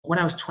when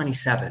I was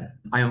 27,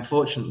 I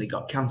unfortunately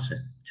got cancer,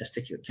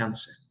 testicular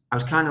cancer. I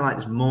was kind of like,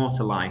 there's more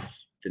to life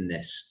than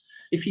this.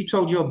 If you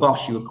told your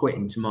boss you were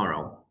quitting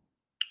tomorrow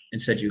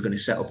and said you were going to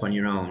set up on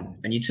your own,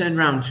 and you turned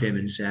around to him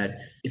and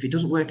said, if it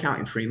doesn't work out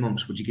in 3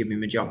 months, would you give me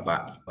my job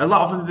back? A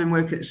lot of them have been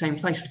working at the same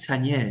place for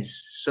 10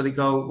 years. So they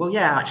go, well,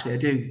 yeah, actually,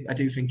 I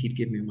do think he'd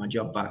give me my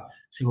job back. I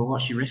say, well,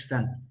 what's your risk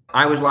then?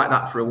 I was like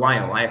that for a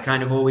while. I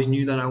kind of always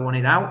knew that I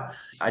wanted out.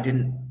 I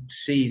didn't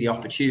see the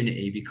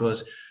opportunity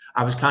because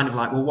I was kind of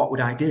like, well, what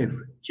would I do?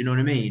 Do you know what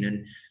I mean?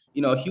 And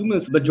you know,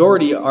 humans,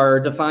 majority are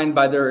defined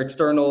by their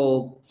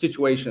external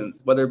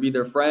situations, whether it be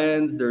their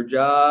friends, their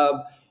job,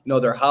 you know,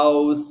 their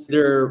house.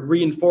 They're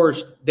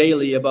reinforced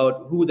daily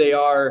about who they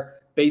are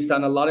based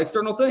on a lot of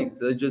external things.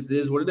 It just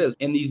is what it is.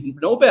 And these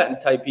no-bat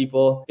type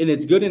people, and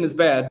it's good and it's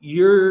bad,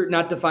 you're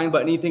not defined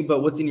by anything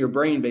but what's in your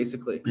brain,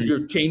 basically.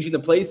 You're changing the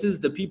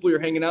places, the people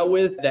you're hanging out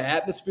with, the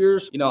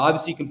atmospheres. You know,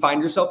 obviously you can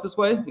find yourself this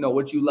way, you know,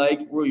 what you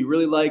like, what you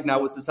really like, not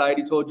what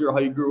society told you or how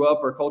you grew up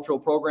or cultural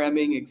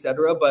programming,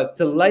 etc. But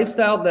it's a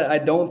lifestyle that I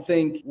don't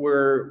think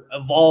we're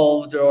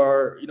evolved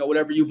or, you know,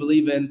 whatever you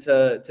believe in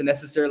to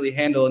necessarily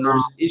handle. And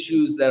there's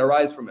issues that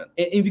arise from it.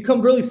 And you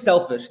become really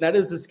selfish. And that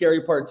is the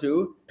scary part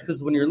too,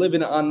 because when you're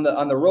living on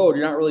the road,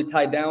 you're not really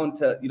tied down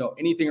to, you know,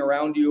 anything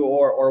around you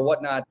or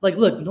whatnot. Like,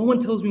 look, no one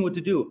tells me what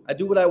to do. I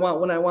do what I want,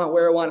 when I want,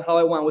 where I want, how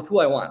I want, with who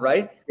I want,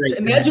 right? So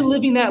imagine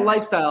living that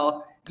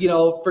lifestyle, you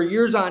know, for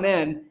years on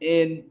end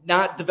and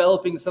not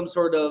developing some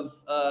sort of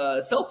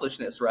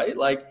selfishness, right?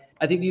 Like,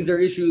 I think these are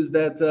issues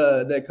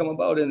that come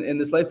about in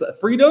this lifestyle.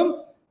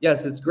 Freedom,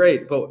 yes, it's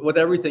great, but with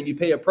everything, you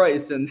pay a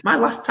price. And my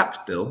last tax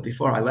bill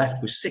before I left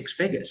was 6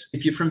 figures.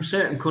 If you're from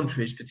certain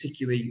countries,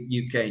 particularly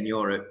UK and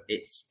Europe,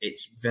 it's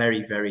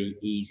very, very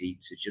easy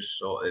to just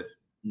sort of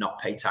not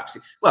pay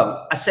taxes.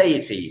 Well, I say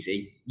it's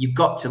easy. You've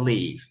got to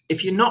leave.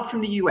 If you're not from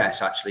the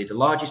US, actually, the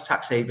largest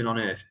tax haven on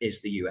earth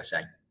is the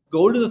USA.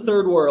 Go to the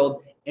third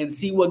world and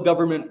see what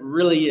government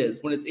really is.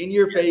 When it's in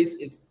your face,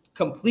 it's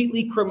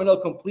completely criminal,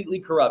 completely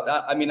corrupt.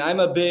 I mean, I'm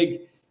a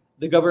big...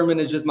 the government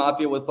is just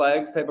mafia with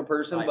flags type of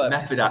person, like but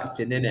method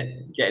acting,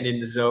 innit? Getting in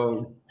the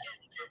zone.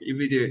 You'll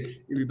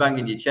be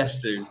banging your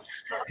chest soon.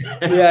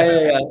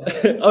 Yeah.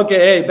 Okay,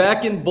 hey,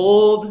 back in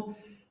bold,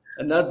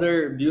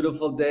 another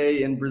beautiful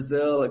day in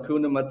Brazil,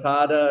 Hakuna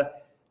Matata.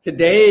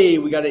 Today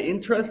we got an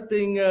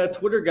interesting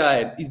Twitter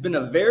guide. He's been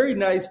a very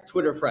nice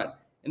Twitter friend,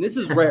 and this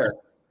is rare.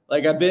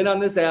 Like, I've been on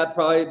this app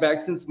probably back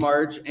since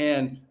March,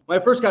 and when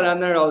I first got on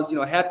there, I was, you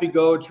know, happy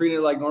go, treating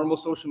it like normal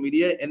social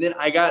media, and then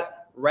I got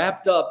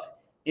wrapped up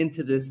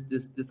into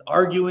this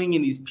arguing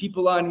and these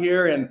people on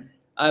here, and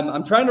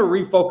I'm trying to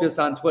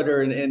refocus on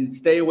Twitter and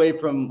stay away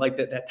from like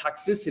that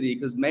toxicity,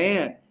 because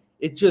man,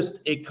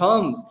 it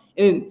comes.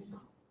 And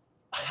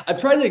I've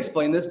tried to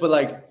explain this, but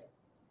like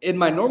in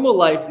my normal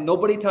life,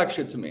 nobody talks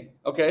shit to me,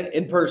 okay,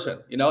 in person,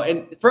 you know,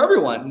 and for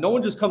everyone, no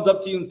one just comes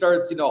up to you and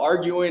starts, you know,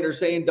 arguing or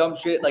saying dumb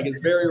shit. Like, it's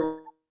very,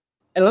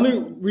 and let me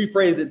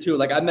rephrase it too.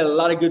 Like, I've met a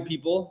lot of good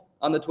people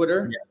on the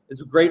Twitter. Yeah.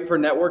 It's great for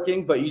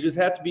networking, but you just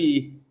have to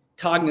be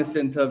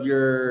cognizant of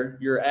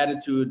your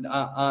attitude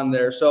on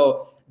there.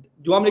 So do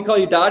you want me to call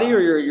you Dottie or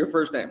your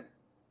first name?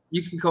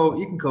 You can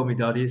call me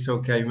Dottie. It's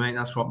okay, mate.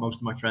 That's what most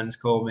of my friends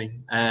call me.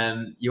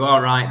 You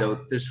are right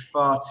though. There's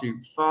far too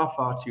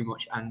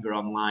much anger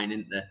online,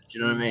 isn't there? Do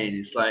you know what I mean?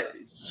 It's like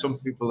some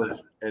people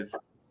have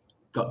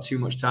got too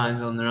much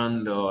time on their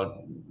hand,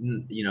 or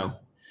you know,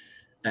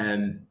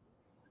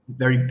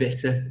 very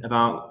bitter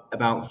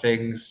about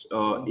things,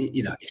 or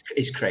you know,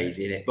 it's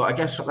crazy, isn't it? But I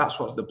guess that's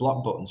what the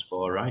block button's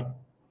for, right?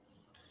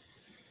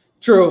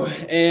 True.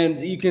 And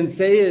you can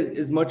say it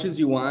as much as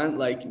you want.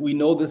 Like, we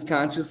know this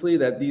consciously,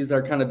 that these are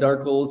kind of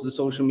dark holes of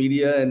social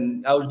media.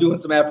 And I was doing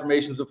some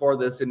affirmations before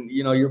this, and,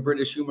 you know, your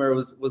British humor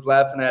was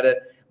laughing at it.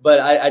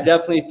 But I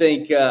definitely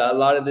think a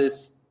lot of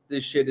this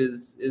shit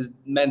is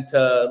meant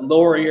to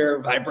lower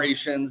your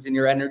vibrations and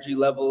your energy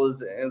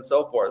levels and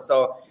so forth.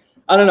 So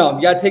I don't know.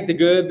 You got to take the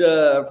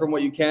good from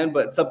what you can,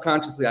 but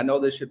subconsciously, I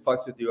know this shit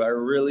fucks with you. I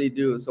really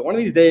do. So one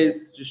of these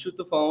days, just shoot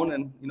the phone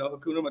and, you know,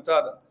 Hakuna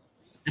Matata.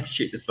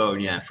 Shoot the phone,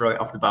 yeah. Throw it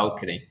off the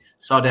balcony.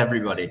 Sod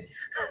everybody.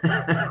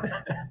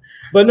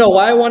 But no,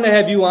 why I want to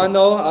have you on,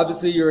 though,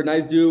 obviously you're a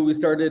nice dude. We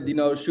started, you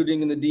know,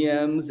 shooting in the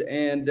DMs,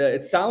 and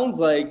it sounds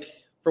like,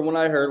 from what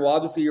I heard, well,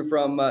 obviously you're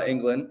from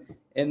England,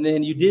 and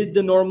then you did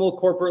the normal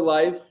corporate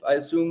life, I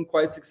assume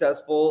quite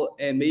successful,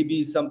 and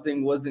maybe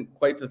something wasn't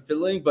quite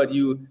fulfilling, but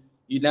you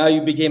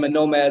became a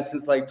nomad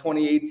since like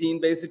 2018,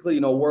 basically,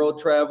 you know,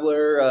 world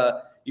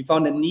traveler. You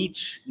found a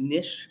niche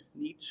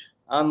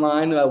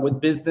online with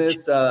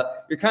business.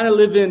 You're kind of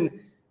living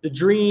the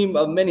dream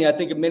of many. I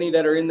think of many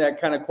that are in that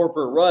kind of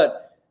corporate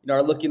rut, you know,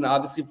 are looking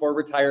obviously for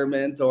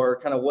retirement or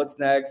kind of what's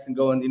next and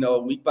going, you know,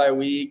 week by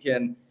week.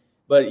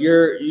 But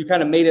you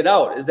kind of made it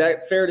out. Is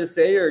that fair to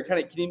say, or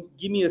kind of can you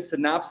give me a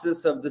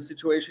synopsis of the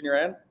situation you're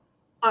in?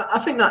 I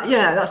think that,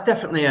 yeah, that's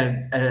definitely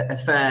a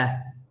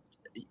fair,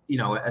 you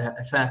know,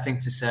 a fair thing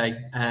to say.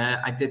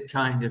 I did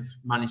kind of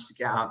manage to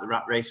get out the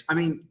rat race. I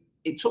mean,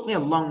 it took me a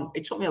long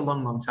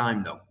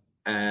time though.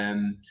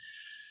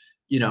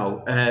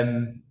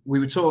 we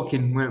were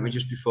talking, weren't we,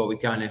 just before we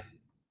kind of,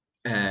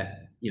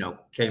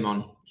 came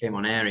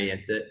on air here,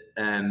 that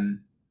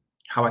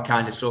how I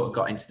kind of sort of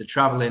got into the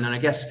traveling. And I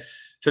guess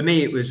for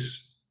me, it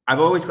was, I've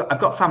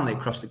got family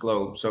across the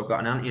globe. So I've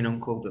got an auntie and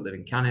uncle that live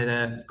in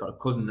Canada. I've got a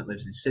cousin that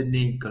lives in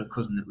Sydney. I've got a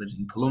cousin that lives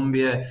in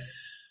Colombia.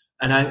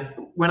 And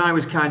when I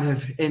was kind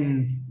of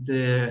in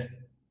the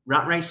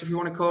rat race, if you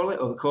want to call it,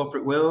 or the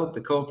corporate world,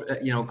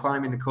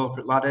 climbing the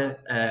corporate ladder,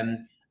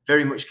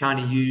 very much kind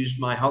of used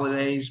my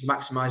holidays,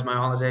 maximize my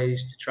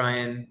holidays to try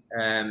and,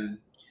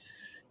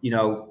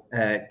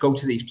 go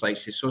to these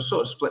places. So I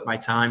sort of split my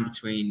time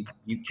between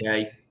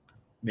UK,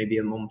 maybe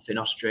a month in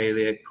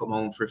Australia, come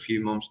home for a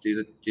few months,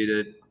 do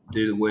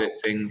the work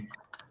thing,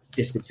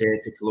 disappear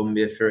to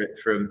Colombia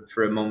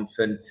for a month.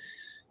 And,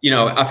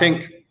 I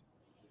think,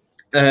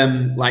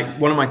 like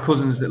one of my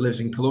cousins that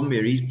lives in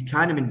Colombia, he's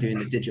kind of been doing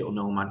the digital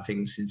nomad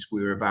thing since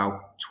we were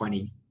about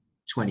 21,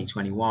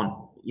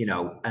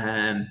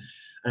 and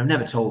I've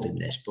never told him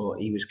this, but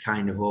he was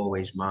kind of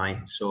always my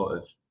sort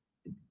of,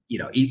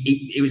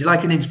 he was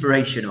like an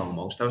inspiration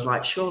almost. I was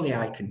like, surely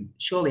I can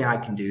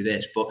do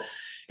this, but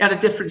he had a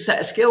different set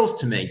of skills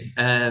to me.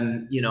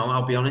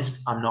 I'll be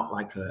honest, I'm not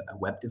like a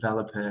web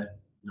developer,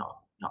 not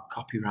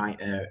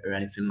copywriter or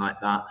anything like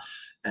that.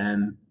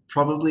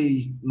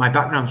 Probably my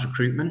background's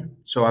recruitment.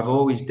 So I've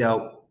always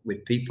dealt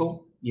with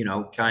people,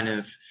 I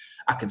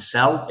can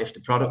sell if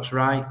the product's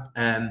right.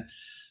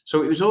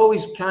 So it was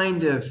always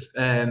kind of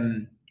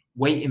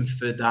waiting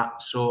for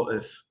that sort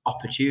of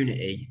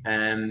opportunity.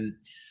 And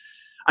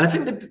I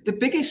think the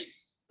biggest,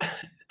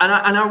 and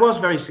I was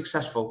very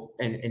successful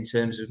in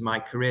terms of my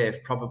career,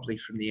 probably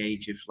from the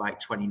age of like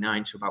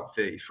 29 to about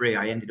 33.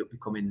 I ended up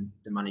becoming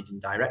the managing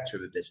director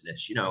of a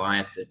business. I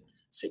had the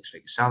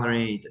 6-figure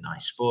salary, the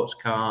nice sports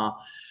car.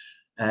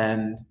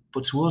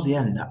 But towards the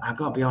end, I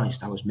got to be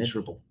honest, I was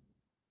miserable.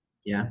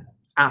 Yeah,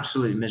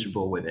 absolutely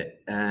miserable with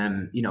it.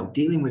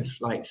 Dealing with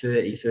like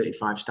 30,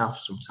 35 staff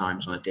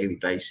sometimes on a daily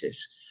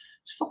basis,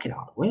 it's fucking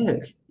hard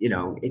work.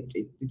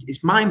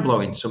 It's mind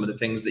blowing, some of the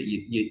things that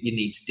you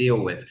need to deal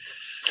with.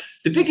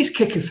 The biggest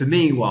kicker for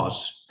me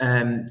was,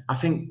 I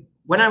think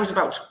when I was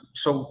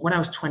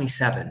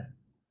 27,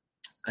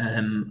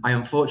 I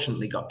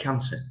unfortunately got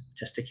cancer,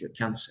 testicular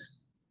cancer,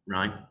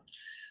 right?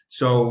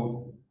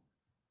 So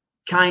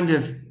kind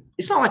of,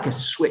 it's not like a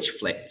switch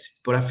flicked,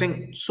 but I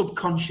think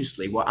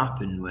subconsciously what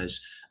happened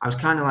was I was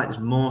kind of like, there's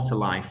more to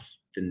life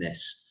than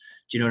this.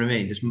 Do you know what I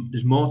mean?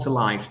 There's more to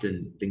life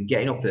than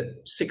getting up at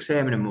 6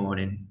 a.m. in the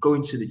morning,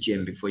 going to the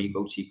gym before you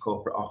go to your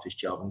corporate office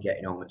job and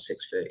getting home at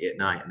 6:30 at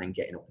night and then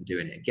getting up and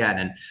doing it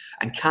again.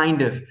 And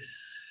kind of,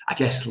 I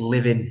guess,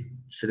 living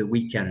for the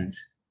weekend,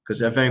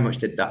 because I very much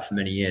did that for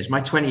many years. My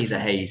 20s are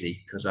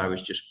hazy because I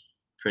was just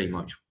pretty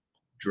much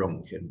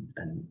drunk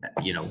and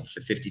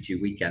for 52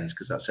 weekends,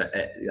 because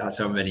that's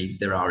how many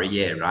there are a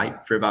year,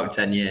 right? For about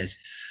 10 years.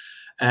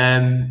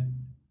 And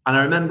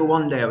I remember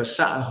one day I was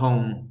sat at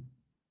home,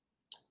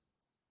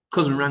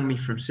 cousin rang me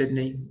from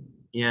Sydney,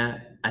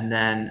 and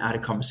then I had a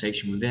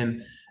conversation with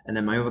him, and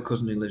then my other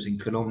cousin who lives in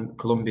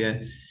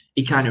Colombia,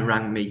 he kind of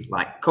rang me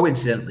like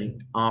coincidentally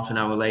half an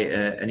hour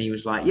later, and he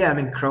was like, I'm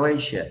in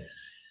Croatia.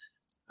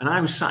 And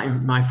I was sat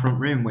in my front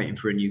room waiting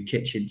for a new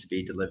kitchen to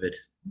be delivered.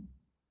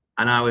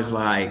 And I was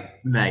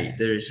like, mate,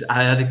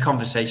 I had a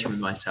conversation with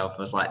myself.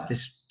 I was like,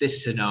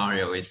 this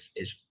scenario is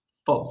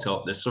fucked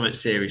up. There's something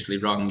seriously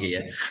wrong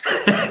here.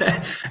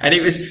 and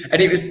it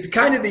was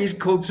kind of these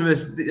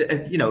cultures,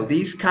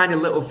 these kind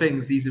of little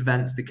things, these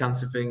events, the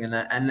cancer thing,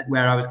 and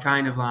where I was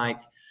kind of like,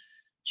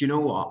 do you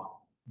know what?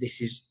 This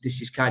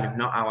is kind of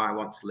not how I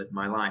want to live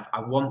my life.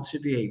 I want to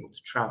be able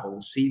to travel,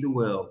 see the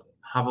world,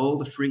 have all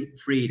the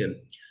freedom.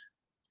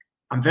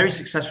 I'm very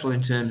successful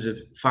in terms of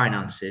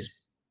finances.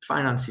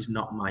 Finance is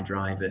not my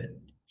driver.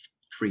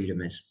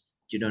 Freedom is.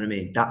 Do you know what I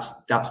mean?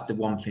 That's the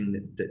one thing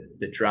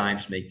that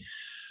drives me.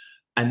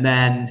 And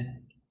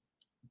then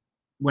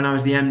when I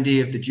was the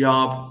MD of the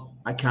job,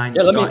 I kind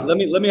of let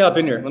me hop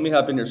in here.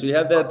 So you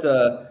have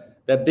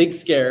that big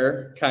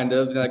scare, kind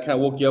of, and that kind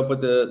of woke you up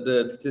with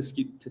the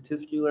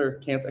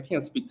testicular cancer. I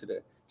can't speak today.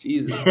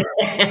 Jesus.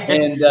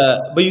 And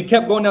but you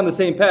kept going down the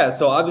same path.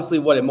 So obviously,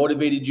 it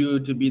motivated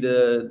you to be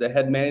the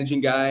head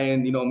managing guy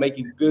and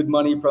making good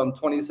money from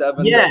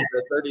 27 to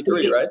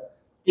 33, right?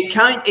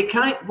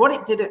 What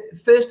it did,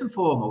 first and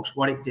foremost,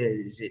 what it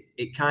did is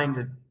it kind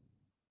of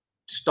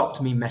stopped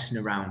me messing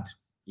around.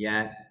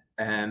 I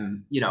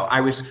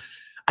was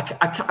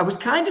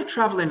kind of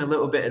traveling a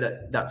little bit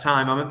at that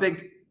time. I'm a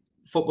big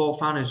football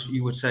fan, as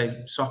you would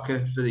say,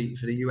 soccer for the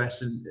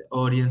US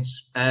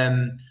audience.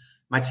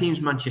 My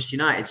team's Manchester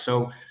United,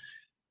 so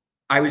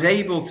I was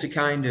able to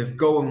kind of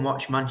go and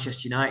watch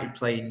Manchester United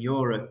play in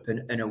Europe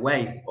and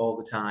away all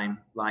the time,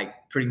 like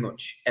pretty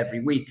much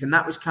every week. And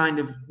that was kind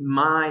of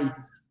my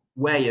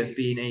way of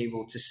being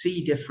able to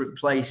see different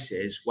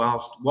places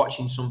whilst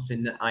watching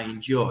something that I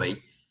enjoy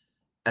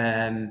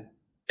at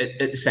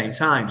the same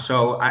time.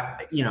 So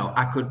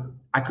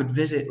I could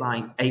visit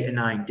like 8 or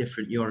 9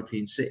 different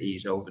European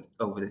cities over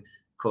the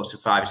course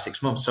of 5 or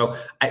 6 months. So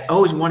I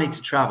always wanted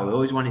to travel. I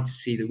always wanted to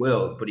see the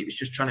world, but it was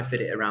just trying to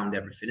fit it around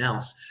everything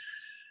else.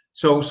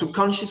 So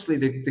subconsciously,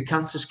 the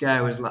cancer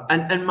scare was like,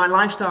 and my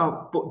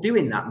lifestyle, but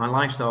doing that, my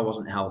lifestyle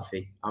wasn't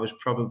healthy. I was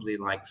probably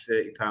like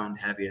 30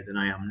 pounds heavier than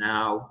I am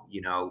now,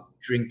 you know,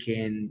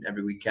 drinking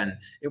every weekend.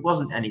 It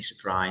wasn't any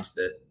surprise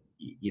that,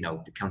 you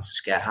know, the cancer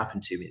scare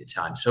happened to me at the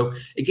time. So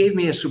it gave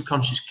me a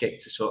subconscious kick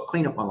to sort of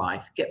clean up my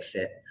life, get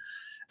fit.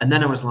 And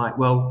then I was like,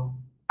 well,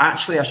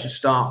 actually, I should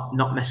start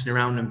not messing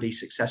around and be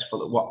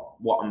successful at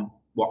what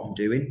I'm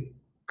doing.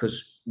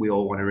 Because we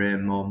all want to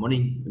earn more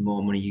money. The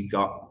more money you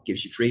got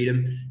gives you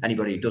freedom.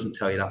 Anybody who doesn't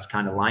tell you that's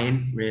kind of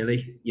lying,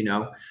 really, you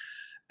know.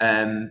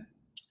 And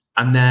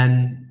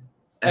then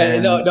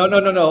no.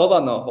 Hold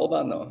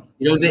on, though.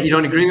 You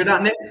don't agree with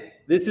that, Nick?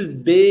 This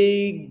is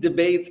big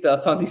debate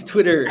stuff on these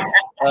Twitter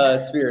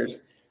spheres.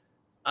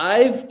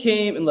 I've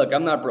look,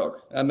 I'm not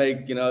broke. I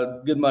make, you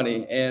know, good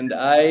money, and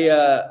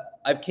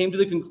I've came to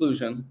the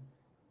conclusion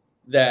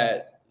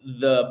that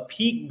the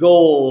peak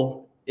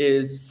goal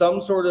is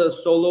some sort of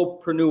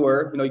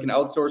solopreneur. You know, you can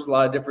outsource a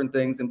lot of different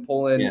things and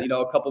pull in, you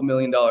know, a couple $1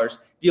 million,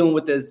 dealing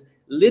with as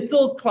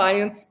little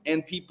clients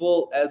and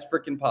people as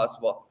freaking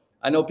possible.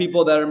 I know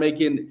people that are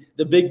making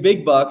the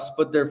big bucks,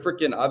 but they're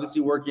freaking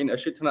obviously working a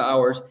shit ton of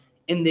hours,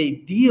 and they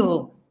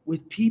deal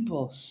with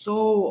people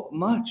so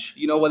much,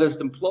 you know, whether it's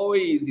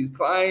employees, these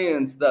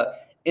clients,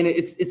 and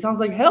it sounds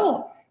like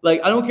hell.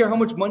 Like, I don't care how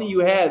much money you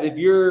have, if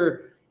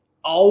you're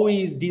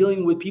always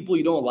dealing with people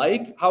you don't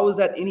like, how is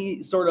that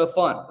any sort of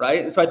fun,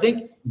 right? And so I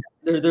think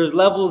there's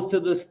levels to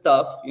this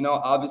stuff, you know,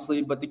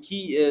 obviously, but the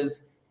key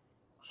is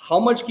how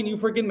much can you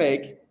freaking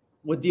make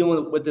with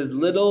dealing with as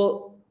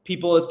little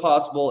people as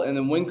possible, and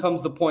then when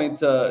comes the point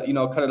to, you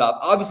know, cut it off.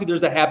 Obviously, there's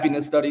the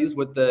happiness studies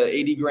with the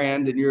 80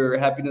 grand, and your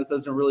happiness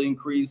doesn't really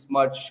increase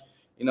much,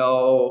 you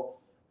know,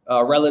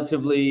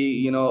 relatively,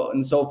 you know,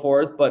 and so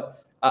forth, but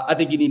I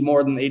think you need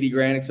more than 80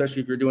 grand,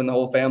 especially if you're doing the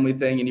whole family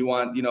thing and you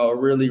want, you know, a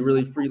really,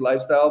 really free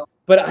lifestyle.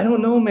 But I don't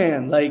know,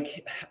 man.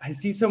 Like, I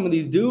see some of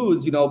these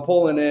dudes, you know,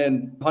 pulling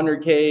in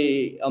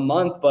 100K a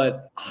month,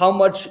 but how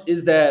much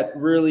is that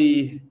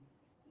really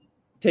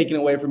taken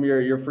away from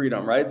your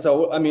freedom, right?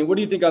 So, I mean, what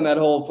do you think on that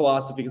whole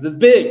philosophy? Because it's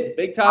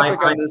big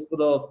topic on this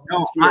little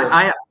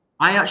sphere.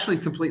 I actually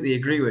completely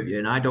agree with you,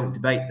 and I don't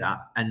debate that.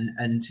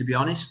 And to be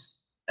honest,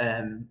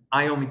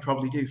 I only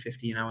probably do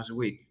 15 hours a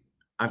week.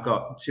 I've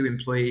got 2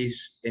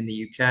 employees in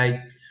the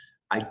UK.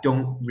 I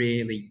don't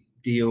really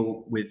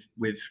deal with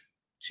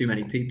too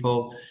many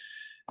people.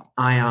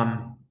 I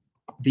am,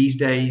 these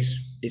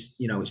days,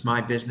 it's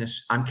my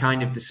business. I'm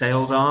kind of the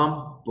sales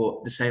arm,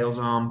 but the sales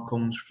arm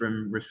comes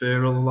from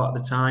referral a lot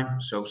of the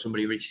time. So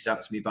somebody reaches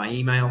out to me by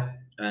email,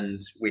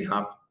 and we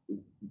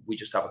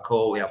just have a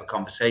call, we have a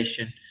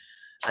conversation,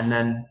 and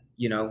then,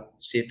 you know,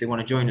 see if they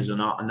want to join us or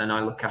not. And then I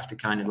look after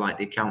kind of like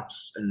the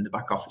accounts and the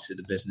back office of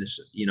the business,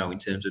 you know, in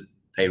terms of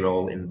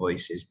payroll,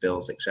 invoices,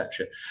 bills,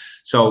 etc.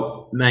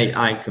 So, mate,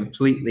 I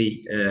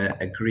completely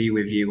agree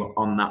with you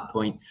on that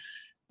point.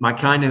 I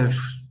try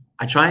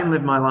and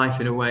live my life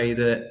in a way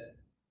that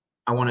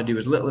I want to do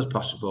as little as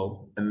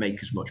possible and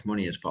make as much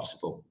money as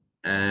possible.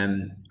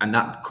 But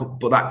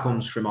that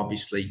comes from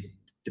obviously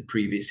the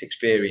previous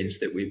experience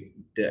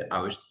that I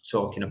was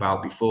talking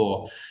about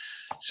before.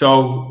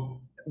 So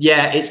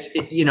yeah,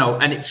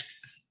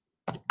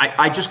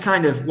 I just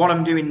kind of, what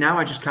I'm doing now,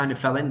 I just kind of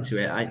fell into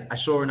it. I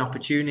saw an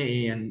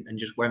opportunity and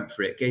just went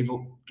for it. Gave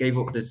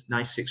up this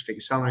nice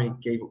 6-figure salary,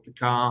 gave up the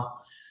car.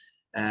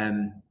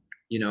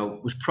 You know,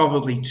 was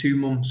probably 2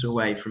 months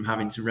away from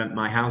having to rent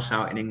my house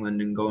out in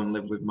England and go and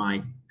live with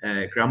my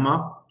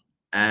grandma.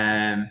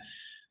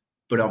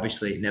 But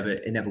obviously it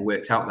never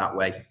worked out that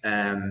way.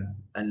 And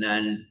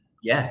then,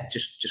 yeah,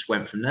 just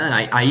went from there.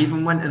 I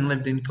even went and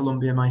lived in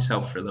Colombia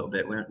myself for a little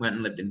bit. Went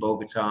and lived in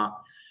Bogota,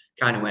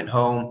 kind of went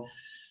home.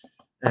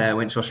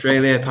 Went to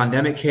Australia,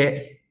 pandemic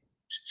hit,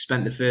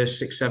 spent the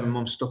first 6-7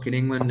 months stuck in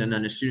England. And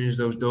then as soon as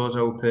those doors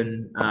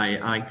opened,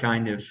 I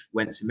kind of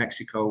went to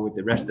Mexico with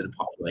the rest of the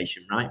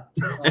population, right?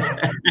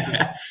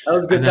 That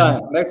was a good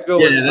time. Mexico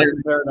was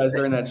paradise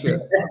during that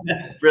shit.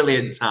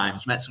 Brilliant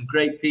times. Met some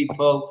great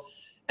people.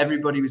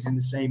 Everybody was in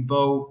the same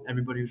boat.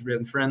 Everybody was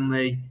really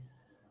friendly.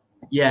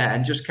 Yeah,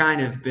 and just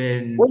kind of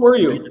been... Where were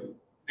you?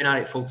 Been at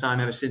it full time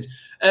ever since.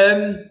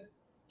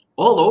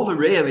 All over,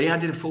 really. I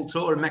did a full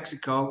tour of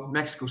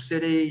Mexico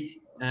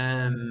City,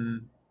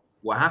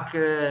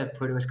 Oaxaca,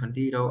 Puerto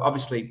Escondido,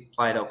 obviously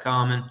Playa del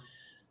Carmen,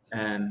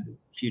 a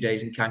few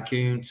days in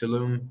Cancun,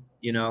 Tulum,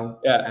 you know.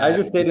 Yeah, I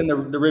just stayed in the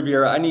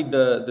Riviera. I need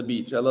the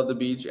beach. I love the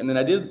beach. And then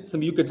I did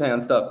some Yucatan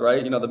stuff,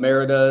 right? You know, the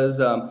Meridas.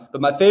 But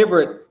my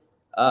favorite,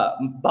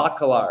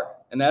 Bacalar,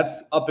 and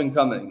that's up and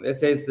coming. They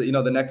say it's the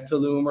next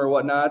Tulum or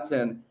whatnot.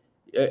 And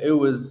it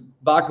was,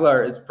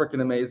 Bacalar is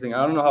freaking amazing.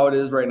 I don't know how it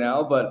is right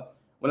now, but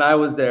when I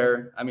was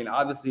there, I mean,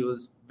 obviously it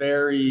was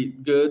very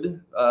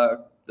good,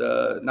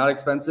 not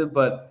expensive,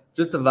 but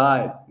just the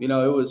vibe, you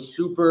know, it was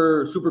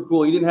super, super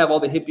cool. You didn't have all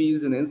the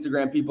hippies and the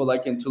Instagram people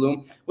like in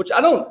Tulum, which I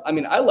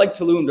liked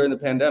Tulum during the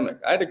pandemic.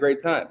 I had a great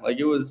time. Like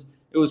it was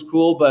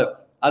cool,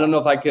 but I don't know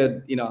if I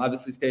could,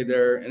 obviously stay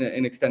there in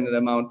an extended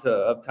amount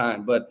of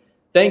time. But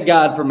thank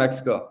God for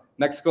Mexico.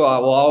 Mexico, I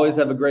will always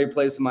have a great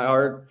place in my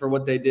heart for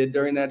what they did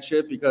during that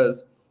shit,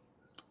 because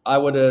I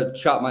would have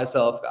shot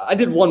myself. I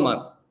did 1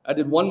 month.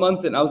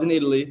 And I was in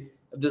Italy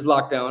of this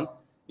lockdown,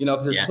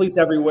 because there's police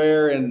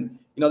everywhere, and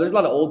there's a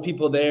lot of old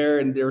people there,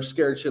 and they were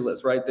scared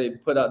shitless, right? They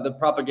put out the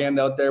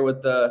propaganda out there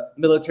with the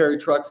military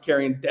trucks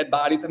carrying dead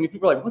bodies. I mean,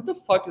 people are like, what the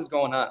fuck is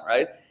going on,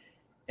 right?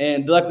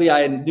 And luckily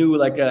I knew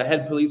like a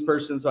head police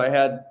person, so I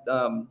had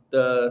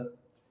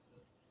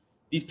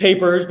these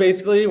papers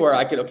basically where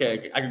I could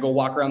go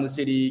walk around the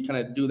city,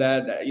 kind of do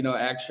that,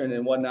 action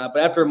and whatnot.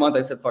 But after a month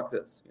I said, fuck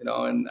this,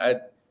 and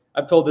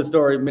I've told this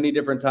story many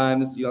different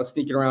times,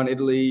 sneaking around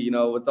Italy,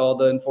 with all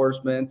the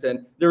enforcement,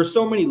 and there were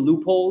so many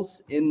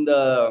loopholes in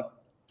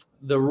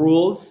the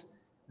rules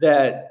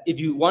that if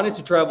you wanted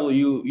to travel,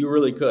 you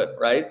really could,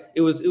 right?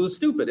 It was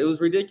stupid. It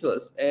was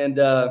ridiculous. And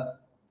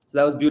so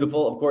that was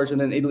beautiful, of course. And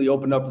then Italy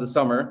opened up for the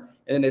summer,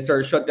 and then they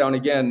started shut down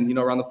again,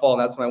 around the fall.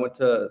 And that's when I went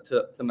to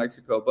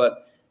Mexico.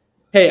 But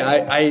hey,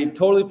 I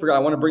totally forgot. I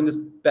want to bring this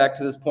back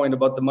to this point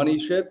about the money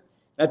shit.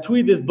 I've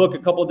tweeted this book a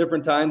couple of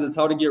different times. It's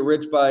How to Get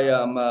Rich by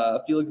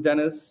Felix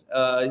Dennis.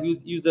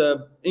 He was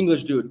a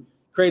English dude.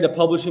 Created a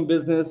publishing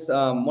business,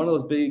 one of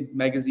those big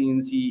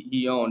magazines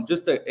he owned.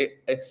 Just a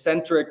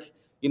eccentric,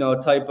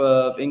 type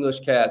of English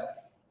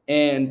cat.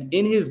 And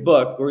in his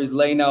book, where he's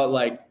laying out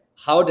like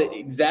how to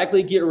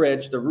exactly get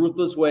rich, the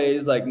ruthless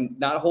ways, like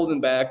not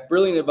holding back,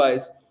 brilliant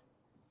advice.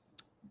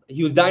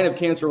 He was dying of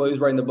cancer while he was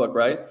writing the book,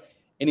 right?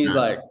 And he's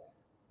like,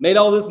 made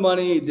all this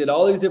money, did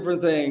all these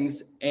different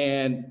things,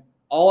 and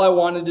all I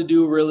wanted to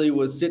do really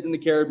was sit in the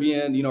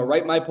Caribbean,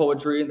 write my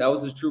poetry. That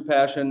was his true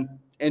passion,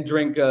 and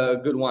drink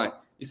good wine.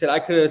 He said, I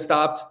could have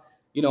stopped,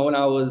 when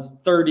I was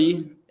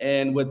 30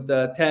 and with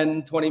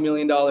 $10, $20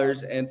 million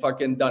and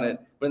fucking done it.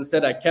 But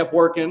instead I kept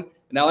working.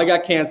 And now I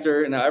got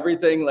cancer, and now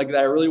everything like that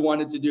I really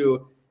wanted to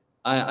do,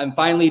 I'm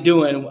finally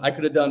doing. I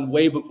could have done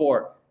way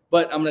before,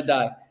 but I'm going to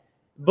die.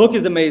 Book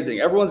is amazing.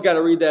 Everyone's got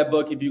to read that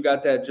book if you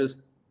got that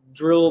just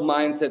drill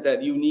mindset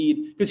that you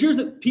need. Because here's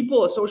the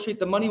people associate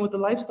the money with the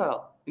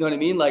lifestyle. You know what I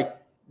mean? Like,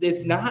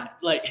 it's not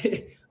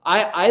like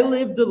I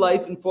lived the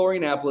life in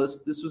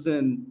Florianopolis. This was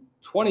in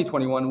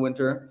 2021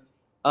 winter,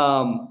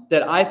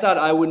 that I thought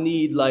I would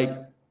need like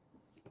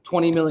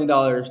 $20 million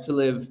to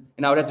live,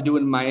 and I would have to do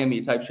it in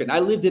Miami type shit. And I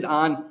lived it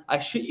on, I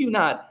shit you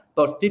not,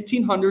 about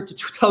 $1,500 to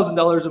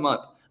 $2,000 a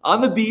month on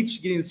the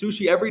beach, getting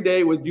sushi every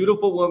day with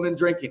beautiful women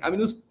drinking. I mean,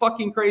 it was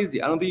fucking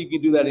crazy. I don't think you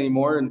can do that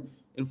anymore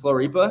in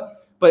Floripa,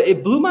 but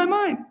it blew my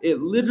mind. It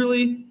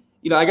literally,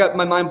 I got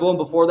my mind blown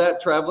before that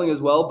traveling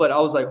as well, but I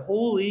was like,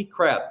 holy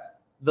crap,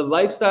 the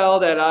lifestyle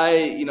that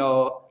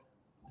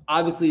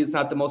obviously it's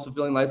not the most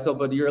fulfilling lifestyle,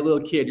 but you're a little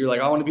kid. You're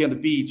like, I want to be on the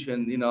beach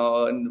and,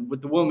 and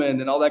with the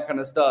woman and all that kind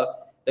of stuff,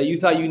 that you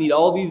thought you need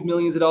all these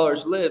millions of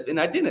dollars to live. And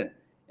I didn't.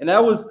 And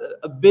that was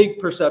a big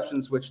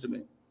perception switch to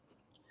me.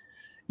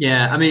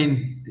 Yeah. I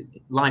mean,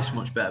 life's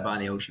much better by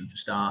the ocean for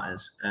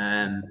starters.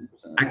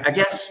 I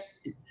guess,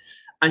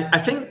 I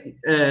think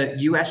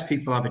US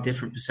people have a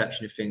different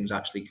perception of things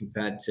actually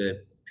compared to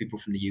people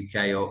from the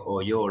UK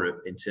or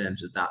Europe in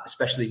terms of that,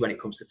 especially when it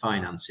comes to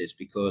finances,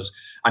 because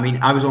I mean,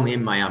 I was only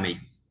in Miami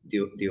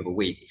the other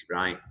week,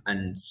 right?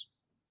 And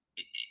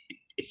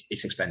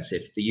it's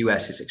expensive. The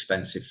US is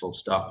expensive, full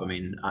stop. I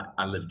mean,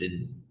 I lived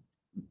in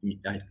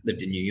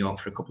New York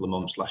for a couple of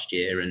months last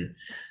year, and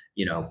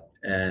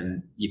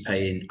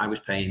I was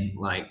paying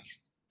like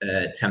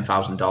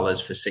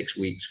 $10,000 for 6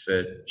 weeks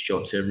for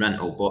short-term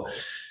rental, but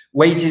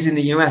wages in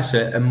the US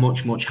are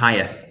much, much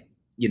higher,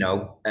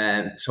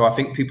 so I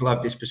think people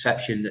have this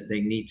perception that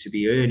they need to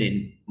be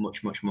earning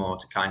much, much more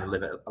to kind of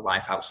live a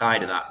life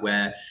outside of that,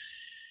 where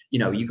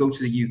you go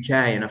to the UK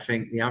and I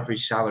think the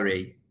average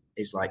salary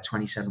is like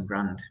 27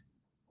 grand.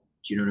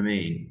 Do you know what I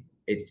mean?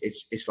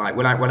 It's like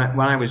when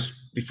I was,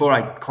 before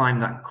I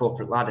climbed that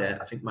corporate ladder,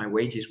 I think my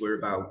wages were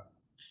about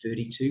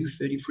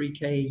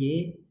 33K a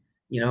year,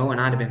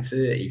 and I'd have been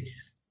 30,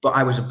 but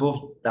I was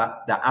above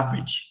that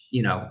average,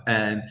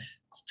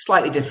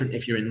 slightly different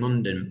if you're in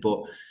London,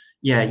 but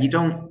yeah, you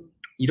don't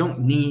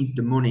need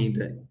the money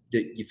that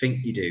you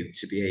think you do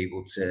to be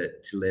able to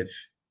live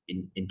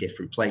in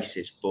different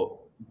places, but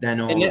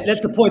then and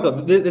that's the point though.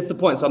 That's the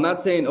point. So I'm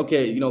not saying,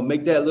 okay,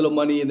 make that little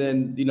money and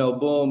then,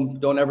 boom,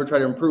 don't ever try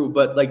to improve.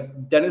 But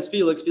like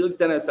Felix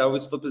Dennis, I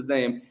always flip his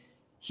name.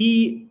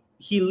 He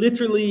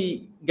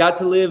literally got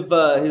to live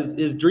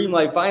his dream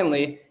life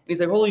finally. And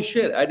he's like, holy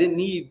shit, I didn't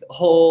need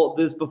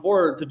this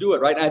before to do it.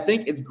 Right. And I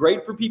think it's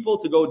great for people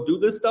to go do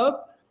this stuff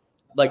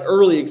like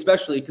early,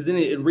 especially because then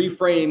it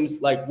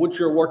reframes like what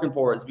you're working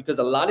for is, because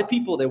a lot of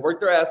people, they work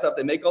their ass up,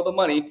 they make all the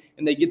money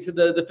and they get to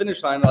the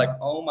finish line. Like,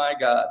 oh my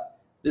God,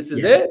 this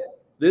is it.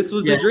 This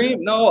was the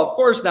dream. No, of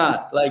course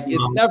not. Like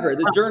it's never,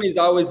 the journey is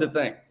always the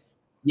thing.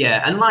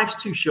 Yeah. And life's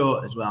too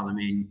short as well. I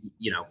mean,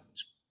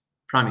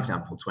 prime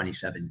example,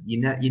 27,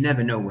 you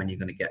never know when you're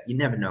going to get,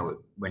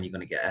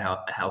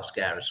 a health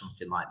scare or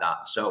something like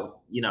that. So,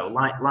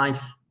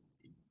 life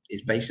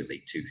is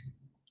basically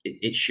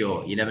it's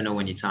short. You never know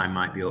when your time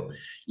might be up.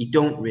 You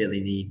don't really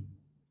need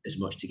as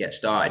much to get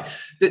started.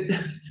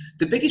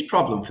 The biggest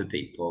problem for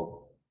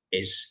people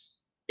is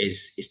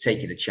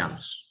taking a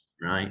chance,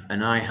 right?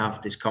 And I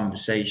have this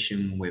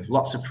conversation with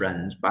lots of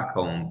friends back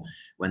home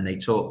when they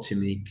talk to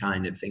me,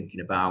 kind of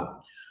thinking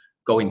about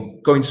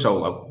going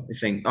solo. They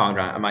think, oh,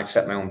 right, I might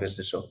set my own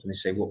business up, and they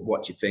say,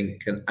 what do you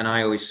think? And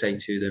I always say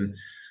to them,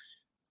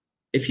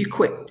 if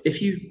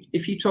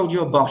you told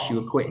your boss you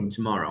were quitting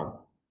tomorrow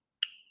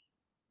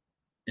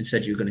and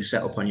said you were going to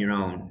set up on your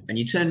own, and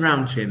you turned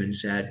around to him and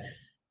said,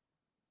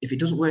 if it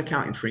doesn't work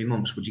out in 3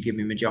 months, would you give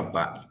me my job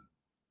back?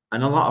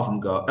 And a lot of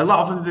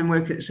them have been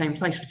working at the same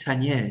place for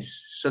 10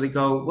 years. So they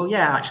go, well,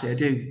 yeah, actually,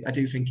 I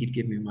do think he'd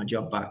give me my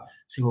job back. I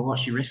say, well,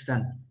 what's your risk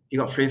then? You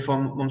got 3 or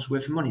 4 months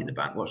worth of money in the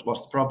bank. What's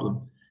the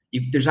problem?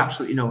 There's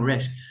absolutely no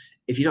risk.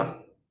 If you don't,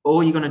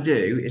 all you're going to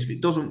do is, if it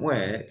doesn't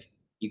work,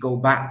 you go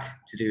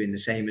back to doing the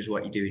same as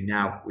what you're doing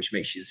now, which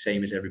makes you the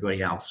same as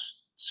everybody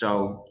else.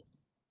 So,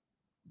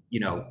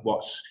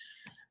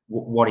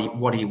 what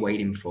are you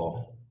waiting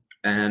for?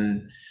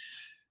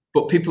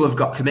 But people have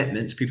got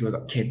commitments, people have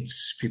got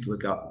kids, people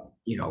have got,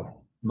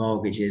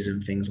 mortgages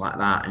and things like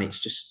that. And it's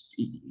just,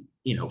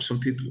 some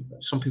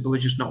people are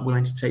just not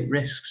willing to take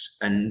risks,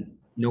 and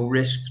no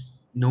risk,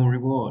 no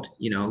reward.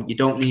 You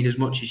don't need as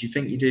much as you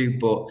think you do,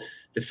 but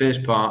the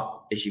first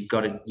part is you've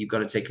got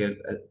to take a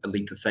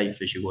leap of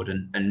faith, as you would,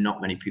 and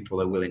not many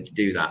people are willing to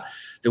do that.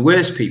 The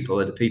worst people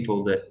are the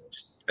people that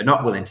are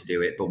not willing to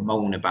do it, but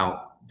moan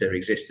about their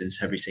existence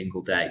every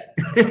single day.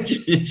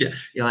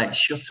 You're like,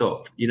 shut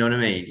up. You know what I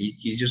mean?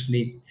 You just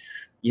need,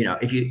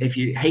 if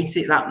you hate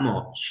it that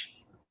much,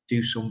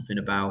 do something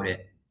about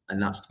it.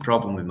 And that's the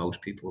problem with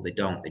most people. They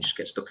don't. They just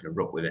get stuck in a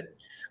rut with it.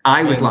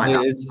 I was like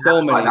that. It's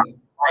so many.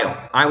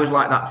 I was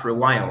like that for a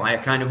while. I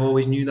kind of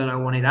always knew that I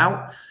wanted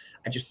out.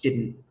 I just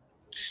didn't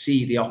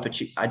see the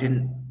opportunity. I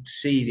didn't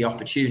see the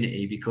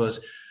opportunity because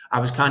I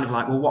was kind of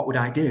like, well, what would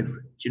I do?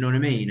 Do you know what I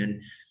mean?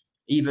 And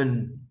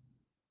even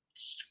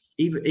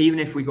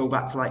if we go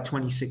back to like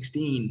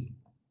 2016,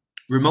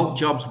 remote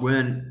jobs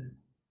weren't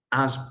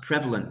as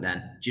prevalent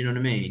then. Do you know what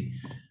I mean?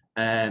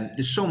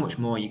 There's so much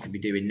more you could be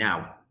doing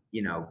now.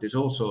 There's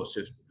all sorts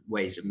of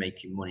ways of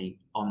making money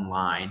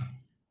online.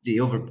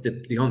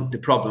 The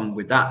problem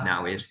with that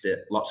now is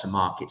that lots of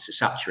markets are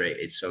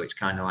saturated. So it's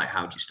kind of like,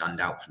 how do you stand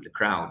out from the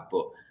crowd?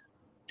 But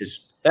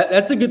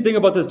that's a good thing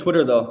about this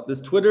Twitter, though. This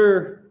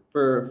Twitter,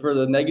 for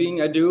the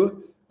negging I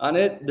do on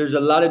it, there's a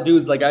lot of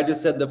dudes, like I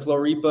just said, the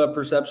Floripa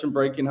perception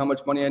breaking how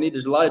much money I need.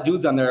 There's a lot of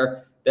dudes on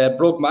there that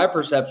broke my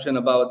perception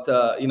about,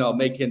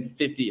 making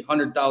 50,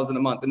 100,000 a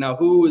month. And now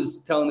who is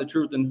telling the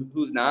truth and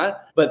who's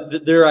not?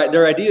 But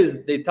their ideas,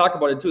 they talk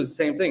about it too, is the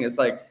same thing. It's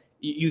like,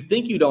 you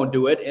think you don't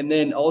do it, and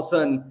then all of a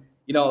sudden,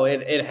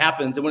 it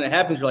happens. And when it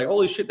happens, you're like,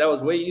 holy shit, that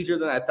was way easier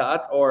than I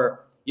thought.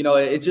 Or,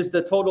 it's just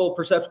the total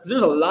perception. Because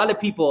there's a lot of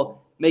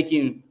people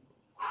making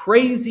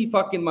crazy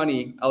fucking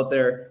money out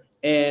there,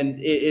 and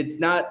it's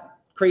not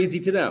crazy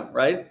to them,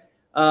 right?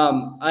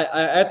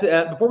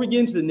 Before we get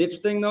into the niche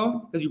thing,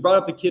 though, because you brought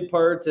up the kid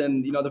part,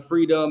 and the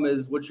freedom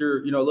is what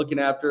you're looking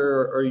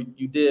after, or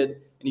you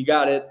did and you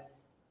got it.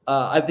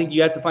 I think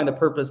you have to find the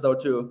purpose, though,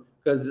 too,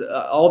 because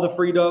all the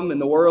freedom in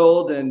the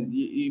world, and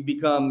you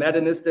become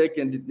hedonistic,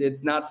 and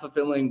it's not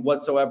fulfilling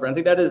whatsoever. I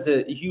think that is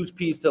a huge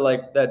piece to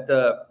like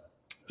that.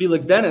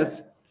 Felix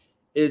Dennis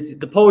is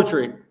the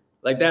poetry.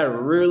 Like that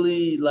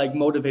really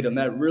motivated him.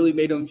 That really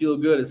made him feel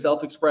good. His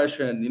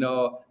self-expression,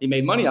 he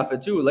made money off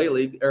it too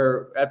lately,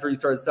 or after he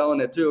started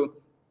selling it too.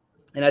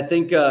 And I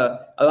think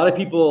a lot of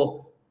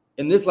people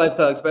in this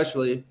lifestyle,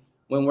 especially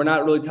when we're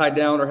not really tied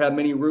down or have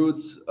many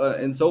roots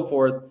and so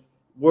forth,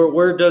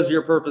 where does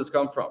your purpose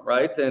come from,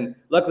 right? And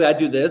luckily I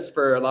do this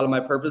for a lot of my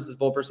purpose is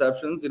Bold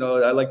Perceptions.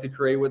 I like to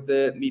create with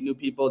it, meet new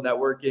people,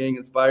 networking,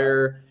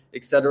 inspire,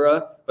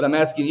 etc. But I'm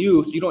asking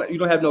you, so you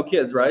don't have no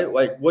kids, right?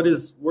 Like, where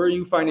are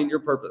you finding your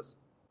purpose?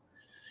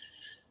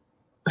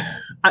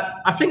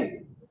 I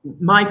think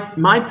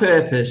my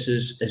purpose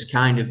has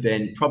kind of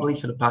been, probably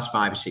for the past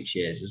 5 or 6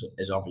 years,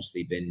 has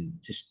obviously been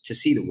to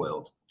see the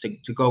world,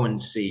 to go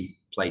and see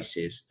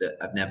places that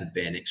I've never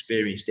been,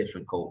 experience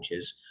different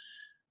cultures,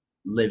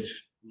 live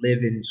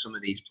in some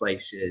of these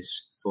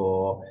places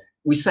for.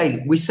 We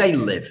say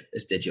live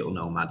as digital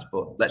nomads,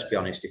 but let's be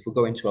honest, if we're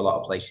going to a lot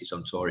of places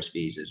on tourist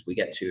visas, we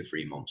get 2 or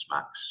 3 months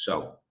max.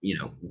 So,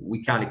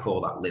 we kind of call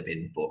that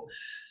living, but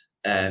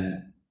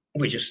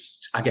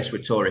I guess we're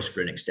tourists for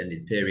an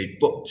extended period,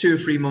 but 2 or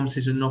 3 months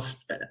is enough,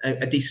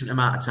 a decent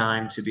amount of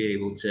time to be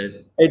able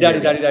to. Hey,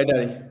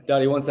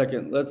 Daddy, 1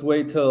 second. Let's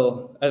wait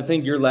till, I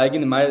think you're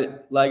lagging. Am I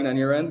lagging on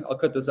your end? I'll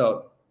cut this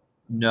out.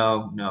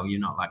 No, you're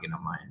not lagging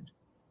on my end.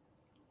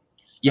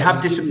 You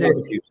have disappeared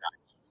a few times.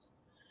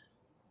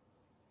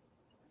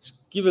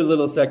 Give it a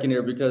little second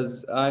here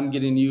because I'm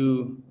getting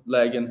you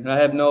lagging. My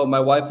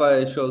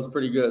Wi-Fi shows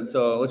pretty good.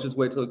 So let's just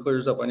wait till it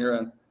clears up on your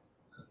end.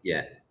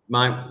 Yeah,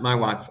 my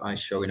Wi-Fi is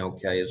showing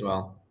okay as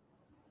well.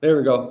 There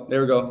we go.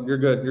 You're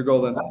good. You're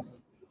golden.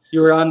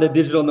 You were on the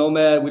digital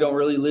nomad. We don't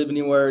really live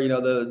anywhere.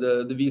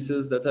 The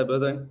visas, that type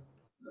of thing.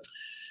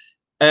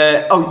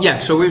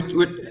 So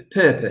with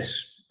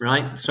purpose.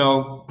 right?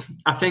 So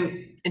I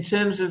think in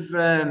terms of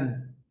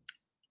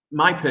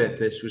my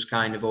purpose was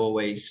kind of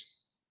always,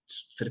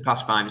 for the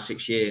past 5 or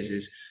 6 years,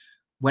 is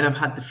when I've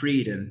had the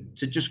freedom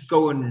to just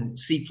go and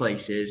see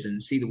places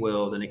and see the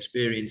world and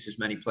experience as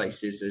many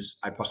places as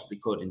I possibly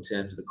could in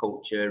terms of the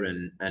culture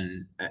and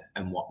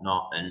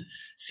whatnot, and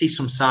see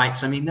some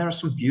sites. I mean, there are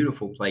some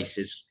beautiful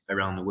places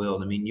around the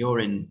world. I mean, you're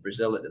in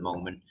Brazil at the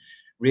moment.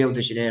 Rio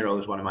de Janeiro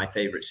is one of my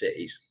favorite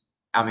cities.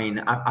 I mean,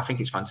 I think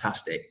it's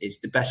fantastic. It's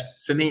the best,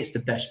 for me, it's the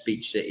best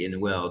beach city in the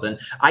world. And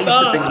I used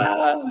to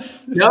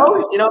think, no,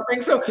 you don't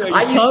think so?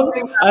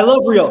 I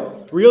love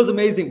Rio. Rio's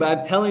amazing, but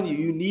I'm telling you,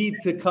 you need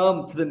to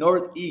come to the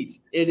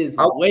Northeast. It is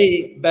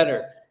way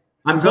better.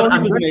 It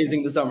was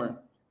amazing this summer.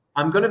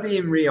 I'm going to be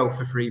in Rio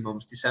for 3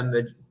 months,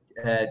 December,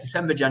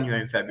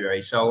 January, and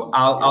February. So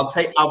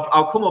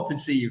I'll come up and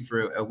see you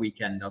for a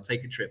weekend. I'll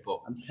take a trip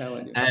up. I'm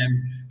telling you.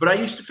 But I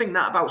used to think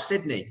that about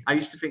Sydney. I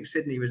used to think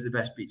Sydney was the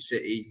best beach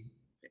city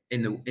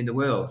in the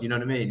world, you know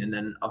what I mean? And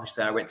then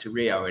obviously I went to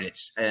Rio, and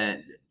it's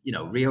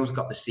Rio's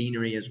got the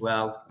scenery as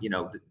well.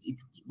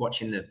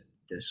 Watching the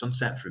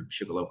sunset from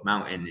Sugarloaf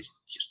Mountain is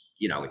just,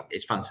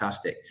 it's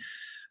fantastic.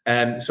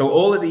 So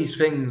all of these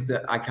things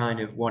that I kind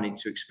of wanted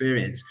to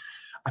experience.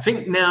 I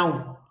think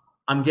now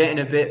I'm getting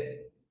a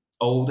bit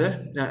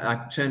older.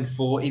 I turned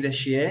 40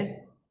 this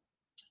year.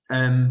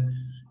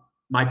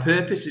 My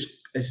purpose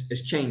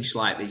has changed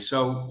slightly.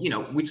 So,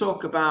 we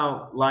talk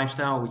about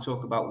lifestyle, we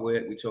talk about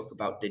work, we talk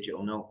about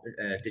digital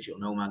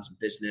nomads and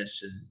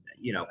business.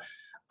 And,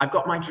 I've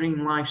got my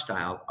dream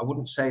lifestyle. I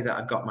wouldn't say that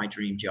I've got my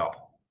dream job.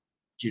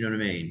 Do you know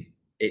what I mean?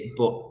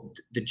 But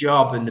the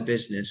job and the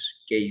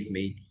business gave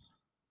me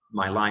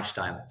my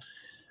lifestyle.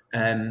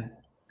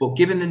 But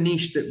given the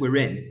niche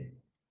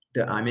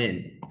that I'm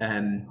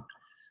in,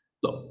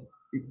 look,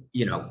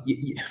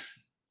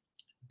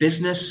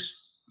 business,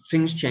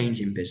 things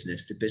change in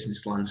business. The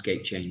business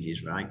landscape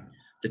changes, right?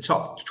 The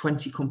top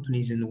 20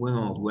 companies in the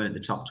world weren't the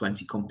top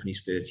 20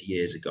 companies 30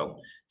 years ago.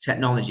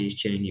 Technology is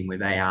changing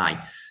with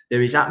AI.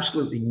 There is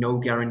absolutely no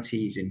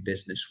guarantees in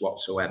business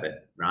whatsoever,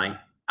 right?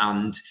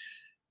 And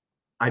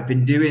I've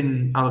been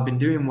doing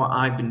what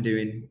I've been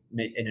doing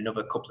in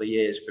another couple of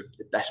years for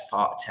the best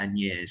part of 10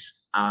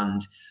 years.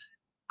 And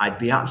I'd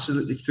be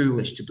absolutely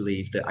foolish to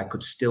believe that I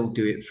could still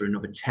do it for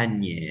another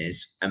 10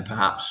 years and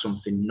perhaps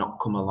something not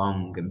come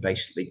along and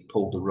basically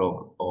pull the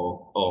rug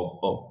or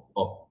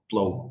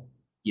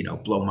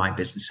blow my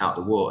business out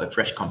of the water,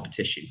 fresh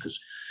competition. Because,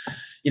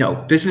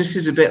 business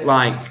is a bit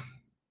like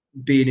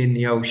being in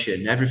the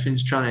ocean.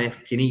 Everything's trying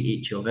to eat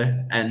each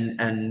other,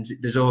 and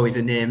there's always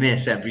a near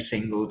miss every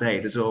single day.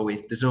 There's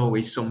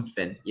always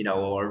something,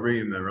 or a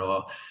rumor.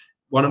 Or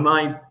one of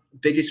my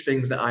biggest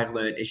things that I've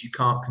learned is you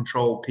can't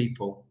control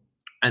people.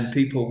 And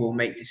people will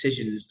make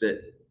decisions that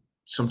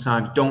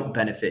sometimes don't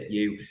benefit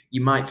you.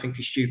 You might think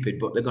are stupid,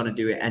 but they're going to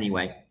do it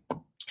anyway.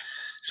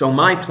 So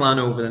my plan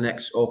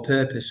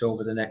purpose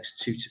over the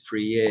next 2 to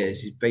 3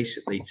 years is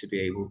basically to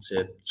be able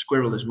to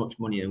squirrel as much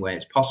money away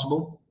as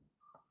possible.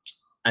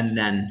 And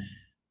then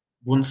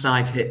once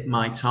I've hit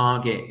my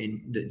target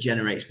that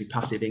generates me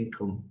passive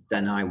income,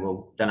 then I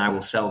will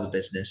sell the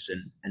business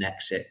and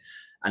exit.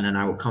 And then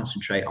I will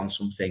concentrate on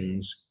some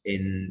things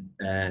in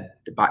the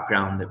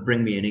background that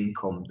bring me an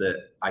income that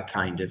I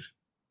kind of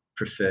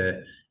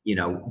prefer,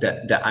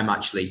 that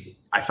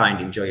I find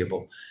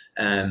enjoyable.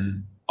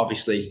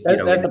 Obviously,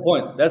 that's the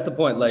point. That's the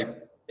point. Like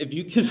if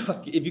you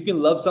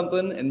can love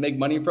something and make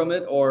money from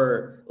it,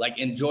 or like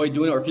enjoy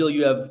doing it, or feel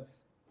you have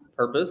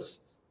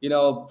purpose,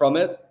 from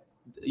it,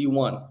 you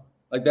won.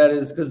 Like that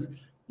is because.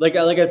 Like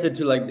I said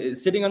too, like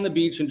sitting on the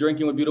beach and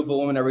drinking with beautiful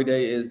women every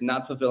day is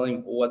not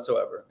fulfilling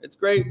whatsoever. It's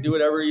great, do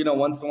whatever,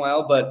 once in a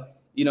while, but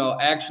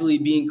actually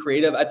being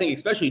creative, I think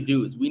especially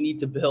dudes, we need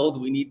to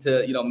build, we need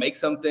to, make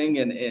something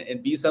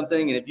and be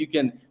something. And if you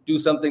can do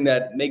something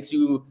that makes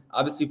you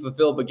obviously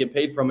fulfilled but get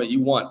paid from it,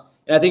 you won.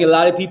 And I think a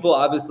lot of people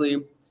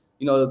obviously,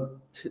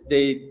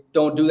 they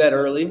don't do that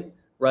early,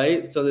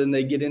 right? So then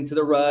they get into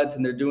the ruts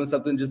and they're doing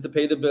something just to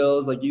pay the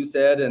bills, like you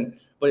said.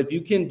 But if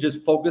you can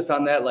just focus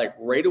on that, like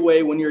right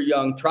away when you're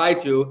young, try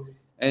to.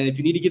 And if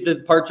you need to get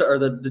the part or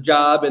the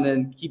job and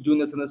then keep doing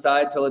this on the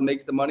side till it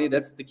makes the money,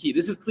 that's the key.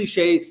 This is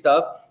cliche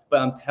stuff,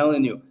 but I'm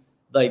telling you,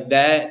 like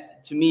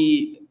that to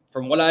me,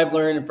 from what I've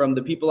learned and from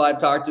the people I've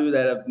talked to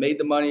that have made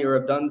the money or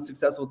have done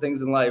successful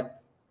things in life,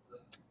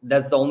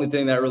 that's the only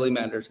thing that really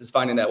matters is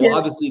finding that. Well,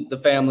 obviously the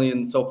family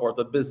and so forth,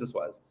 but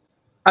business-wise.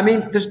 I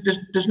mean,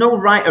 there's no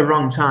right or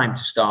wrong time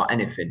to start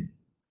anything.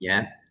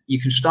 Yeah, you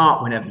can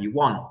start whenever you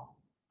want.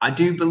 I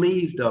do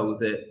believe though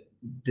that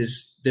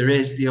there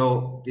is the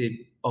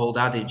old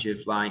adage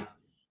of like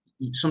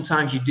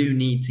sometimes you do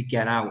need to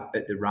get out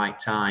at the right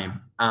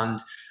time. And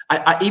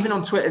I even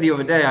on Twitter the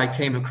other day I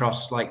came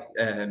across like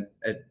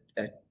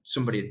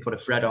somebody had put a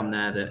thread on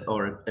there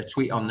or a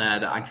tweet on there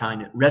that I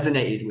kind of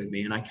resonated with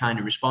me, and I kind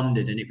of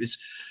responded, and it was,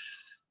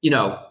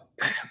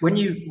 when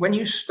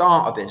you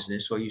start a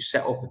business or you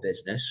set up a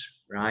business,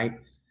 right?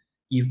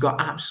 you've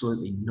got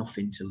absolutely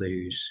nothing to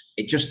lose.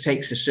 It just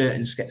takes a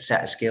certain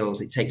set of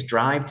skills. It takes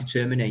drive,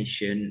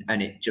 determination,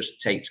 and it just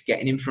takes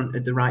getting in front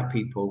of the right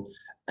people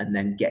and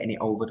then getting it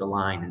over the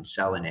line and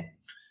selling it.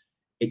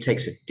 It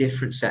takes a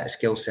different set of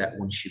skill set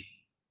once you've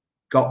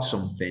got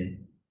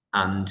something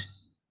and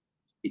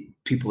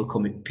people are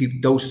coming.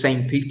 Those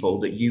same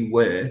people that you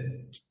were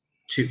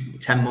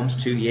 10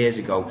 months, 2 years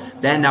ago,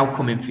 they're now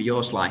coming for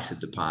your slice of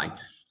the pie.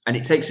 And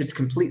it takes a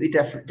completely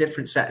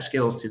different set of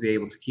skills to be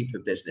able to keep a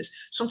business.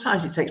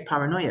 Sometimes it takes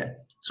paranoia.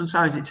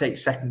 Sometimes it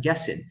takes second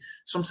guessing.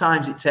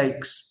 Sometimes it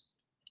takes,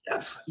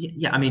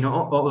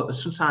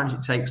 sometimes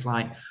it takes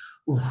like,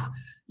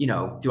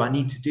 do I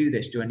need to do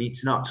this? Do I need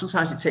to not?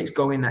 Sometimes it takes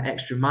going that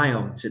extra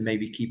mile to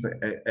maybe keep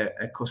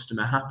a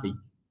customer happy.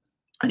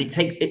 And it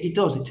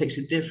takes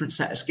a different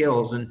set of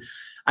skills. And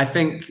I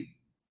think,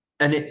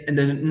 and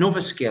there's another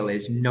skill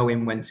is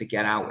knowing when to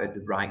get out at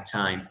the right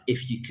time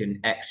if you can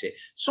exit.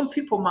 Some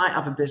people might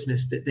have a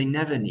business that they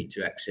never need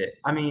to exit.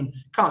 I mean,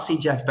 can't see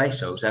Jeff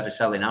Bezos ever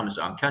selling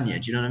Amazon, can you?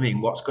 Do you know what I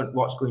mean? What's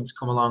going to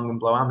come along and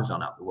blow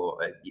Amazon out the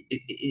water?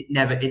 It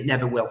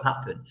never will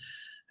happen.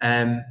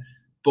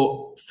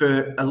 But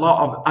for a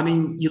lot of, I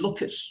mean, you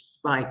look at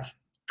like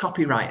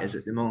copywriters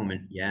at the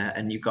moment, yeah,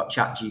 and you've got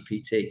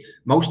ChatGPT.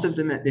 Most of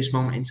them at this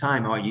moment in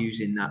time are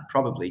using that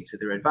probably to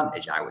their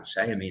advantage, I would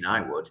say. I mean,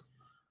 I would.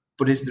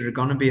 But is there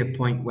going to be a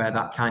point where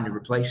that kind of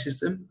replaces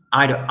them?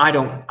 I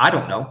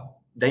don't know.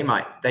 They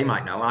might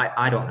know.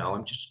 I don't know.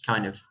 I'm just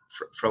kind of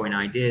throwing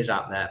ideas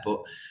out there.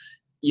 But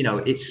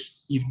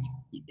it's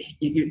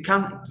you're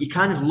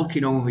kind of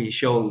looking over your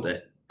shoulder.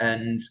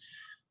 And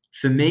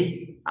for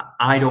me,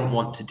 I don't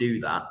want to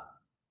do that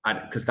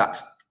because that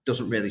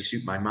doesn't really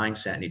suit my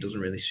mindset and it doesn't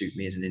really suit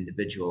me as an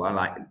individual.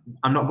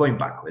 I'm not going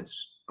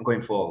backwards. I'm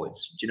going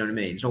forwards. Do you know what I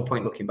mean? There's no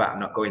point looking back. I'm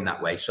not going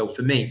that way. So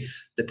for me,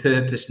 the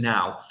purpose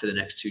now for the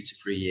next 2 to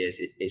 3 years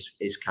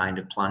is kind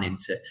of planning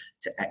to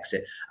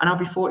exit. And I'll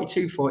be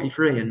 42,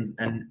 43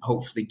 and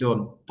hopefully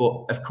done.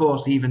 But of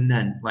course, even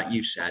then, like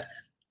you said,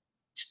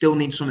 still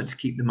need something to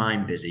keep the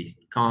mind busy.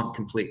 Can't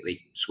completely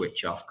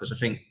switch off because I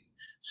think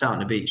sat on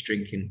the beach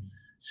drinking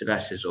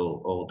cervezas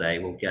all day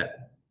will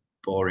get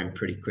boring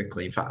pretty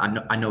quickly. In fact,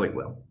 I know it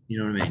will. You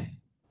know what I mean?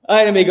 All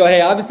right, amigo.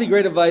 Hey, obviously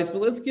great advice, but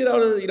let's get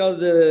out of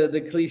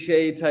the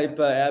cliche type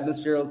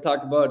atmosphere. Let's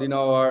talk about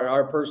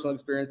our personal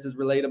experiences,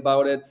 relate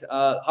about it.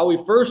 How we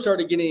first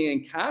started getting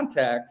in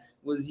contact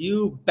was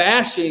you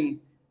bashing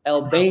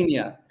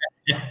Albania,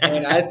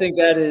 and I think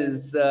that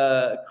is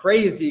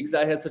crazy because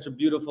I had such a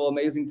beautiful,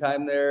 amazing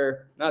time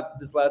there. Not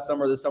this last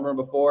summer, the summer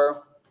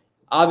before.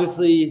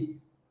 Obviously,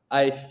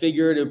 I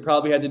figured it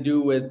probably had to do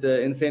with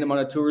the insane amount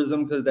of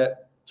tourism because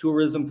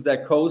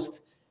that coast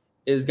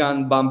is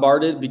gotten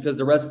bombarded because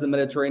the rest of the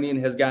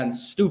Mediterranean has gotten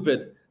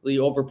stupidly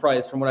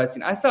overpriced from what I've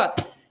seen. I saw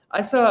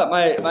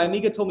my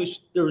amiga told me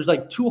there was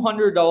like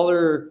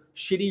 $200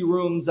 shitty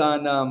rooms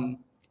on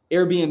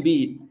Airbnb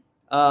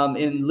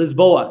in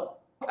Lisboa.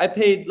 I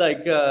paid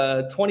like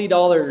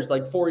 $20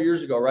 like 4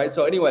 years ago, right?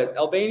 So anyways,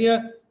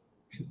 Albania,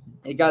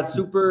 it got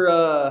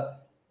super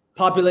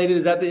populated.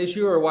 Is that the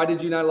issue, or why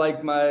did you not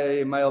like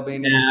my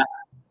Albania? Yeah,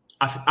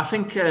 I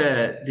think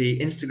the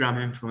Instagram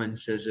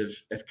influencers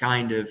have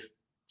kind of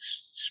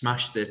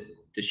smashed the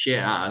shit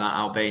out of that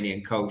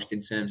Albanian coast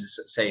in terms of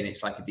saying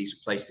it's like a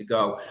decent place to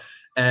go.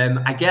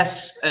 I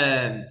guess,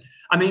 I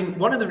mean,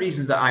 one of the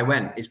reasons that I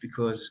went is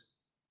because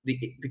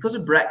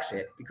of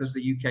Brexit, because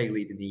the UK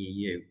leaving the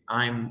EU,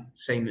 I'm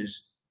same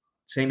as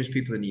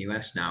people in the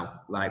US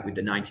now, like with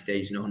the 90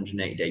 days and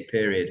 180-day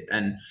period.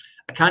 And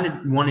I kind of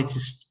wanted to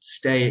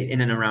stay in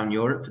and around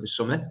Europe for the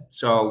summer.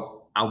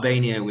 So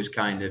Albania was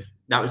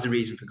that was the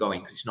reason for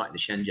going, because it's not in the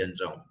Schengen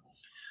zone.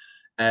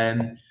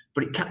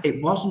 But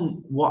it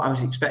wasn't what I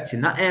was expecting.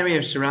 That area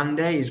of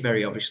Sarande is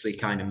very obviously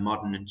kind of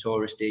modern and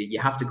touristy. You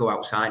have to go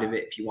outside of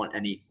it if you want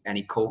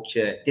any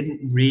culture. It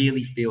didn't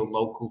really feel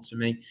local to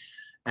me.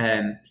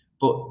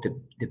 But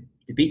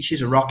the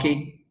beaches are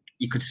rocky.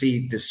 You could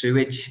see the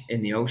sewage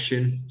in the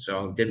ocean,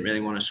 so didn't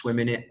really want to swim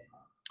in it.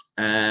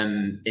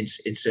 In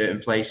certain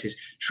places,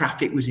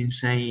 traffic was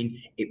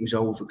insane. It was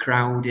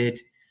overcrowded,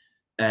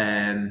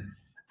 and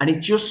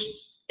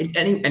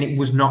it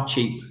was not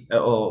cheap at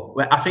all.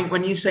 I think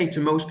when you say to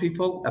most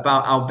people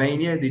about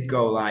Albania, they'd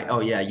go like, "Oh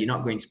yeah, you're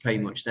not going to pay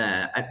much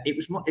there." It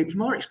was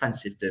more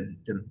expensive than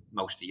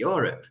most of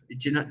Europe. Do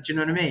you know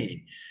what I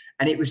mean?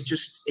 And it was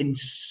just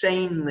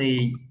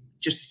insanely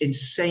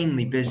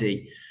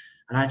busy.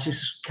 And I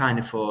just kind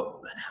of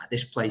thought,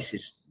 this place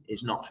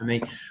is not for me.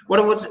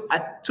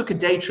 I took a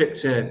day trip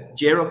to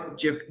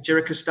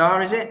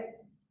Gjirokastar, is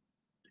it?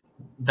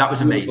 That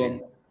was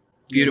amazing.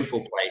 Beautiful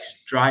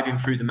place. Driving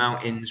through the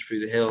mountains, through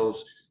the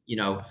hills,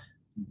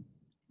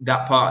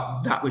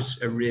 that was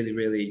a really,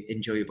 really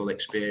enjoyable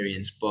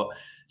experience. But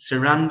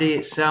Sarande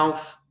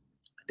itself,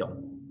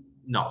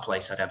 not a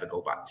place I'd ever go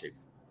back to.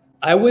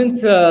 I went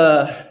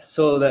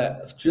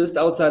just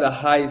outside of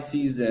high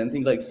season, I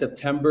think like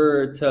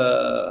September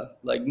to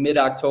like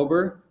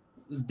mid-October.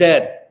 It was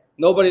dead.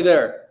 Nobody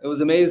there. It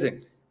was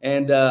amazing.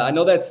 And I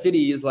know that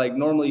city is like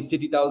normally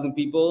 50,000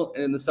 people,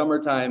 and in the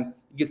summertime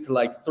it gets to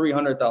like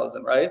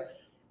 300,000, right?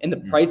 And the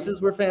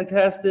prices were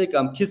fantastic.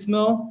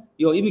 Kissimmee,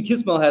 even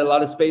Kissimmee had a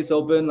lot of space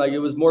open. Like it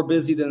was more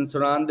busy than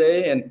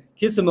Sarande, and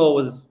Kissimmee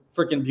was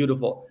freaking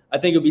beautiful. I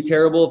think it would be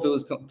terrible if it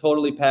was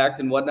totally packed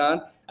and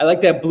whatnot. I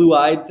like that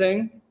blue-eyed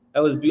thing. I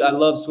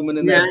love swimming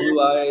in that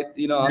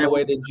blue-eyed, on the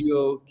way to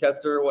Geo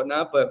Kester or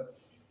whatnot. But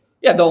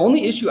yeah, the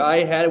only issue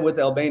I had with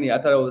Albania,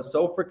 I thought it was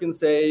so freaking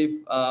safe.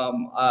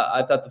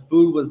 I thought the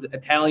food was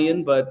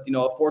Italian, but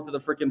a fourth of the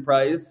freaking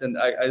price. And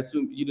I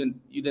assume you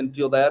didn't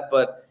feel that,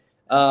 but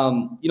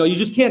you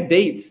just can't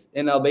date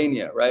in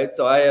Albania, right?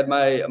 So I had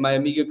my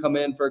amiga come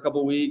in for a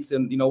couple of weeks,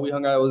 and we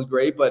hung out. It was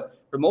great, but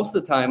for most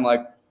of the time,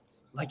 like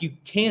you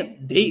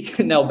can't date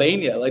in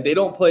Albania. Like they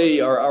don't play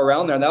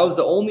around there, and that was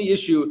the only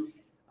issue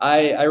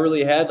I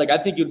really had. Like I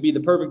think it would be the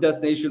perfect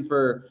destination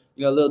for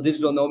a little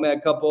digital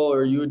nomad couple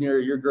or you and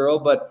your girl.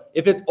 But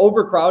if it's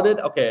overcrowded,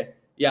 okay,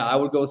 yeah, I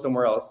would go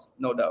somewhere else,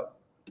 no doubt.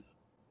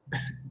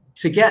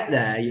 To get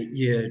there,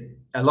 you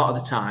a lot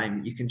of the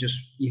time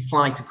you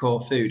fly to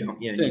Corfu,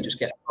 don't you? And you just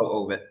get a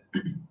photo of it.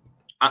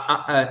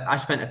 I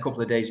spent a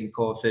couple of days in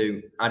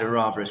Corfu. I'd have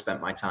rather have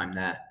spent my time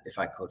there if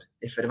I could.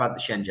 If I'd have had the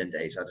Shenzhen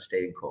days, I'd have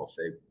stayed in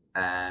Corfu.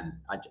 I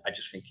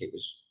just think it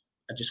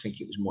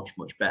was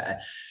much better.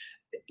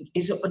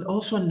 It's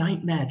also a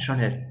nightmare trying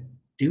to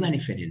do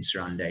anything in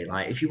Sarande.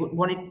 Like if you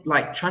wanted,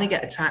 like trying to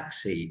get a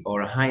taxi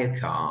or a hire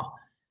car,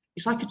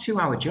 it's like a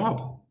 2-hour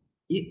job.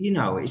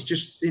 It's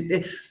just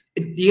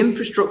the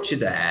infrastructure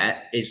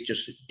there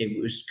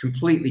it was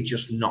completely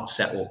just not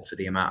set up for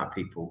the amount of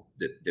people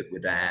that were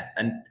there.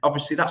 And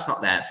obviously that's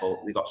not their fault.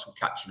 They've got some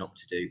catching up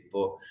to do,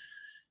 but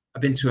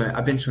I've been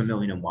to a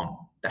million and one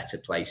better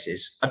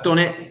places. I've done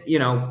it,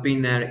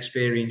 been there,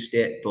 experienced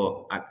it,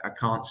 but I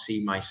can't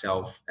see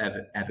myself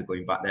ever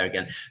going back there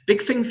again.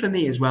 Big thing for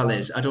me as well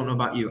is, I don't know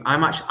about you,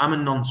 I'm a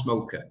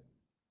non-smoker.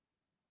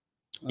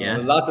 Yeah,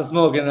 lots of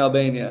smoke in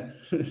Albania.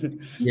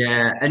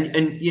 Yeah, and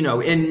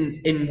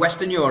in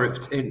Western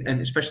Europe and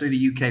especially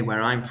the UK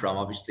where I'm from,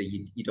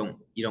 obviously you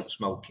don't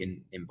smoke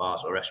in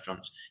bars or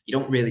restaurants. You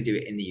don't really do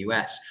it in the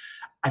US.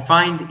 I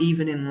find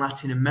even in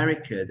Latin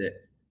America that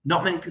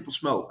not many people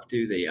smoke,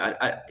 do they?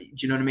 Do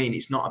you know what I mean?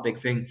 It's not a big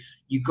thing.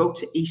 You go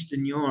to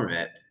Eastern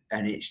Europe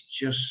and it's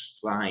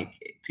just like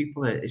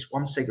it's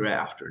one cigarette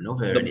after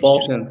another. The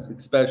Balkans,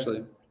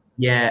 especially.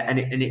 Yeah, and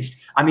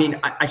it's. I mean,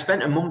 I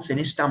spent a month in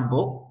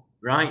Istanbul.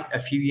 Right, a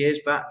few years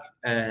back,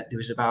 there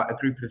was about a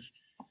group of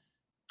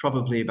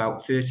probably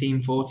about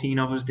 13, 14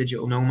 of us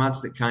digital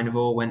nomads that kind of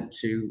all went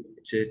to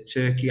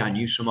Turkey. I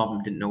knew some of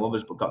them, didn't know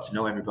others, but got to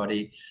know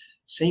everybody.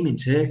 Same in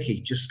Turkey,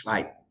 just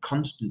like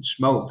constant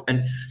smoke.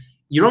 And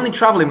you're only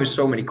traveling with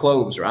so many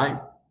clothes, right?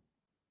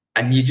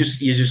 And you're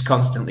just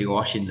constantly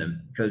washing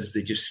them because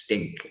they just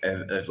stink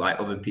of like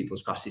other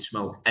people's passive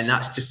smoke. And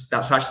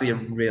that's actually a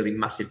really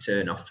massive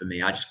turn off for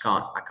me. I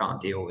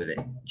can't deal with it.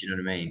 Do you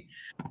know what I mean?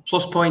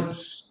 Plus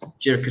points,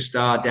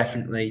 Gjirokastar,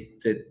 definitely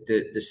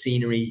the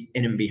scenery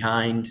in and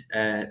behind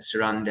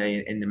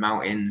Sarande in the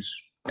mountains,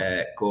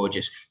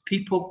 gorgeous.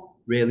 People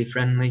really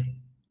friendly.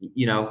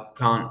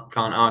 Can't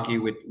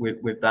argue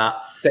with that.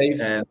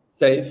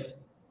 Safe.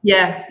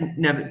 Yeah,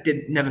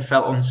 never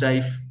felt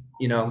unsafe.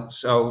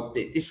 So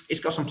it's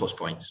got some plus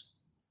points.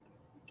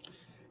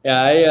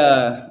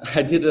 Yeah,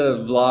 I did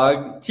a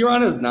vlog.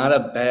 Tirana is not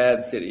a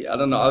bad city. I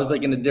don't know. I was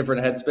like in a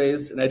different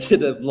headspace, and I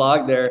did a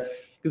vlog there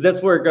because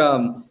that's where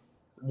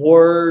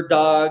War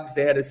Dogs.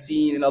 They had a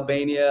scene in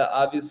Albania.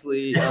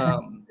 Obviously,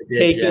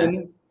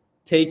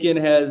 Taken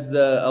has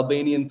the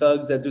Albanian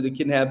thugs that do the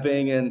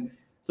kidnapping, and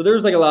so there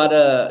was like a lot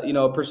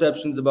of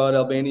perceptions about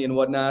Albania and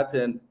whatnot.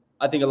 And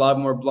I think a lot of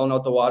them were blown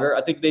out the water.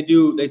 I think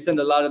they send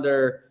a lot of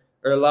the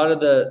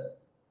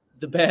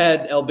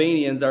bad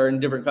Albanians are in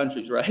different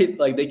countries, right?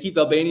 Like they keep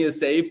Albania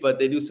safe, but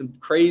they do some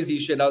crazy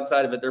shit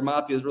outside of it. Their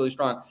mafia is really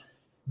strong.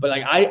 But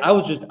like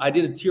I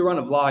did a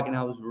Tirana vlog and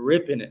I was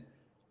ripping it.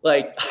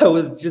 Like I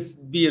was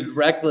just being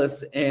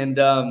reckless, and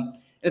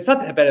it's not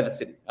that bad of a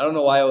city. I don't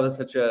know why I was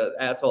such an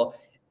asshole.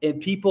 And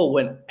people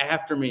went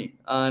after me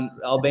on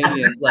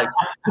Albanians, like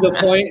to the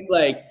point,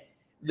 like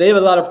they have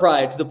a lot of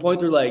pride to the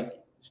point they're like,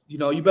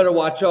 you better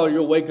watch out.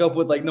 You'll wake up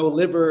with like no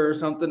liver or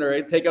something,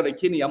 or take out a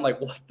kidney. I'm like,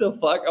 what the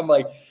fuck? I'm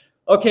like,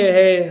 okay,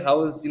 hey, I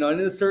was, in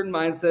a certain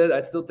mindset.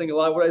 I still think a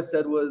lot of what I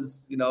said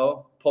was,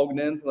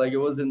 poignant. Like it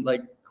wasn't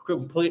like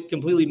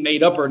completely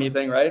made up or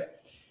anything, right?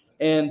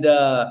 And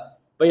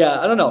but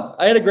yeah, I don't know.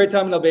 I had a great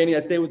time in Albania. I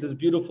stayed with this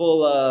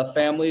beautiful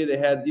family. They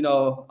had,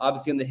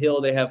 obviously on the hill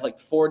they have like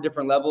 4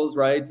 different levels,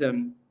 right?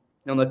 And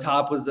on the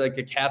top was like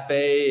a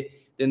cafe.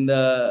 Then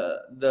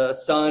the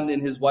son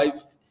and his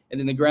wife, and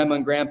then the grandma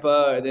and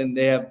grandpa, and then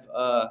they have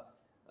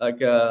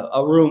like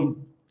a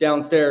room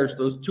downstairs.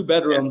 Those 2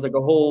 bedrooms, like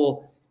a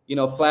whole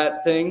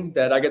flat thing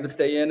that I got to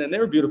stay in, and they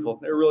were beautiful.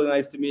 They were really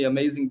nice to me.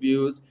 Amazing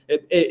views.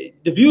 The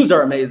views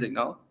are amazing,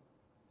 no?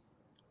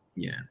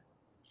 Yeah.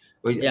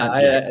 Well, yeah,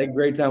 I had a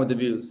great time with the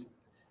views.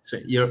 So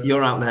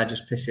you're out there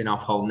just pissing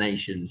off whole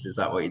nations. Is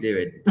that what you're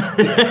doing?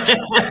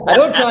 I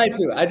don't try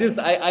to.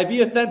 I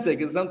be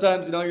authentic, and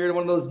sometimes you're in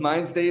one of those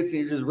mind states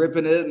and you're just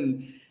ripping it,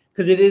 and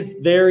because it is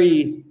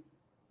very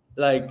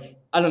like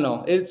I don't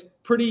know, it's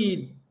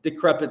pretty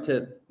decrepit,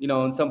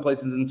 in some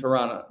places in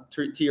Tirana.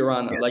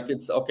 Yeah. Like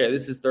it's okay.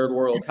 This is third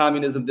world.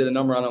 Communism did a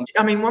number on them.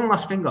 I mean, one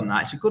last thing on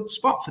that. It's a good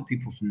spot for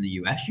people from the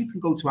US. You can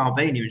go to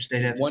Albania and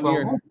stay there for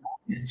 12 months.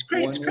 It's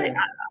great. It's great.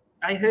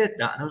 I heard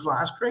that and I was like,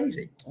 that's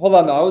crazy. Hold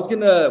on,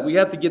 though. We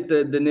have to get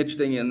the niche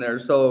thing in there.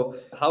 So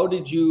how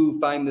did you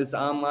find this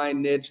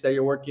online niche that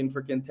you're working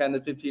for 10 to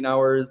 15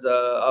 hours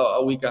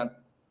a week on?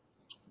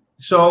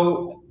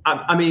 So,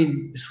 I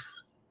mean,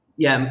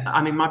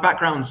 my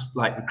background's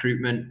like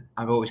recruitment.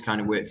 I've always kind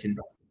of worked in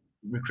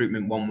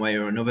recruitment one way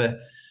or another,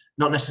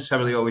 not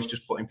necessarily always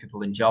just putting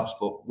people in jobs,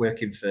 but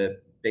working for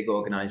big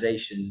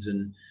organizations.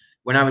 And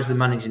when I was the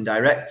managing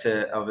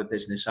director of a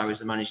business, I was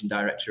the managing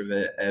director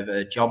of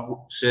a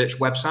job search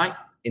website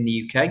in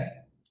the UK.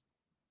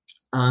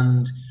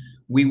 And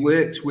we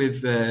worked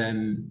with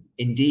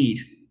Indeed,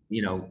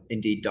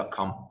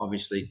 Indeed.com,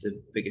 obviously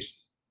the biggest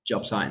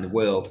job site in the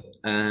world.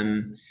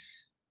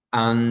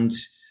 And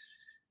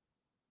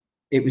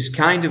it was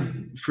kind of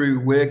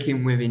through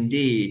working with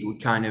Indeed, we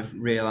kind of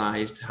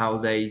realized how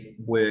they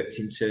worked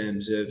in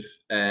terms of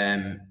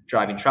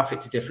driving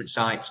traffic to different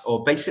sites,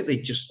 or basically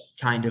just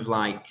kind of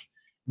like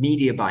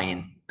media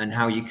buying and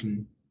how you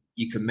can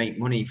make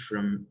money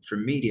from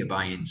media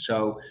buying.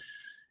 So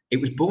it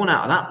was born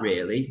out of that,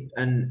 really.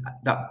 And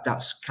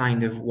that's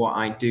kind of what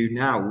I do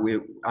now.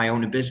 I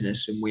own a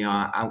business and we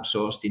are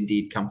outsourced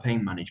Indeed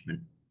campaign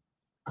management.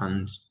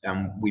 And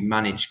we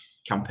manage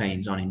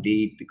campaigns on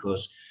Indeed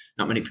because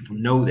not many people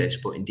know this,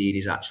 but Indeed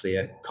is actually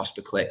a cost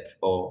per click,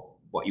 or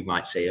what you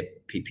might say a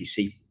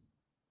PPC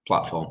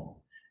platform.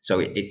 So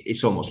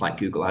it's almost like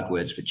Google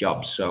AdWords for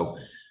jobs. So,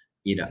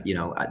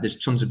 there's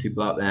tons of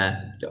people out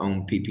there that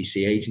own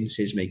PPC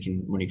agencies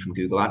making money from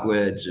Google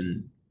AdWords.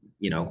 And,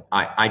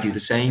 I do the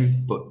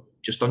same, but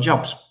just on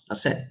jobs.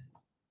 That's it.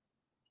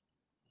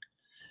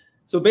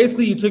 So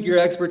basically you took your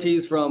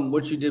expertise from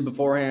what you did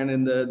beforehand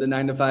in the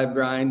 9-to-5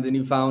 grind, then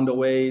you found a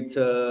way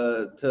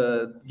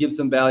to give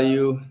some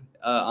value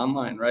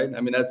online, right? I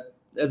mean, that's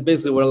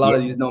basically what a lot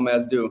of these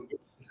nomads do.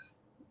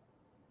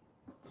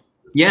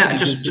 Yeah, I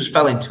just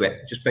fell into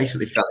it. Just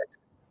basically fell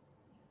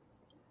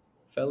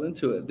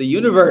into it. The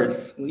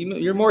universe.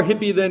 You're more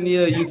hippie than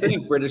you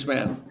think, British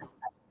man.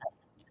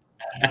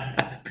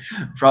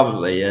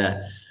 Probably,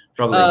 yeah.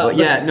 Probably. But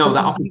yeah, no,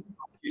 that opportunity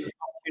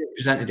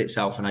presented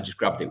itself and I just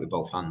grabbed it with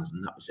both hands,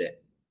 and that was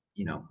it,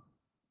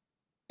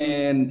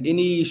 And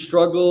any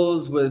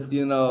struggles with,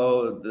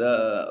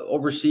 the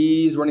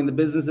overseas, running the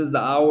businesses,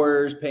 the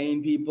hours,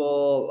 paying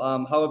people?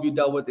 How have you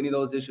dealt with any of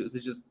those issues?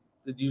 It's just,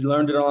 did you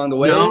learn it along the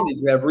way? No. Did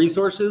you have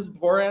resources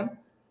beforehand?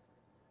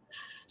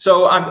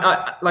 So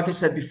like I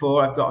said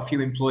before, I've got a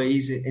few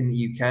employees in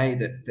the UK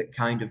that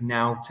kind of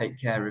now take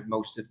care of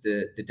most of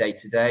the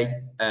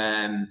day-to-day.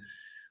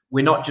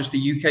 We're not just a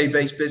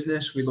UK-based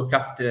business. We look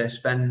after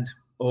spend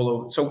all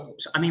over. So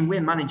I mean,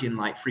 we're managing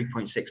like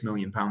 £3.6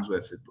 million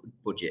worth of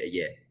budget a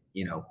year,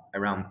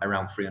 around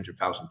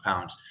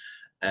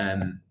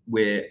 £300,000.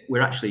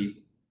 We're actually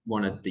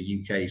one of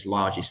the UK's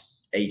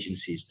largest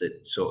agencies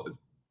that sort of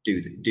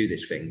do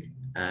this thing.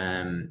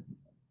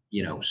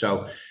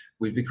 So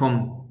we've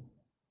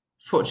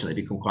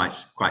fortunately become quite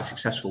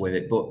successful with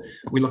it. But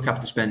we look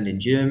after spend in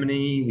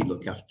Germany, we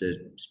look after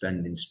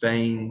spend in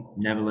Spain,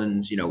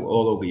 Netherlands,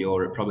 all over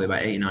Europe, probably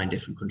about 8 or 9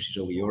 different countries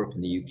over Europe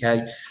and the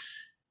UK.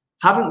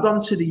 Haven't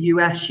gone to the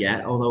US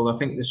yet, although I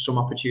think there's some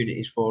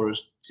opportunities for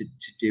us to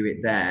do it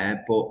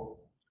there. But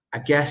I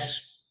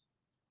guess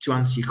to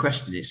answer your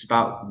question, it's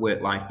about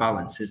work-life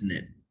balance, isn't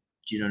it?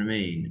 Do you know what I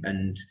mean?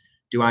 And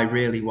do I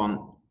really want,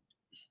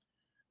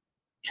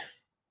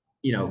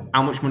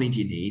 how much money do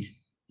you need?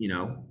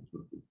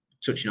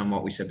 Touching on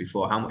what we said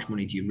before, how much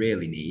money do you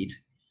really need?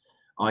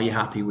 Are you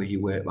happy with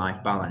your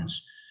work-life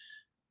balance?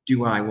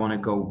 Do I want to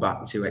go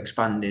back to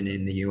expanding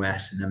in the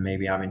US and then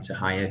maybe having to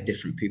hire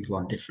different people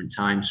on different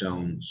time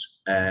zones?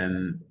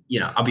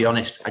 I'll be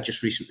honest, I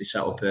just recently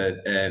set up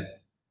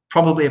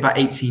probably about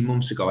 18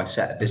 months ago, I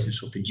set a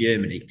business up in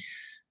Germany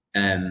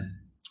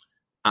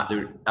at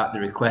the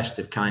request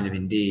of kind of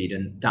Indeed,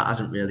 and that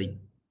hasn't really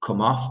come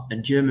off.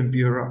 And German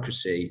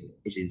bureaucracy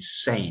is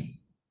insane,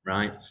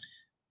 right?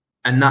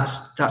 And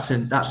that's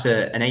an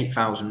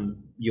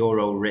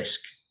 €8,000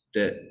 risk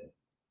that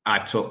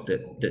I've took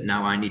that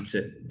now I need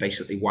to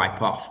basically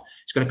wipe off.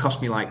 It's going to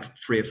cost me like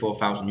 €3,000 or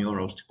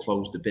 €4,000 to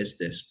close the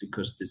business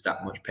because there's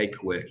that much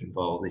paperwork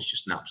involved. It's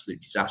just an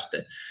absolute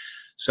disaster.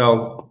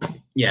 So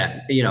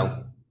yeah,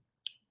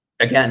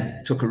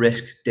 again, took a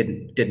risk,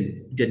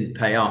 didn't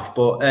pay off.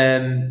 But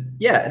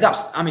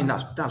that's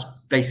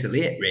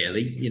basically it,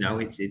 really.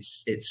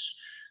 It's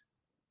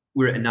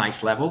we're at a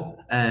nice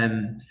level.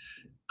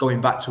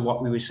 Going back to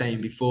what we were saying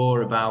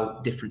before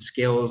about different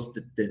skills,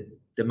 the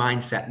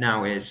mindset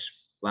now is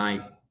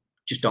like,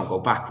 just don't go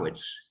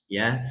backwards.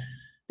 Yeah.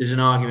 there's an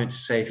argument to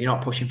say if you're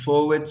not pushing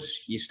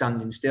forwards, you're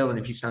standing still. And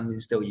if you're standing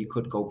still, you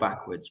could go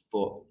backwards.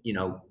 But, you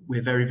know,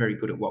 we're very, very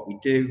good at what we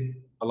do.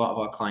 A lot of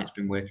our clients have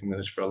been working with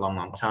us for a long,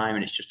 long time.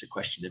 And it's just a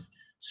question of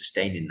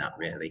sustaining that,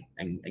 really,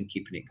 and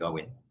keeping it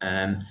going.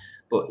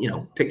 But, you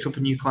know, picked up a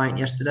new client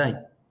yesterday.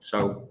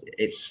 So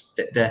it's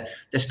they're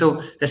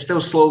still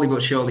slowly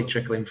but surely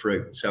trickling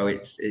through. So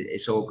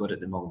it's all good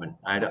at the moment.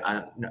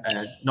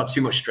 Not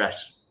too much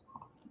stress.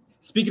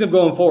 Speaking of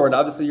going forward,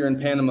 obviously you're in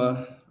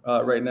Panama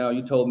right now.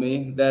 You told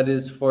me that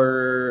is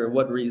for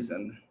what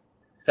reason?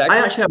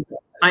 Taxes?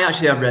 I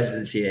actually have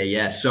residency here.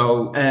 Yeah.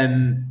 So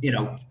you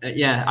know,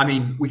 yeah. I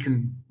mean, we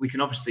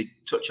can obviously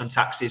touch on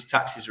taxes.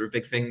 Taxes are a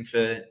big thing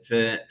for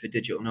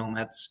digital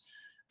nomads.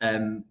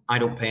 I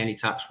don't pay any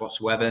tax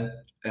whatsoever.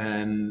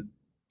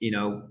 You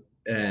know,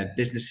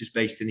 businesses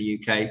based in the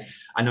UK.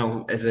 I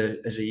know as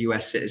a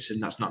US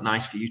citizen, that's not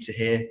nice for you to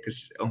hear,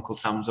 because Uncle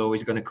Sam's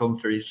always going to come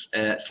for his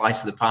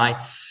slice of the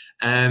pie.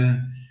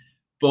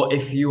 But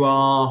if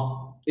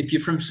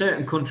you're from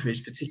certain countries,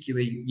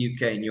 particularly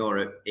UK and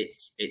Europe,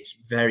 it's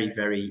very,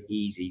 very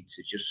easy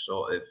to just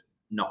sort of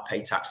not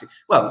pay taxes.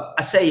 Well,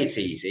 I say it's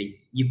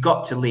easy. You've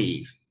got to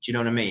leave. Do you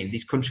know what I mean?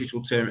 These countries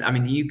will turn. I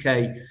mean, the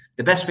UK,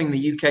 the best thing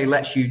the UK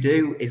lets you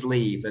do is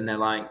leave, and they're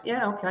like,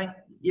 yeah, okay.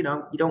 You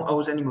know, you don't owe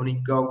us any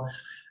money, go.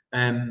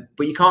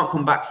 But you can't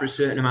come back for a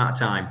certain amount of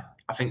time.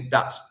 I think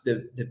that's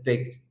the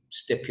big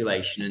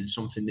stipulation and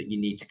something that you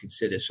need to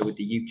consider. So with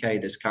the UK,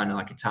 there's kind of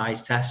like a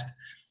ties test.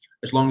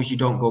 As long as you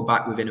don't go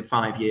back within a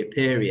 5-year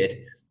period,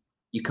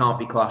 you can't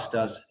be classed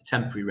as a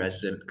temporary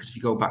resident, because if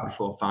you go back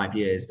before 5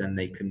 years, then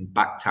they can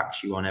back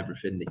tax you on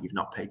everything that you've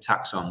not paid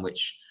tax on,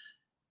 which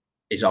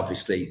is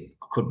obviously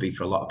could be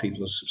for a lot of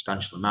people a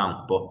substantial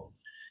amount. But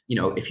you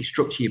know, if you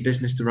structure your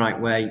business the right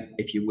way,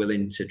 if you're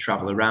willing to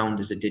travel around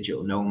as a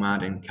digital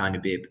nomad and kind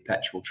of be a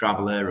perpetual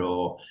traveler,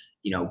 or,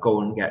 you know,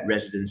 go and get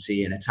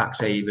residency in a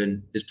tax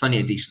haven, there's plenty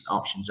of decent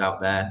options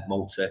out there.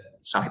 Malta,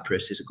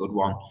 Cyprus is a good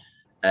one.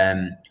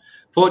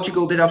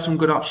 Portugal did have some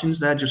good options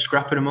there, just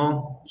scrapping them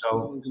all.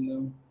 So,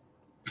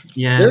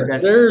 yeah. I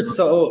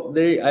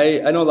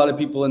know a lot of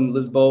people in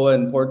Lisboa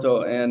and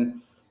Porto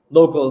and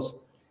locals.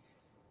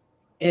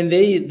 And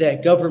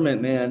that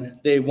government, man,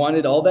 they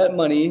wanted all that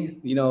money,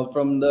 you know,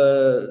 from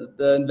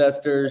the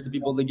investors, the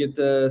people that get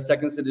the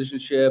second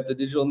citizenship, the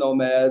digital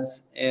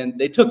nomads, and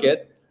they took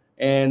it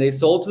and they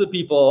sold to the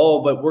people.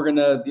 Oh, but we're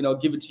gonna, you know,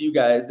 give it to you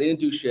guys. They didn't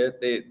do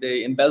shit.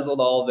 They embezzled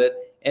all of it,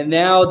 and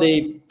now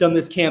they've done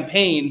this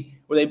campaign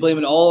where they blame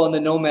it all on the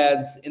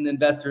nomads and the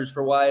investors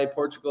for why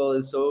Portugal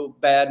is so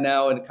bad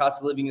now, and the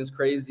cost of living is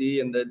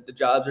crazy, and the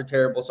jobs are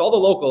terrible. So all the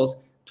locals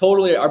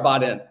totally are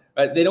bought in.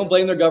 Right? They don't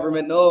blame their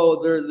government.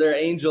 No, they're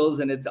angels,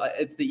 and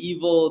it's the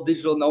evil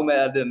digital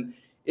nomad, and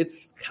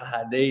it's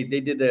God. They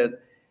did that.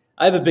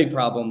 I have a big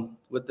problem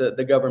with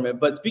the government.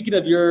 But speaking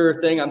of your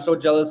thing, I'm so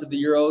jealous of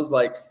the Euros.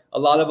 Like a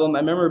lot of them. I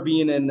remember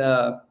being in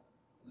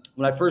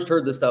when I first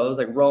heard this stuff. It was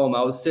like Rome.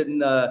 I was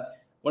sitting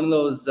one of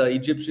those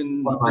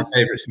Egyptian. One of my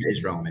favorite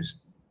cities, Rome is.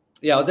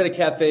 Yeah, I was at a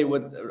cafe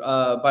with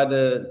by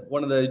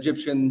one of the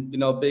Egyptian, you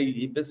know, big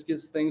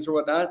hibiscus things or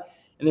whatnot,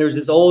 and there was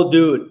this old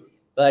dude.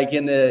 Like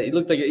he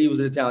looked like he was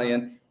an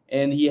Italian,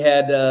 and he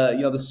had,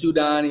 you know, the suit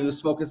on. He was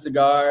smoking a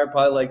cigar,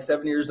 probably like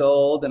 7 years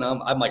old. And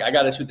I'm like, I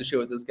got to shoot the shit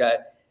with this guy.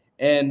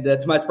 And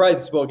to my surprise,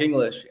 he spoke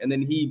English. And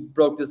then he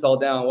broke this all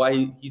down,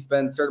 why he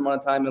spent a certain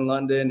amount of time in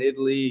London,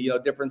 Italy, you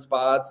know, different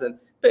spots, and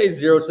pays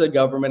zero to the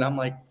government. I'm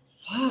like,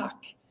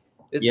 fuck.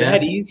 Is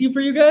that easy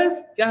for you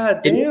guys?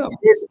 God damn. It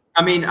is.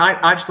 I mean,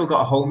 I've still got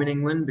a home in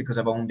England because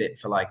I've owned it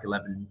for like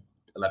 11,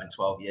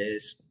 12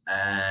 years.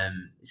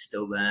 It's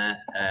still there.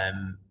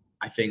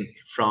 I think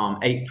from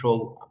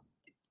April,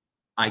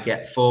 I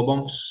get 4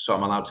 months, so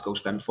I'm allowed to go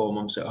spend 4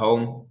 months at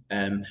home.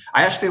 I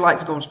actually like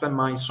to go and spend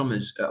my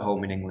summers at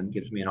home in England. It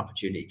gives me an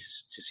opportunity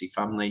to see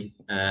family.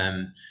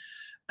 And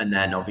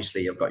then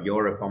obviously I've got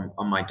Europe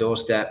on my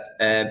doorstep.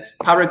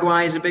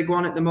 Paraguay is a big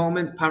one at the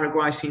moment.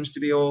 Paraguay seems to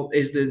be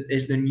is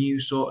the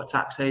new sort of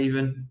tax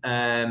haven.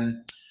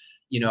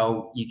 You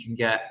know, you can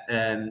get.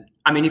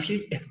 I mean,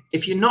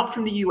 if you're not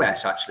from the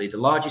US, actually, the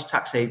largest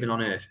tax haven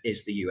on earth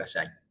is the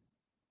USA.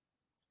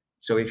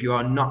 So if you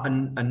are not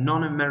a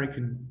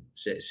non-American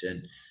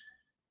citizen,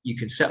 you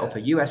can set up a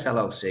US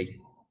LLC.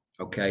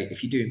 Okay,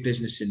 if you're doing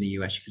business in the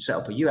US, you can set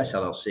up a US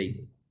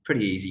LLC.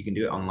 Pretty easy. You can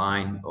do it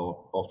online,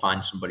 or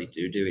find somebody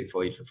to do it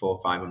for you for $400 or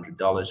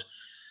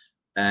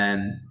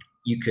 $500.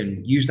 You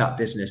can use that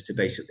business to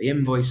basically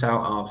invoice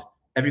out of.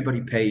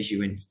 Everybody pays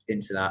you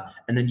into that,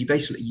 and then you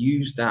basically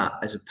use that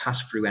as a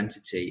pass-through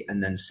entity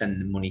and then send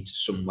the money to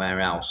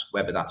somewhere else,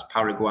 whether that's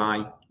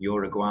Paraguay,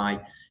 Uruguay.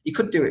 You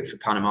could do it for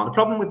Panama. The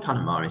problem with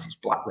Panama is it's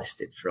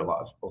blacklisted for a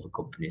lot of other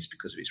companies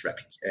because of its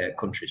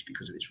countries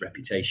because of its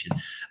reputation.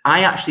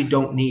 I actually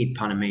don't need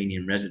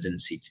Panamanian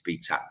residency to be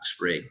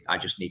tax-free. I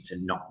just need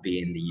to not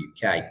be in the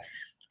UK.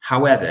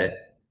 However,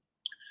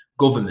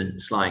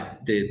 governments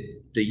like the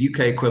UK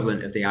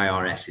equivalent of the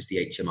IRS is the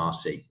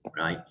HMRC,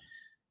 right?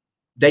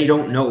 They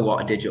don't know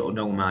what a digital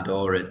nomad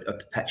or a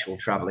perpetual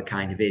traveler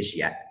kind of is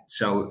yet.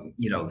 So,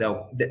 you know,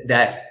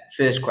 their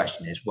first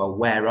question is, well,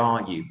 where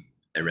are you?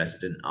 a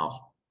resident of.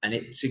 And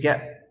to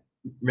get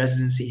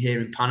residency here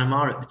in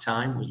Panama at the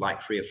time was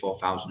like $3,000 or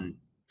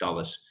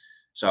 $4,000.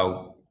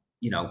 So,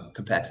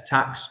 compared to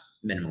tax,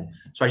 minimal.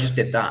 So I just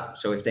did that.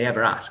 So if they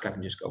ever ask, I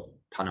can just go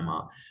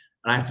Panama.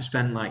 And I have to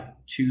spend like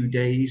 2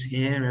 days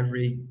here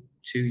every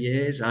 2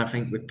 years. I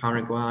think with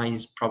Paraguay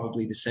is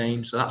probably the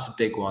same. So that's a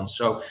big one.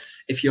 So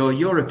if you're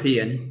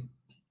European,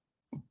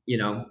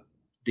 the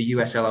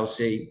US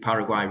LLC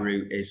Paraguay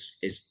route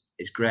is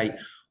great.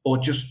 Or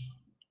just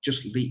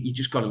leave. You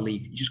just got to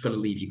leave. You just got to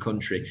leave your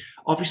country.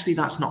 Obviously,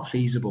 that's not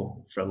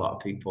feasible for a lot of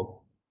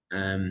people.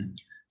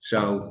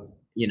 So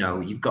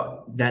you've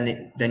got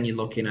then you're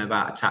looking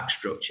about a tax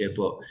structure.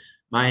 But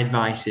my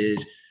advice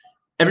is,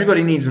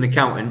 everybody needs an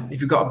accountant. If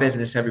you've got a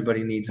business,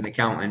 everybody needs an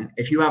accountant.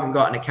 If you haven't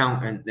got an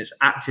accountant that's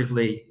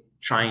actively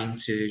trying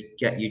to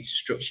get you to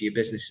structure your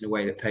business in a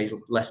way that pays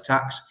less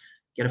tax,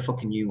 get a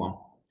fucking new one.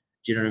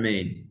 Do you know what I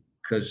mean?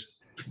 Because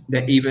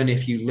even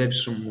if you live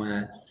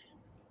somewhere,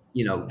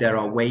 there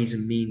are ways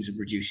and means of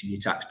reducing your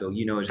tax bill.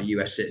 As a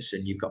US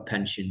citizen, you've got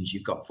pensions,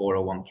 you've got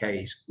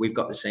 401ks. We've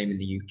got the same in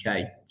the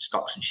UK,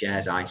 stocks and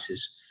shares,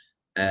 ISAs,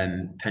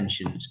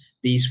 pensions.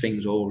 These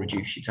things all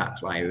reduce your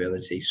tax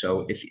liability.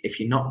 So if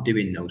you're not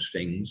doing those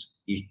things,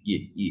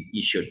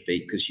 you should be,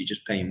 because you're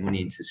just paying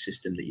money into the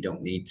system that you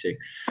don't need to.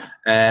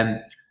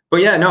 But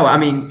yeah, no, I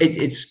mean,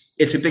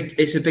 it's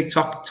a big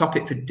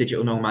topic for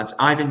digital nomads.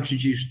 I've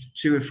introduced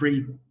 2 or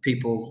 3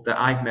 people that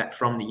I've met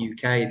from the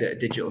UK that are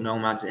digital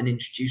nomads, and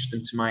introduced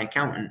them to my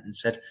accountant and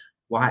said,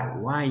 why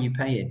are you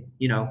paying?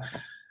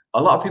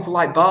 A lot of people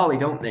like Bali,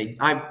 don't they?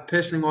 I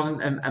personally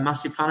wasn't a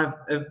massive fan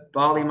of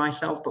Bali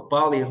myself, but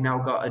Bali have now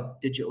got a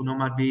digital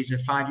nomad visa,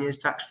 5 years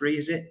tax-free,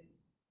 is it?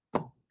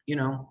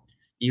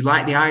 You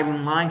like the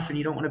island life and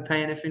you don't want to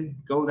pay anything,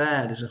 go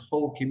there. There's a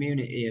whole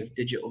community of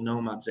digital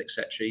nomads,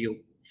 etc.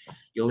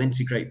 You'll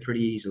integrate pretty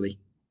easily,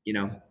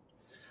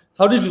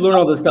 How did you learn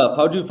all this stuff?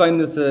 How did you find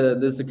this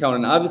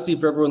accountant? Obviously,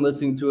 for everyone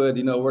listening to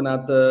it, we're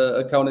not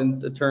the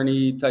accountant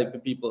attorney type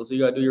of people, so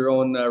you got to do your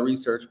own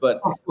research. But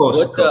of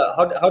course.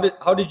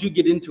 How did you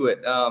get into it?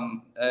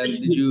 And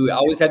did you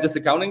always have this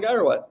accounting guy,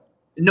 or what?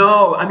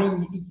 No, I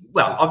mean,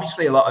 well,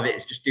 obviously, a lot of it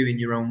is just doing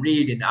your own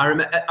reading.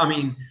 I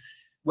mean,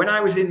 when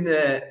I was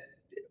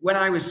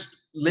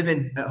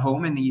living at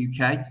home in the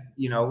UK,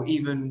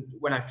 even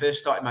when I first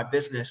started my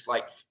business,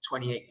 like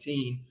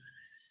 2018.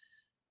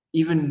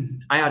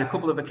 Even I had a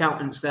couple of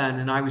accountants then,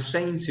 and I was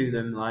saying to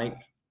them, like,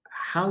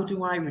 how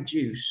do I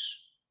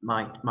reduce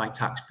my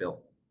tax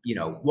bill?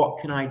 What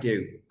can I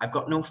do? I've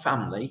got no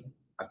family.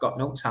 I've got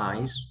no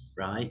ties,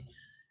 right?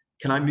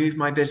 Can I move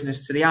my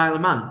business to the Isle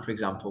of Man, for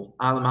example?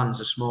 Isle of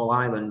Man's a small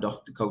island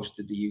off the coast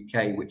of the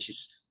UK, which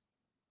is,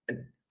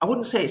 I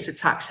wouldn't say it's a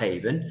tax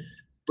haven,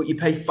 but you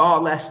pay far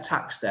less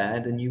tax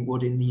there than you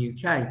would in the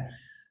UK.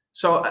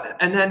 So,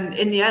 and then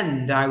in the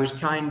end, I was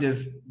kind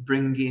of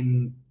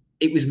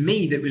it was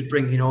me that was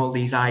bringing all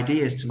these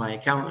ideas to my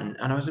accountant.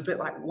 And I was a bit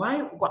like,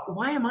 why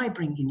am I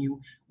bringing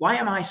you? Why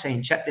am I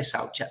saying, check this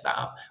out, check that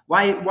out?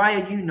 Why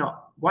do you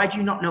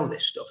not know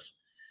this stuff?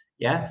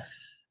 Yeah.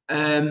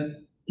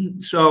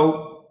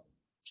 So,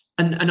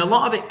 and a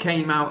lot of it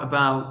came out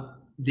about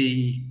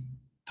the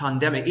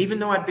pandemic. Even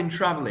though I'd been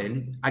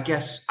traveling, I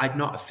guess I'd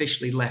not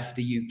officially left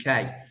the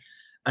UK.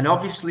 And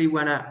obviously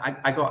when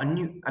I got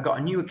a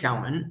new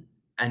accountant,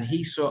 and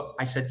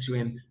I said to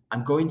him,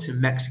 I'm going to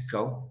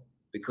Mexico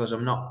because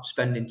I'm not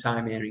spending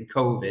time here in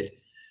COVID.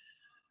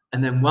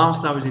 And then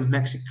whilst I was in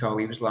Mexico,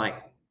 he was like,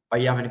 are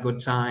you having a good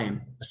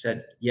time? I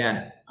said,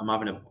 yeah, I'm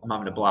having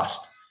a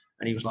blast.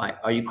 And he was like,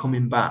 are you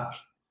coming back?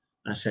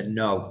 And I said,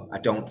 no, I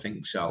don't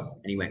think so.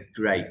 And he went,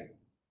 great,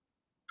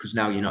 because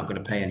now you're not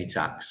going to pay any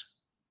tax.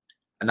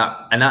 And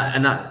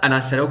I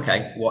said,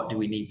 okay, what do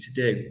we need to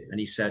do? And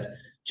he said,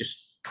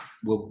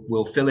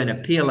 we'll fill in a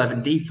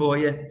P11D for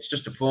you. It's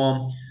just a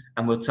form,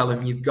 and we'll tell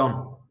them you've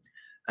gone.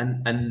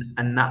 And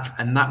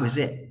that was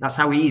it. That's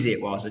how easy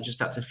it was. I just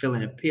had to fill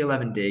in a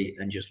P11D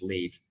and just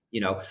leave.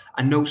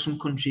 I know some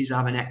countries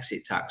have an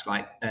exit tax,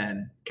 like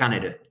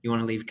Canada. You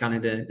want to leave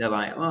Canada? They're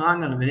like, oh,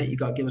 hang on a minute, you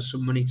got to give us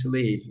some money to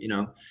leave.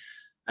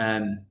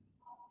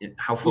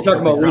 How fucked You're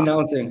talking up about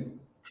renouncing?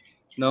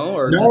 No,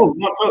 or no,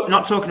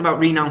 not talking about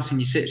renouncing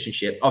your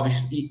citizenship.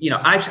 Obviously,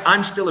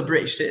 I'm still a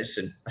British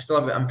citizen.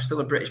 I'm still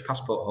a British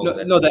passport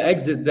holder. No, the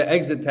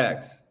exit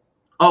tax.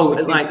 Oh,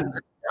 like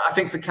I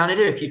think for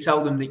Canada, if you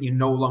tell them that you're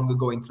no longer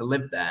going to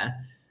live there,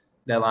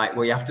 they're like,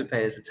 well, you have to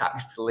pay us a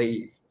tax to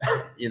leave.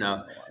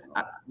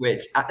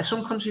 Which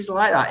some countries are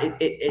like that.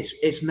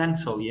 It's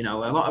mental.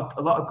 A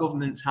lot of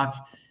governments have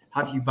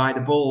you by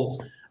the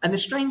balls. And the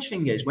strange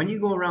thing is, when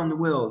you go around the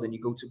world and you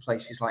go to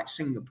places like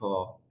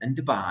Singapore and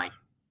Dubai.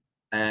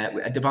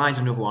 Dubai's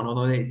another one,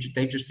 although they've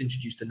just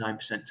introduced a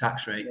 9%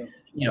 tax rate.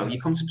 Yeah.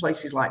 You come to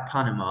places like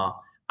Panama.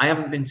 I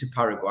haven't been to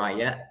Paraguay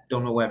yet.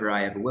 Don't know whether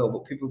I ever will,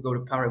 but people go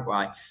to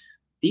Paraguay.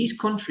 These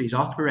countries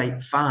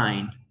operate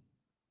fine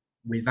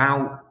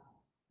without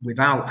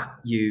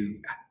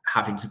you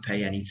having to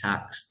pay any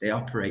tax. They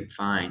operate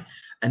fine.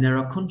 And there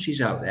are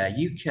countries out there,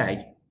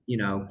 UK,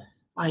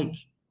 like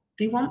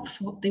they want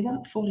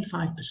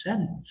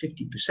 45%,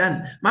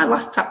 50%. My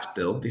last tax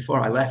bill before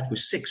I left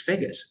was 6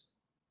 figures.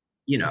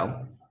 You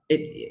know,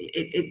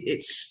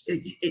 it's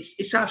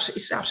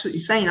absolutely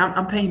insane.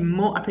 I'm paying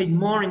more. I paid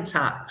more in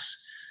tax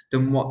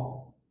than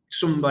what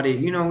somebody.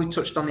 You know, we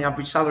touched on the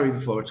average salary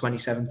before,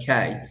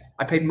 27K.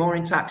 I paid more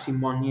in tax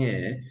in 1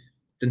 year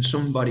than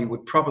somebody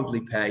would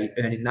probably pay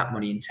earning that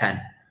money in 10.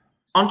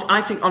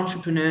 I think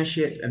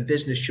entrepreneurship and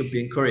business should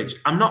be encouraged.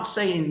 I'm not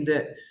saying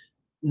that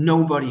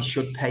nobody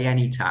should pay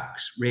any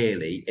tax,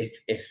 really,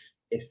 if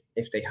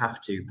they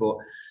have to. But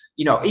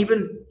you know,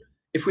 even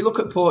if we look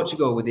at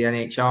Portugal with the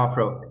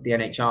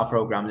NHR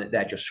program that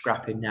they're just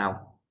scrapping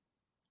now,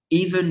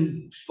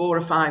 even 4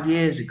 or 5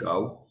 years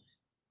ago,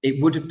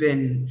 it would have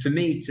been for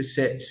me to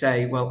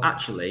say, well,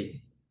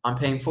 actually, I'm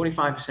paying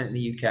 45% in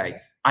the UK.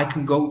 I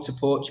can go to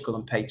Portugal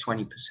and pay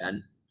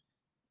 20%.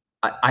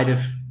 I'd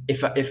have,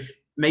 if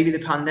maybe the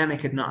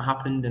pandemic had not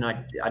happened and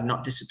I'd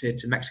not disappeared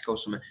to Mexico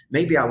somewhere,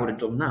 maybe I would have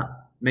done that.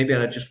 Maybe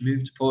I'd have just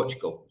moved to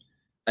Portugal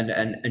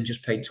and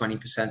just paid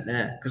 20%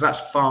 there, because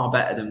that's far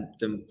better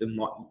than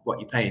what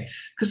you're paying.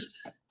 Because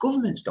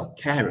governments don't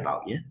care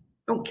about you.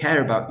 Don't care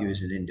about you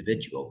as an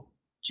individual.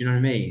 Do you know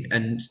what I mean?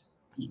 And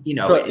you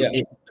know,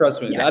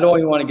 trust me. Yeah. I don't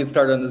even want to get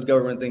started on this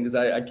government thing because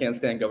I can't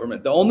stand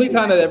government. The only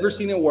time I've ever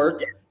seen it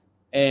work,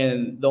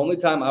 and the only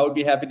time I would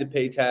be happy to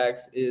pay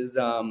tax is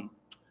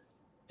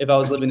if I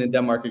was living in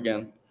Denmark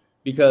again,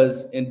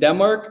 because in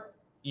Denmark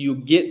you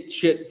get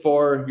shit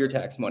for your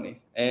tax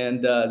money,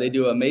 and they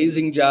do an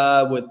amazing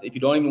job with, if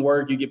you don't even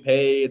work, you get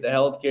paid, the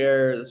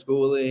healthcare, the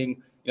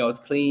schooling, you know, it's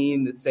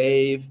clean, it's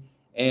safe.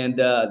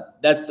 And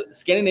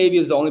Scandinavia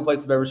is the only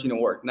place I've ever seen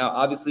it work. Now,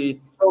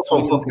 obviously, it's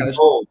also fucking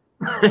cold.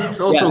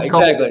 It's also cold.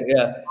 Exactly,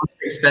 yeah. Most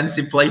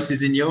expensive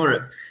places in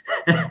Europe.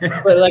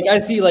 But like I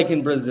see, like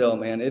in Brazil,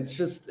 man, it's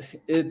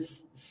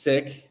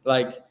sick.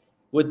 Like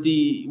what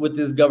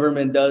this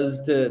government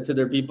does to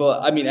their people.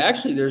 I mean,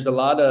 actually, there's a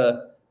lot of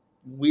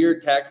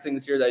weird tax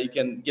things here that you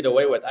can get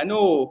away with. I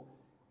know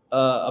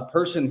a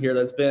person here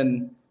that's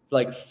been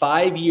like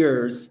 5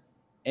 years,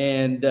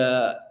 and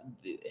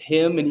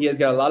he has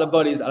got a lot of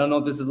buddies. I don't know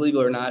if this is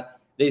legal or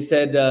not. They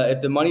said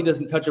if the money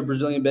doesn't touch a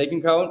Brazilian bank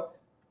account,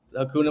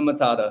 Hakuna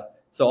Matata.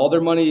 So all their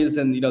money is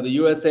in, you know, the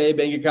USA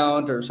bank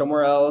account or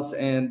somewhere else,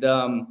 and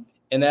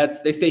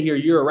they stay here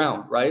year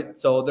round, right?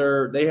 So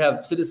they have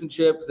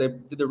citizenships, they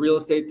did the real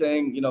estate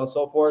thing, you know,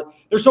 so forth.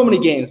 There's so many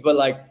games, but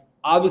like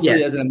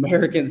obviously as an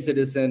American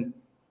citizen,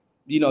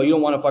 you know, you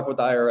don't want to fuck with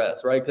the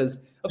IRS, right? Because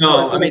of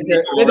course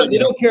they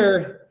don't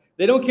care.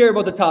 They don't care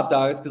about the top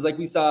dogs, because like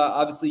we saw,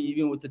 obviously,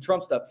 even with the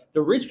Trump stuff,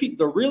 the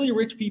really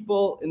rich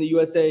people in the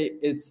USA,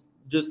 it's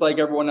just like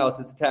everyone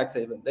else. It's a tax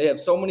haven. They have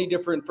so many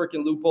different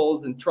freaking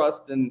loopholes and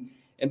trust and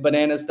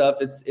banana stuff.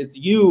 It's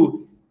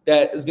you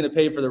that is going to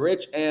pay for the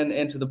rich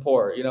and to the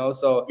poor, you know?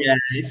 So yeah,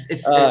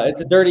 it's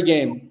a dirty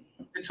game.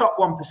 The top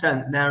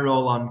 1%, they're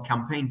all on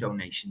campaign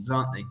donations,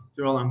 aren't they?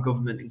 They're all on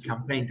government and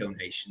campaign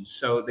donations,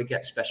 so they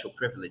get special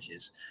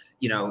privileges.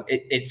 You know,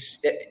 but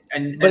it's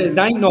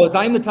not even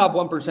the top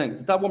 1%.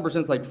 The top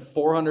 1% is like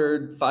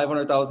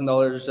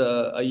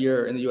 $400,000-$500,000 a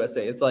year in the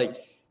USA. It's like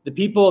the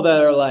people that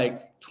are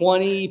like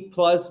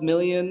 20+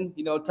 million,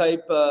 you know,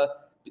 type.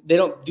 They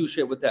don't do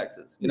shit with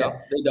taxes. You know,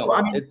 they don't. Well,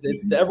 I mean,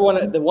 it's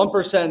everyone. The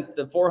 1%,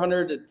 the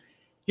 400.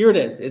 Here it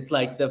is. It's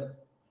like the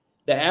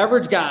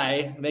average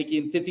guy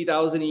making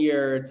 $50,000 a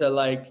year to,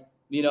 like,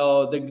 you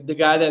know, the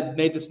guy that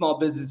made the small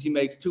business, he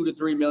makes $2 to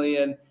 $3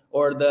 million,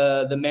 or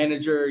the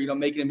manager, you know,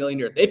 making $1 million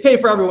a year. They pay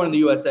for everyone in the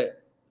USA,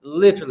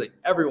 literally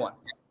everyone.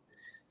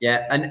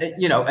 Yeah, and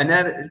you know, and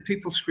then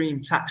people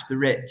scream tax the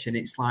rich, and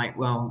it's like,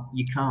 well,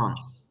 you can't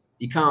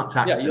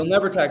tax them. You'll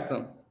never tax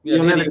them.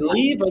 You'll never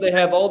leave, or they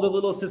have all the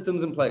little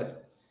systems in place.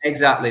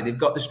 Exactly, they've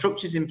got the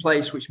structures in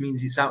place, which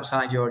means it's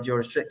outside your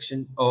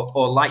jurisdiction,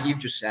 or like you've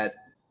just said,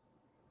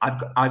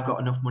 I've got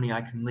enough money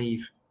I can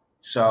leave.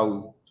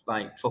 So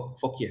like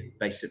fuck you,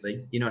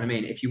 basically. You know what I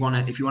mean? If you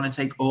wanna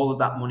take all of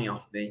that money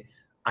off me,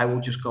 I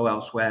will just go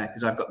elsewhere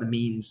because I've got the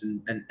means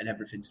and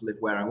everything to live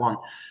where I want.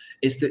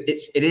 It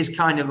is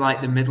kind of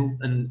like the middle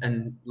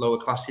and lower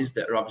classes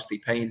that are obviously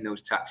paying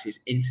those taxes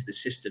into the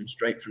system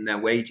straight from their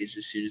wages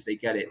as soon as they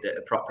get it, that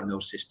are propping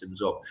those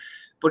systems up.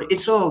 But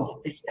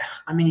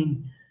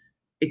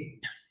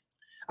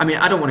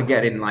I don't want to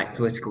get in like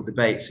political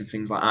debates and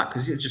things like that,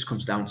 because it just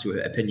comes down to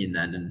an opinion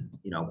then, and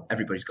you know,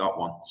 everybody's got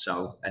one,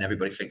 so, and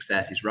everybody thinks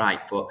theirs is right.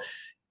 But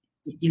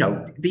you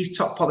know, these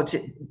top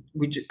politicians,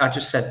 I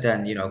just said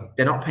then, you know,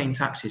 they're not paying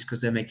taxes because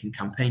they're making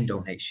campaign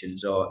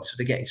donations, or so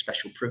they're getting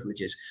special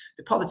privileges.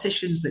 The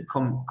politicians that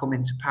come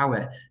into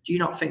power, do you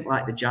not think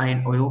like the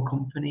giant oil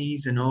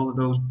companies and all of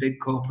those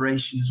big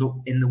corporations up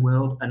in the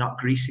world are not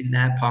greasing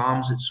their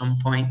palms at some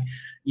point?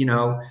 You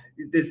know,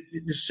 there's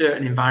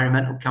certain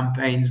environmental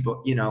campaigns, but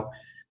you know,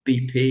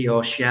 BP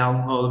or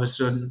Shell, all of a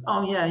sudden,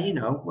 oh yeah, you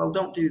know, well,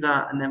 don't do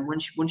that. And then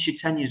once your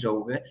tenure's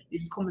over, you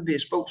can come and be a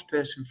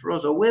spokesperson for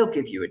us, or we'll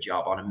give you a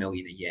job on $1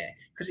 million a year,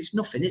 because it's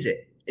nothing, is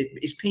it?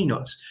 It's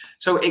peanuts.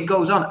 So it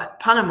goes on. At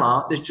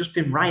Panama, there's just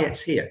been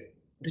riots here.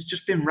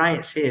 Because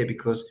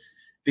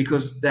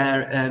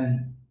they're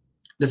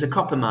there's a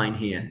copper mine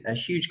here, a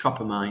huge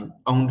copper mine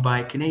owned by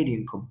a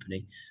Canadian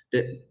company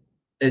that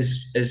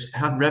has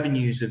had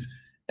revenues of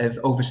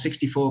over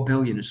 64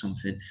 billion or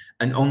something,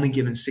 and only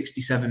given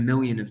 67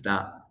 million of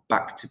that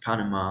back to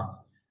Panama.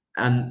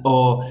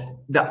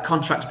 Or that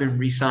contract's been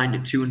re-signed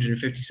at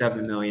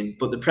 257 million,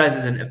 but the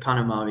president of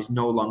Panama is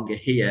no longer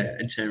here,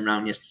 and turned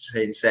around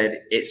yesterday and said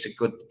it's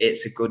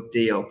a good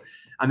deal.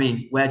 I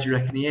mean, where do you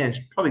reckon he is?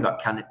 Probably got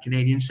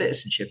Canadian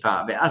citizenship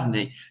out of it, hasn't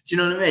he? Do you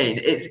know what I mean?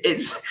 It's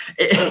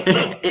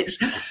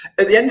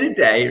at the end of the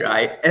day,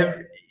 right?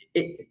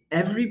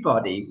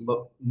 Everybody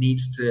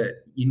needs to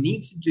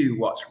do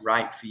what's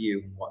right for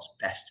you and what's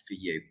best for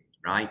you,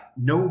 right?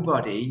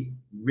 Nobody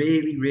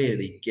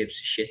really gives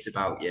a shit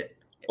about you.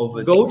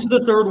 Go to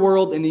the third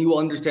world and you will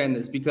understand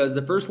this, because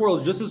the first world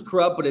is just as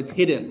corrupt, but it's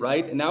hidden,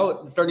 right? And now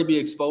it's starting to be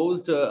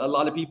exposed to a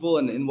lot of people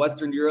in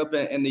Western Europe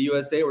and the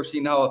USA. We're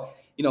seeing how,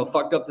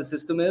 fucked up the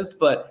system is.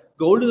 But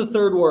go to the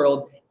third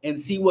world and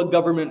see what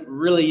government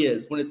really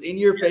is. When it's in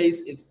your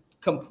face, it's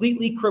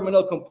completely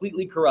criminal,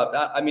 completely corrupt.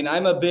 I mean,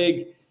 I'm a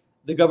big,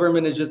 the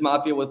government is just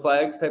mafia with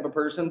flags type of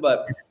person.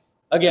 But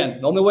again,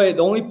 the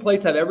only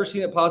place I've ever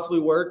seen it possibly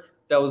work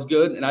that was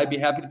good and I'd be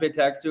happy to pay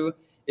tax to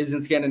is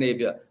in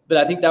Scandinavia. But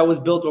I think that was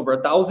built over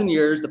 1,000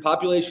 years. The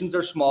populations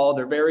are small.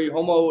 They're very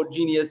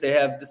homogeneous. They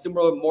have the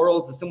similar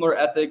morals, the similar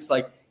ethics.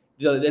 Like,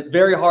 it's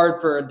very hard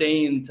for a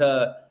Dane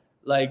to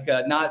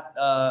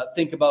not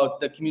think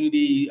about the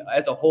community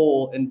as a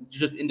whole and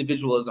just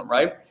individualism,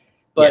 right?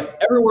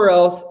 But everywhere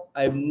else,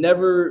 I've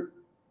never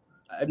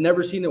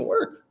seen it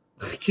work.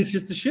 It's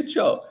just a shit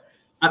show.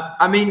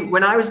 I mean,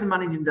 when I was the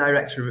managing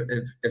director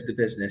of the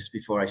business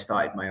before I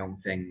started my own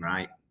thing,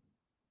 right,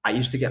 I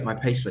used to get my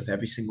payslip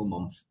every single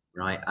month,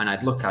 right? And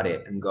I'd look at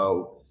it and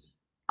go,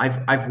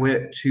 I've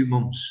worked 2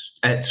 months.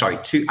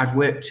 I've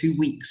worked 2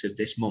 weeks of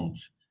this month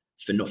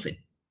for nothing.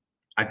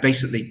 I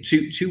basically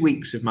two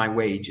weeks of my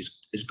wage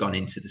has gone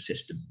into the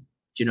system.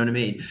 Do you know what I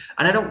mean?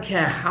 And I don't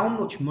care how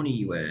much money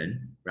you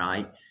earn,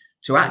 right?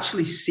 To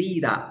actually see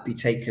that be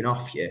taken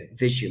off you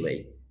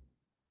visually,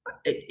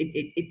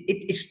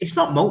 it's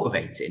not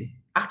motivating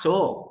at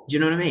all. Do you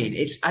know what I mean?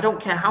 I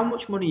don't care how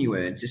much money you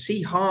earn, to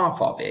see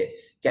half of it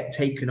get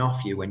taken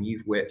off you when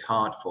you've worked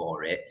hard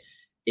for it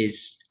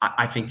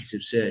I think it's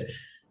absurd.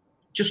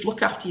 Just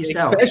look after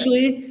yourself.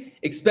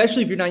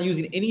 Especially if you're not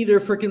using any of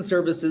their freaking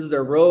services,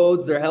 their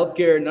roads, their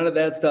healthcare, none of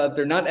that stuff.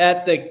 They're not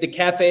at the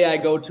cafe I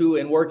go to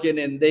and work in,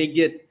 and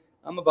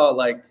I'm about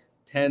like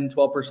 10,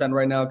 12%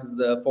 right now because of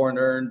the foreign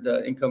earned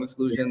income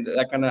exclusion,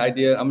 that kind of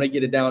idea. I'm going to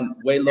get it down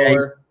way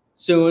lower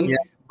soon,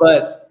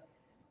 but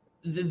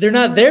they're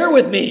not there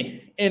with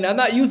me, and I'm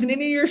not using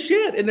any of your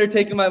shit, and they're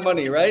taking my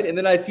money, right? And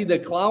then I see the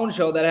clown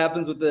show that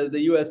happens with the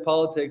U.S.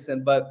 politics,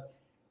 but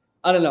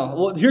I don't know.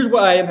 Well, here's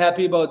what I am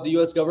happy about the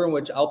U.S. government,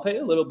 which I'll pay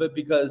a little bit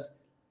because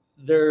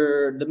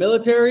they're the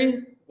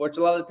military, which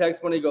a lot of the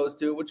tax money goes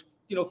to, which,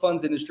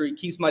 funds industry,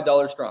 keeps my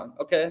dollar strong.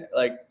 Okay.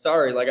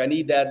 I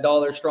need that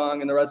dollar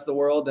strong in the rest of the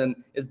world, and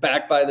it's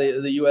backed by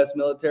the U.S.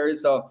 military.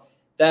 So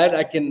that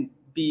I can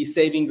be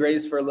saving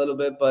grace for a little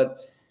bit, but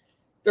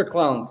they're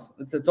clowns.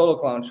 It's a total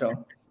clown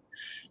show.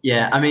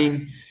 Yeah. I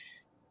mean,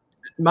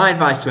 my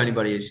advice to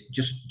anybody is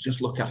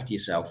just look after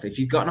yourself. If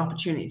you've got an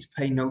opportunity to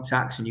pay no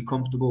tax and you're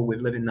comfortable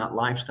with living that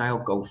lifestyle,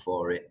 go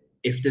for it.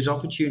 If there's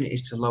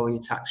opportunities to lower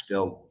your tax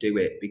bill, do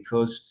it,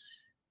 because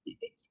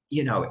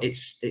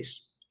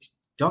it's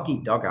dog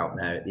eat dog out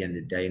there at the end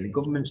of the day, and the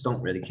governments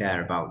don't really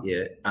care about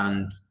you.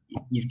 And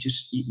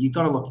you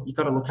got to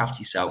look after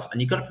yourself, and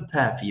you got to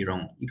prepare for your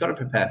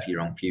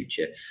own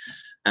future.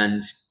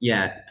 And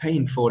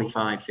paying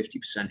 45,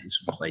 50% in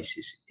some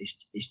places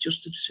is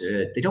just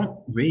absurd. They don't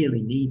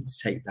really need to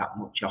take that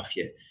much off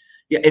you.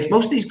 Yeah, if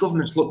most of these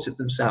governments looked at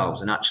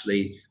themselves and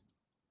actually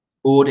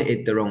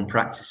audited their own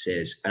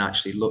practices and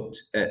actually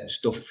looked at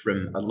stuff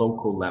from a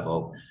local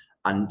level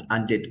and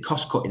did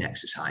cost-cutting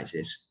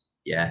exercises,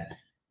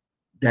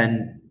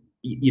 then,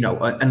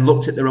 and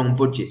looked at their own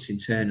budgets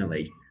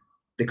internally,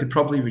 they could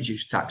probably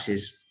reduce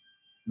taxes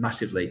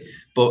massively.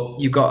 But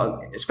you've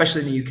got,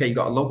 especially in the UK, you've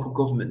got a local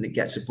government that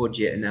gets a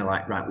budget and they're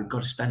like, right, we've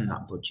got to spend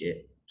that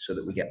budget so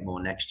that we get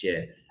more next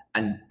year.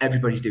 And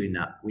everybody's doing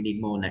that. We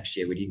need more next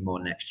year. We need more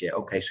next year.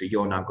 Okay, so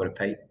you're now going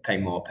to pay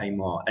more.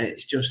 And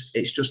it's just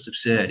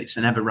absurd. It's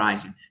an ever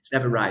rising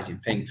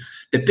thing.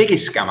 The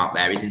biggest scam out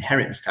there is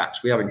inheritance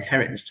tax. We have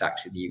inheritance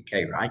tax in the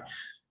UK, right?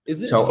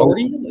 Is it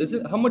 40? Is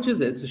it, how much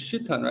is it? It's a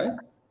shit ton, right?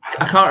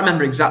 I can't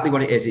remember exactly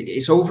what it is.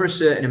 It's over a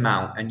certain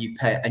amount, and you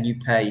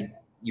pay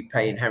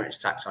inheritance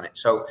tax on it.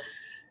 So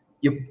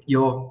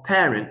your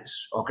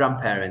parents or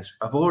grandparents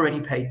have already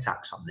paid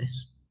tax on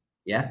this,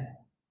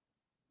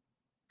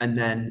 and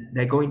then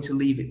they're going to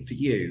leave it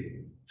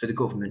for the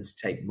government to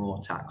take more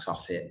tax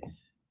off it.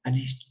 And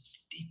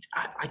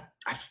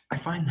I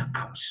find that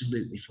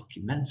absolutely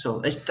fucking mental.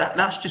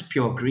 That's just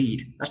pure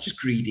greed. That's just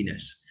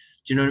greediness.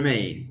 Do you know what I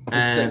mean?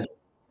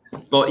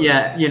 But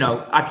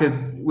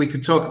we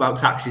could talk about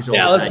taxes all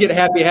day. Let's get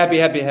happy.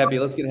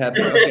 Let's get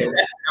happy. Okay. And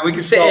we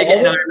can sit here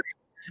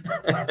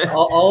getting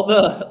all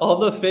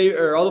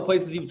the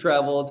places you've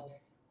traveled.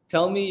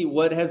 tell me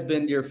what has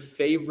been your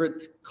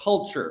favorite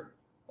culture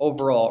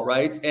overall,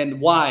 right? And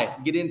why?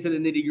 Get into the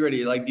nitty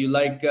gritty. Like, do you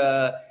like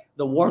the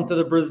warmth of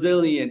the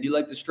Brazilian? Do you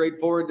like the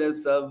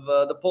straightforwardness of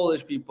the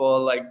Polish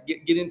people? Like,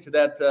 get into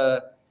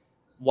that.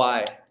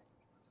 Why?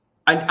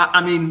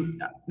 I mean,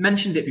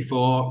 mentioned it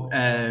before.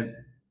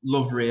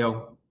 Love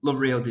Rio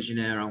de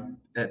Janeiro.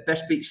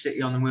 Best beach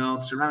city on the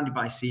world, surrounded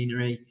by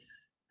scenery.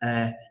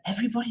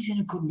 Everybody's in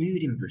a good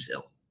mood in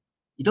Brazil.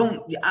 You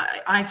don't.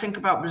 I think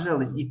about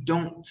Brazil. You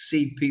don't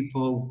see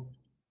people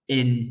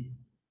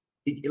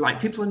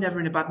people are never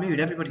in a bad mood.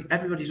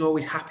 Everybody's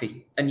always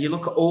happy. And you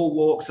look at all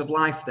walks of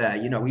life there.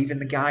 You know, even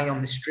the guy on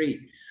the street,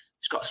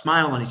 he's got a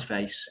smile on his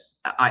face.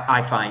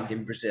 I find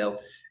in Brazil,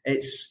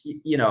 it's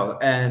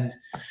and.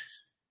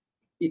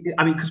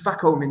 I mean, because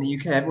back home in the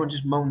UK, everyone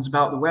just moans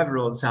about the weather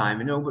all the time,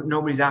 but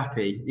nobody's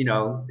happy.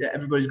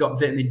 Everybody's got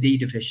vitamin D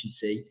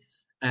deficiency.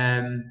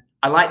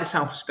 I like the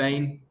south of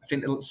Spain. I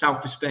think the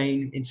south of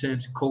Spain, in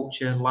terms of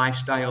culture,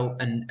 lifestyle,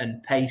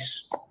 and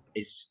pace,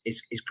 is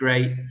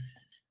great.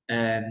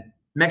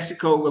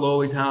 Mexico will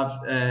always have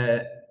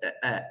I'm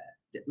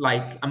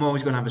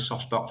always going to have a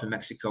soft spot for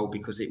Mexico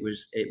because it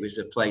was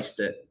a place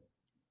that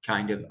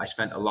kind of I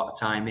spent a lot of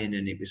time in,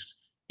 and it was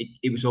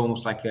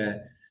almost like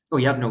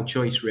you had no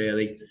choice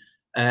really.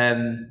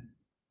 I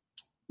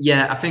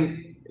think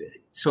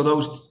so.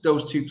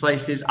 Those two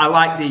places. I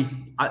like the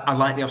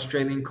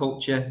Australian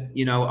culture.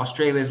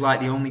 Australia is like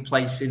the only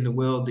place in the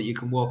world that you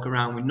can walk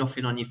around with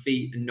nothing on your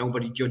feet and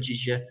nobody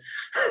judges you.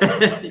 Do you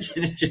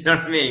know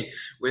what I mean?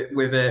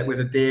 With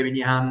a beer in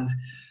your hand.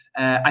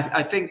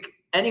 I think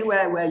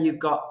anywhere where you've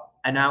got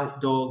an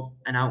outdoor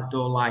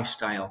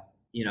lifestyle.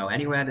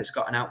 Anywhere that's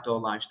got an outdoor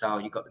lifestyle,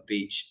 you've got the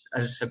beach.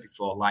 As I said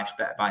before, life's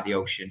better by the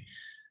ocean.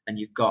 And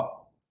you've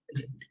got,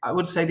 I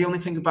would say the only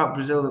thing about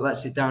Brazil that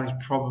lets it down is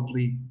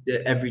probably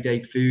the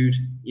everyday food,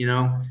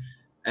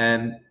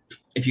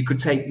 if you could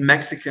take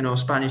Mexican or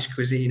Spanish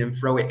cuisine and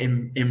throw it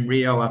in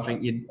Rio, I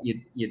think you'd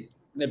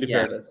maybe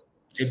paradise.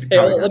 Hey,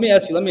 let me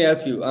ask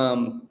you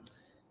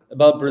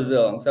about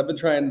Brazil. So I've been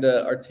trying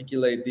to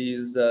articulate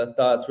these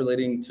thoughts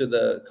relating to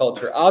the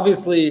culture.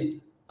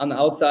 Obviously, on the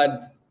outside,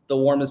 it's the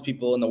warmest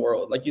people in the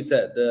world. Like you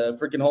said, the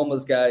freaking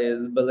homeless guy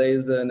is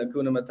beleza and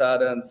Hakuna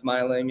Matata and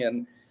smiling,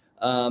 and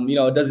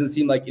it doesn't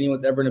seem like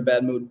anyone's ever in a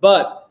bad mood.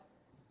 But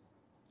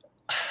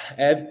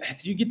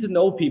if you get to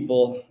know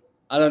people,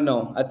 I don't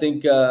know. I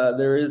think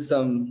there is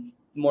some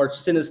more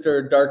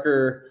sinister,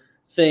 darker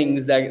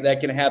things that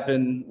can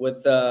happen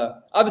with.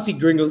 Obviously,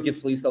 gringos get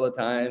fleeced all the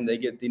time. They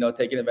get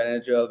taken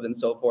advantage of and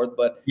so forth.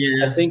 But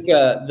I think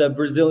the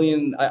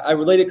Brazilian. I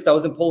related because I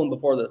was in Poland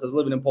before this. I was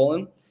living in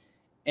Poland,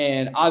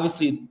 and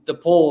obviously the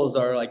Poles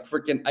are like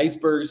freaking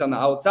icebergs on the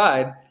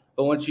outside.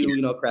 But once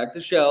you crack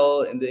the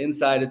shell and the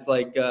inside, it's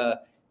like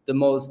the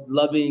most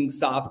loving,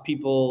 soft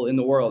people in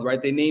the world,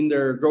 right? They name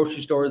their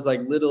grocery stores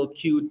like little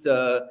cute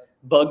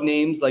bug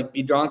names like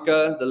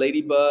Biedronka, the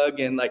ladybug,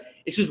 and like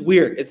it's just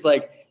weird. It's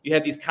like you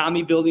have these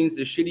commie buildings,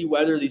 the shitty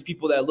weather, these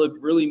people that look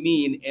really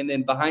mean, and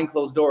then behind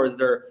closed doors,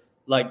 they're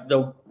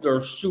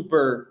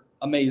super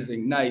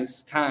amazing,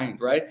 nice, kind,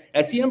 right? And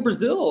I see in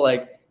Brazil,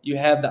 like you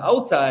have the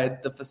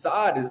outside, the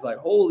facade is like,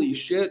 holy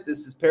shit,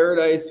 this is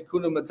paradise,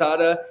 Hakuna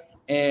Matata.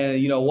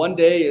 And, one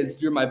day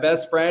you're my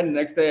best friend. The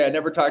next day I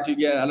never talk to you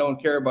again. I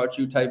don't care about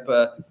you type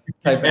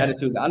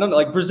attitude. I don't know.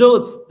 Like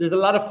Brazil, there's a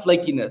lot of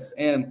flakiness,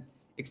 and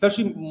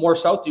especially more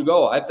south you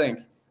go, I think,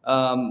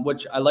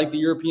 which I like the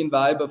European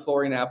vibe of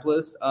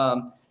Florianopolis.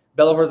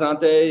 Belo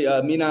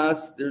Horizonte,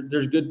 Minas,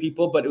 there's good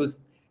people, but it was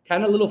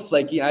kind of a little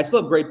flaky. I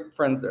still have great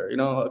friends there,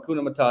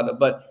 Hakuna Matata.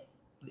 But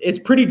it's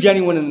pretty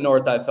genuine in the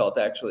north, I felt,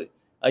 actually.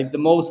 Like the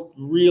most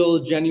real,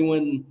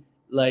 genuine,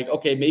 like,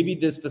 okay, maybe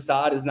this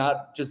facade is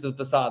not just a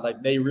facade.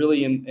 Like they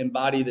really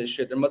embody this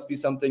shit. There must be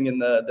something in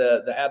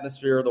the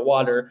atmosphere or the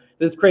water.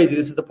 It's crazy.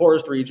 This is the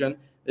poorest region.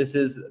 This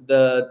is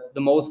the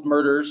most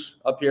murders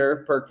up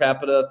here per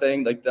capita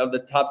thing. Like of the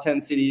top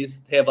 10 cities,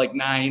 they have like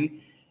 9.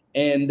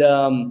 And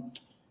I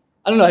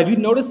don't know. Have you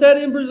noticed that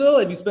in Brazil?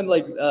 Have you spent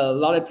like a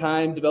lot of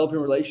time developing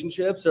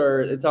relationships,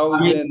 or it's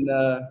always been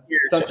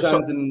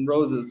sunshines and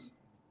roses?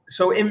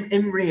 So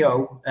in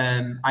Rio,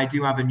 I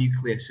do have a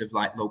nucleus of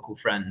like local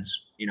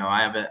friends.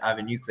 I have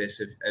a nucleus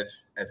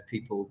of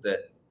people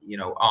that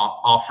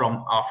are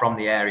from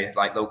the area,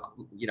 like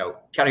local,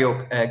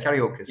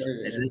 Cariocas,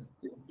 isn't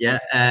it? Yeah,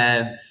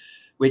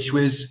 which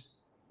is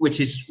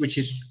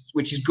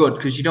good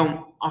because you're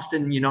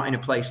not in a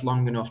place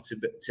long enough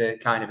to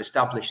kind of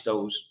establish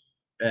those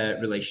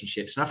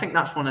relationships, and I think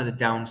that's one of the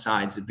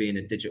downsides of being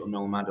a digital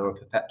nomad or a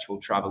perpetual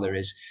traveler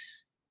is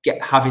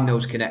having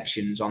those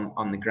connections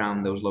on the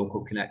ground, those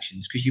local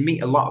connections, because you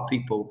meet a lot of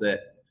people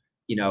that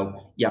you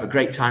have a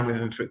great time with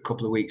them for a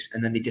couple of weeks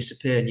and then they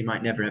disappear and you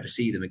might never ever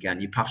see them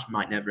again. Your paths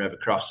might never ever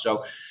cross.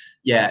 So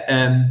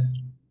and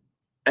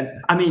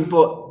I mean,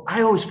 but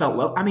I always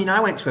felt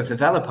I went to a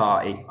favela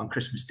party on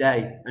Christmas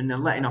Day and they're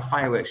letting off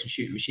fireworks and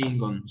shooting machine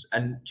guns,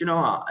 and do you know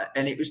what?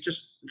 And it was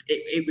just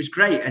it was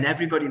great, and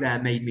everybody there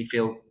made me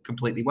feel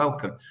completely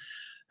welcome.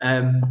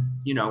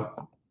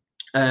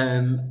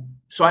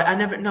 So I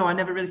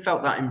never really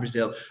felt that in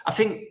Brazil. I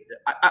think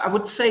I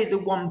would say the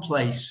one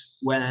place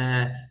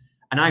where,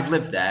 and I've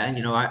lived there,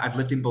 you know, I've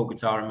lived in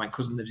Bogota and my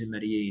cousin lives in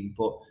Medellin,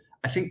 but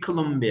I think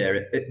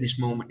Colombia at this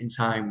moment in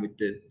time with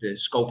the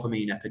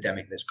scopolamine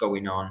epidemic that's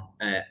going on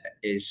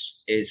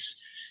is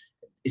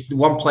the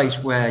one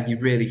place where you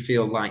really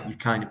feel like you've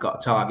kind of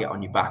got a target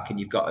on your back and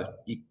you've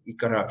got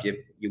to have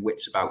your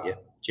wits about you.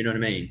 Do you know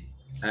what I mean?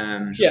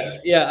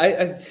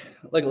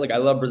 I I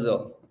love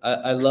Brazil.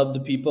 I love the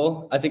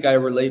people. I think I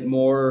relate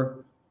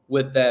more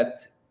with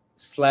that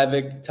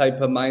Slavic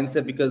type of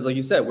mindset because, like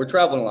you said, we're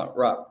traveling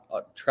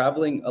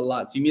a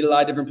lot. So you meet a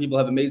lot of different people,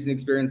 have amazing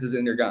experiences,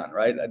 and you're gone.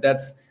 Right?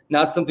 That's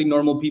not something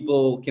normal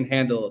people can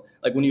handle.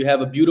 Like when you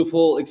have a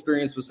beautiful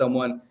experience with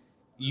someone,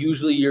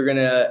 usually you're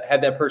gonna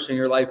have that person in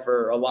your life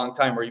for a long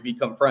time, where you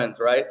become friends,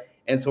 right?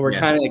 And so we're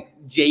kind of like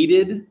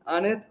jaded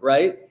on it,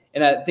 right?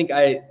 And I think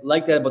I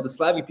like that about the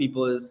Slavic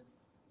people is,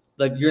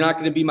 like, you're not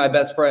going to be my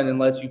best friend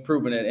unless you've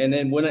proven it. And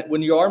then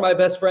when you are my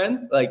best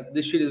friend, like,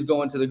 this shit is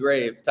going to the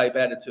grave type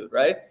attitude,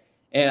 right?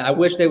 And I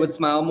wish they would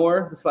smile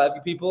more, the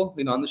Slavic people,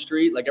 you know, on the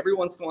street, like every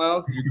once in a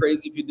while, because you're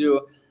crazy if you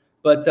do.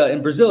 But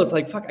in Brazil, it's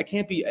like, fuck, I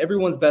can't be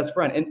everyone's best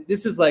friend. And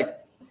this is like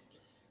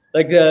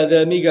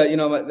the amiga, you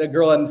know, the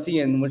girl I'm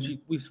seeing when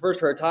we first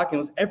started talking, it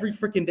was every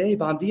freaking day,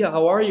 Bom dia,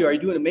 how are you? Are you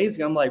doing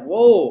amazing? I'm like,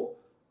 whoa,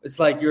 it's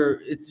like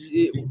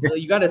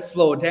you got to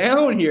slow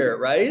down here,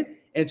 right?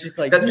 And it's just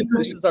like, this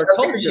is our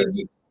culture.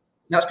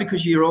 That's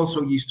because you're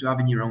also used to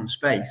having your own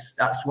space.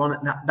 That's one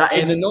that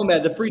is the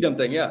nomad, the freedom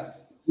thing, yeah.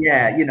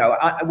 Yeah, you know,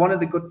 one of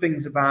the good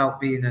things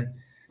about being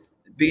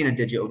a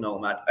digital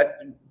nomad,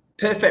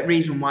 perfect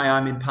reason why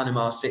I'm in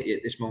Panama City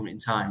at this moment in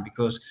time,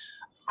 because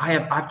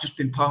I've just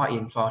been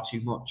partying far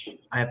too much.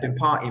 I have been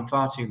partying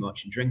far too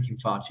much and drinking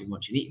far too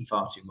much and eating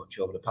far too much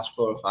over the past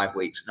 4 or 5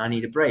 weeks, and I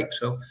need a break.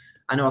 So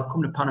I know I'll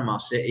come to Panama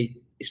City.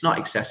 It's not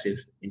excessive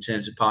in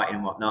terms of partying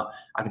and whatnot.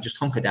 I can just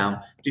hunker down,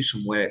 do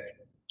some work,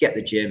 get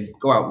the gym,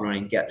 go out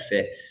running, get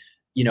fit,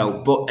 you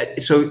know.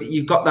 But so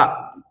you've got that,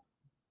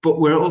 but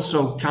we're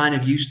also kind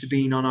of used to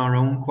being on our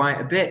own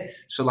quite a bit.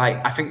 So like,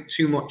 I think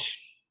too much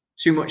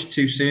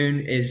too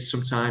soon is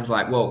sometimes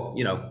like, well,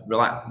 you know,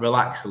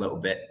 relax a little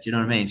bit. Do you know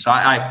what I mean? So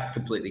I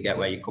completely get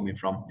where you're coming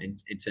from in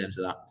terms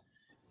of that.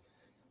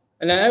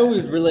 And I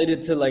always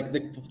related to like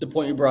the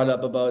point you brought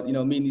up about, you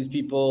know, meeting these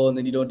people and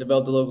then you don't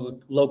develop the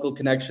local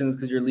connections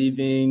because you're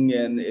leaving,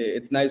 and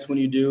it's nice when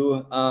you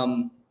do.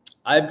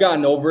 I've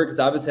gotten over it because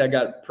obviously I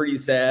got pretty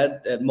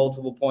sad at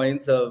multiple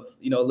points of,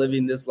 you know,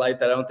 living this life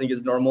that I don't think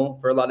is normal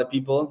for a lot of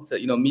people to,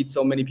 you know, meet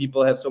so many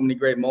people, have so many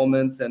great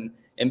moments and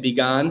be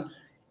gone.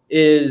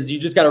 Is you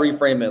just got to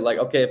reframe it. Like,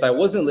 okay, if I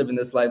wasn't living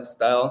this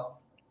lifestyle,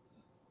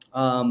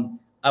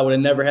 I would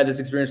have never had this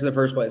experience in the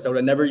first place. I would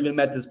have never even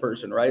met this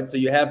person, right? So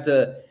you have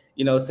to,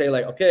 you know, say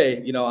like,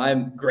 okay, you know,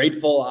 I'm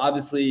grateful,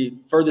 obviously,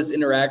 for this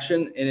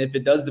interaction. And if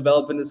it does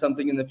develop into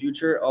something in the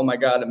future, oh my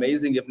God,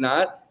 amazing. If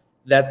not,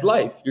 that's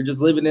life. You're just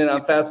living in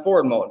on fast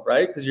forward mode,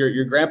 right? Because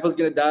your grandpa's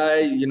going to die,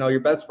 you know, your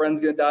best friend's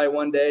going to die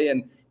one day,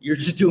 and you're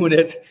just doing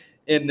it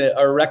in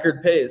a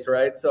record pace,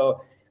 right?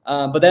 So,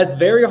 but that's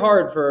very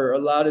hard for a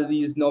lot of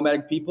these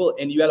nomadic people.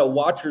 And you got to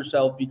watch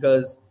yourself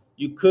because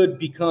you could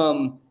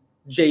become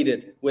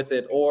jaded with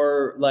it,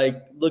 or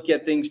like look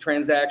at things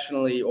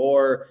transactionally,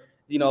 or,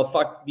 you know,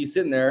 be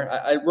sitting there.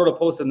 I wrote a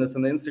post on this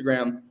on the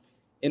Instagram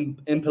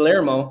in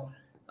Palermo,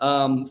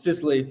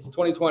 Sicily,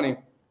 2020.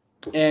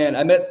 And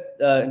I met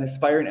an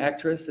aspiring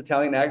actress,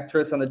 Italian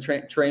actress, on the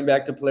train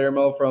back to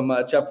Palermo from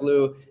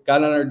Cefalù.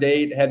 Got on our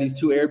date, had these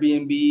 2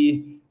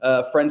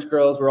 Airbnb French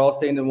girls. We're all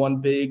staying in one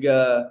big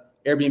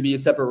Airbnb,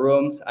 separate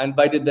rooms. I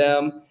invited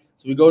them.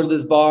 So we go to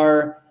this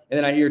bar, and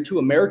then I hear 2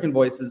 American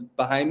voices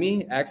behind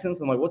me,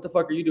 accents. I'm like, what the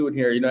fuck are you doing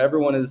here? You know,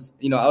 everyone is,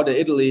 you know, out of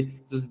Italy.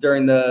 This is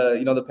during the,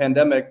 you know, the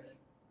pandemic.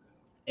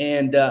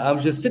 And I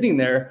was just sitting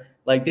there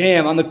like,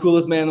 damn, I'm the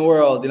coolest man in the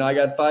world. You know, I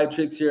got 5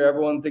 chicks here.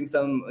 Everyone thinks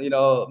I'm, you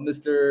know,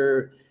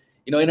 Mr.,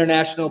 you know,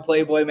 international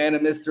playboy, man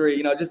of mystery,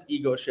 you know, just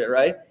ego shit,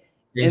 right?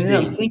 And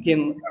then I'm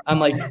thinking, I'm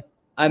like,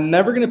 I'm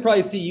never going to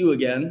probably see you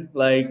again.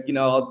 Like, you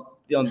know,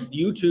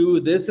 you two,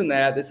 this and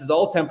that, this is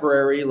all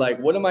temporary. Like,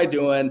 what am I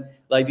doing?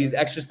 Like these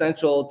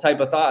existential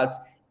type of thoughts.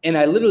 And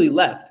I literally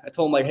left. I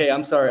told him like, hey,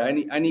 I'm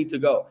sorry. I need to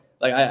go.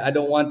 Like, I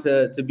don't want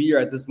to be here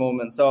at this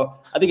moment. So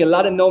I think a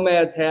lot of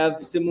nomads have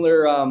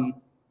similar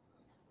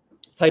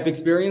type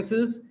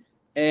experiences.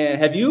 And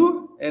have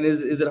you? And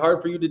is it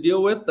hard for you to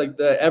deal with, like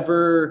the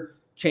ever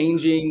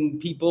changing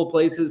people,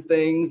 places,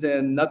 things,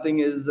 and nothing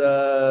is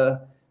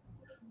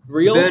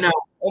real? Burnout,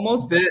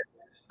 almost.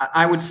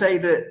 I would say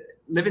that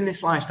living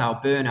this lifestyle,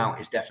 burnout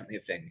is definitely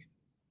a thing.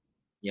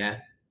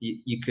 Yeah,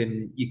 you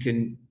can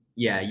easily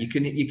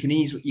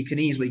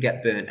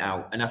get burnt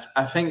out, and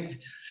I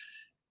think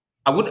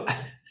I would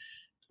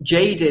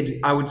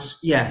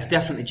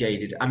definitely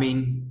jaded. I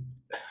mean,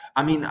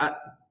 I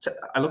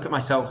look at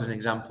myself as an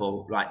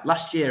example. Right,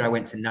 last year I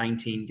went to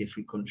 19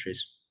 different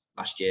countries.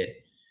 Last year,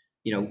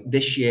 you know,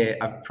 this year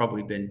I've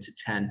probably been to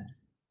 10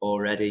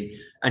 already.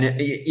 And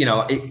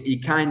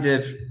you kind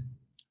of,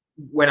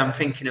 when I'm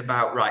thinking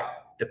about, right,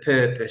 the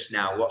purpose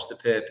now. What's the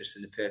purpose?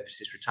 And the purpose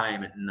is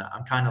retirement. And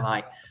I'm kind of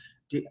like,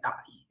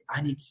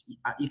 I need to,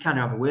 you kind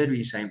of have a word where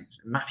you're saying,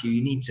 Matthew,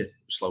 you need to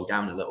slow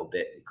down a little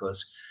bit,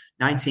 because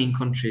 19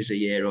 countries a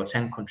year or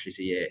 10 countries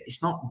a year,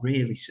 it's not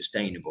really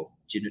sustainable.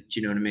 Do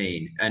you know what I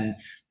mean? And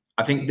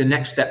I think the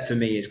next step for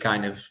me is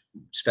kind of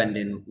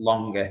spending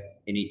longer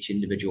in each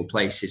individual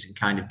places and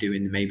kind of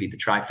doing maybe the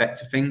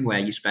trifecta thing, where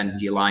you spend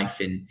your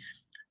life in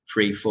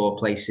 3-4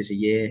 places a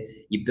year.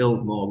 You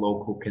build more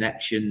local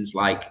connections,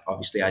 like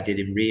obviously I did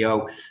in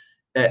Rio.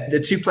 The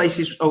 2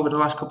 places over the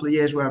last couple of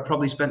years where I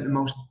probably spent the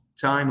most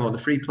time, or the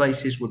 3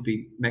 places, would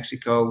be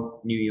Mexico,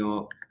 New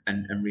York,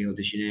 and Rio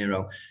de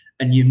Janeiro.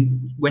 And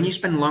when you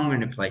spend longer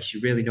in a place,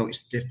 you really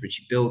notice the difference.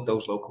 You build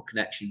those local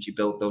connections, you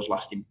build those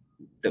lasting,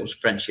 those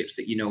friendships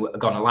that you know are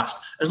going to last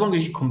as long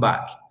as you come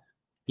back.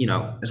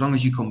 As long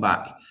as you come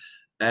back.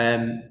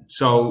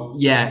 So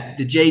yeah,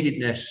 the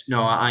jadedness.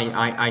 No,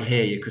 I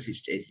hear you, because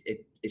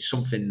it's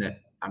something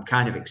that I'm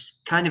kind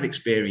of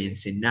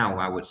experiencing now,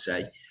 I would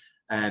say.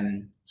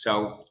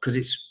 So because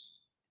it's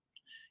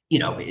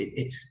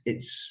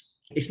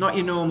it's not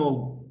your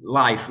normal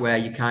life where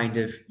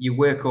you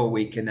work all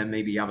week and then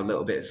maybe you have a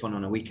little bit of fun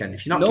on a weekend.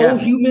 If you're not careful.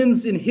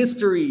 Humans in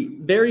history,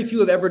 very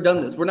few have ever done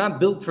this. We're not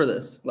built for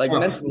this,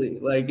 mentally.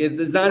 Like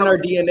it's not in our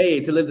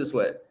DNA to live this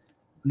way.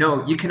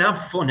 No, you can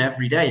have fun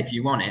every day if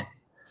you want it,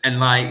 and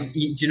do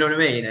you know what I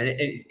mean? And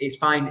it's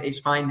fine. It's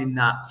finding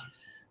that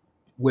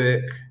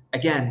work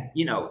again.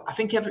 I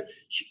think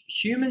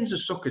humans are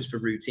suckers for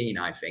routine.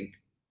 I think.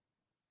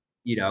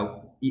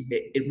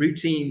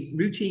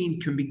 Routine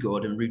can be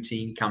good and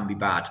routine can be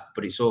bad,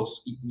 but it's also,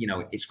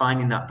 it's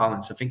finding that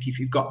balance. I think if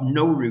you've got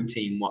no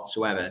routine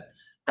whatsoever,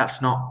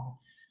 that's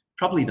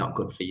probably not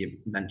good for your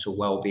mental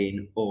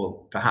well-being,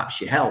 or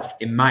perhaps your health,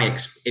 in my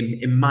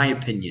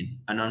opinion.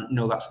 And I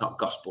know that's not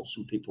gospel.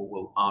 Some people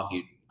will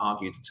argue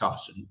the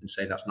toss and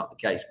say that's not the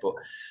case, but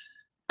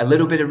a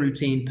little bit of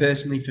routine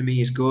personally for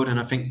me is good. And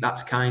I think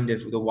that's kind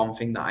of the one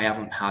thing that I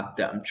haven't had,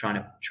 that I'm trying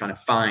to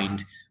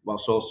find,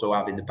 whilst also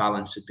having the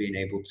balance of being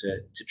able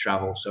to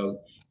travel. So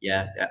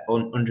yeah,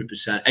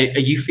 100%. Are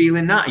you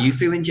feeling that? Are you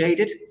feeling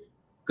jaded?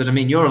 Because I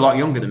mean, you're a lot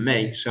younger than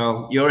me,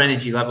 so your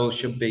energy levels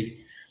should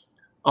be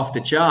off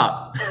the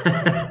chart.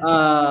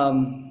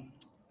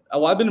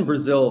 I've been in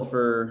Brazil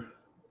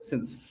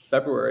since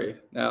February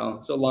now,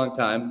 so a long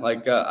time.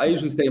 I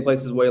usually stay in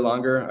places way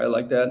longer. I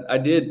like that. I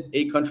did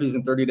 8 countries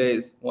in 30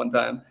 days one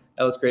time.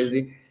 That was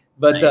crazy.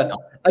 But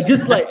I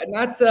just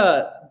not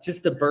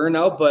just the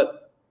burnout, but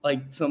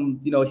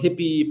some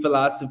hippie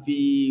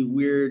philosophy,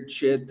 weird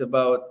shit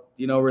about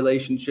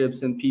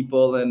relationships and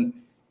people. And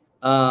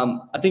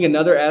I think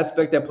another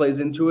aspect that plays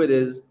into it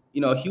is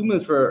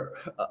humans, for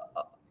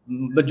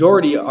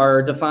majority,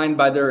 are defined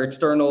by their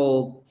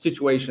external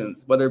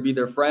situations, whether it be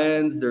their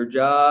friends, their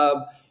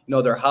job,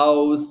 their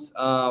house,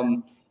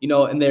 and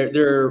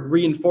they're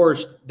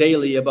reinforced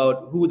daily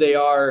about who they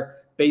are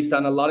based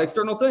on a lot of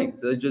external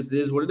things. It just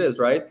is what it is,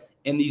 right?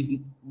 And these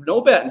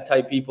no-batten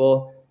type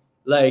people,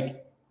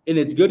 and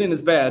it's good and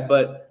it's bad,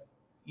 but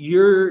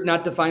you're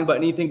not defined by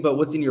anything but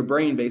what's in your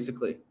brain,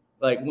 basically.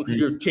 Because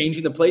you're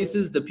changing the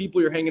places, the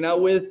people you're hanging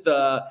out with,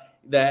 the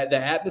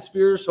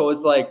atmosphere. So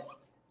it's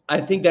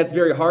I think that's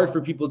very hard for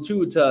people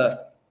too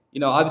to,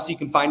 obviously you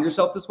can find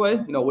yourself this way,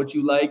 what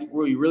you like,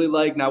 what you really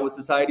like, not what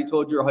society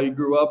told you or how you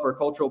grew up or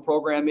cultural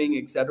programming,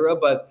 etc.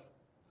 But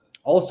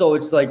also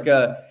it's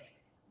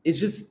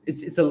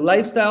it's a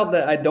lifestyle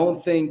that I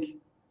don't think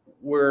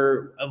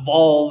we're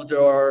evolved,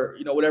 or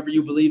whatever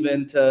you believe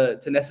in, to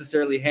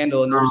necessarily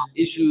handle, and there's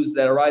issues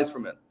that arise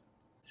from it.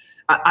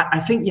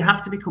 I think you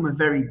have to become a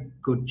very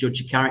good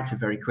judge of character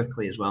very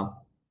quickly as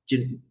well.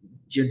 Do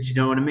you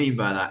know what I mean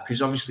by that?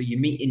 Because obviously you're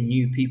meeting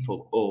new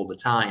people all the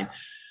time,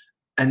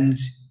 and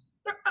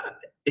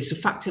it's a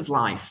fact of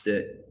life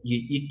that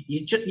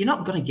you're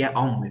not going to get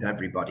on with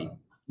everybody.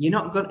 You're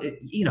not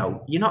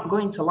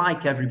going to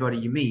like everybody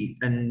you meet,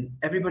 and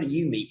everybody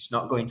you meet's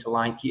not going to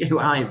like you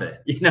either.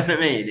 You know what I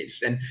mean?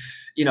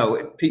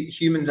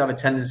 Humans have a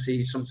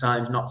tendency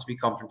sometimes not to be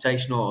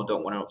confrontational, or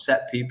don't want to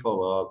upset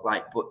people,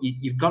 but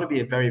you've got to be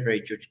a very,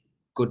 very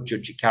good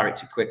judge of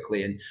character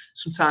quickly. And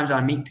sometimes I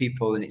meet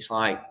people and it's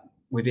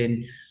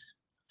within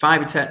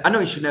 5 or 10, I know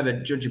you should never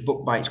judge a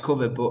book by its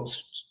cover, but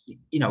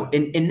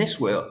in this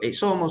world,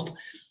 it's almost,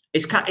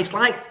 it's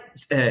like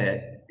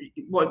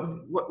what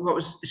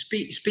was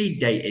speed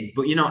dating,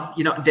 but you're not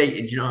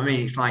dating. Do you know what I mean?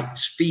 It's like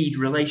speed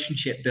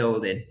relationship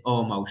building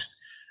almost,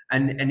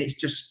 and it's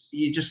just,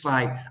 you're just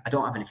I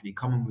don't have anything in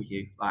common with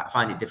you. I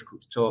find it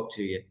difficult to talk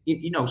to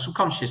you.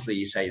 Subconsciously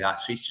you say that,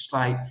 so it's just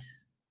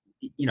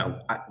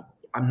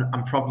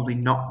I'm probably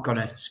not going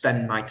to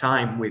spend my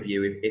time with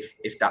you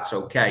if that's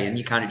okay. And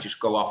you kind of just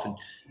go off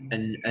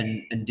and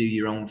do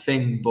your own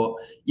thing. But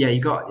yeah,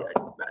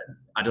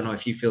 I don't know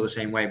if you feel the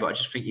same way, but I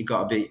just think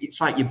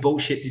it's like your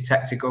bullshit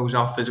detector goes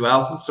off as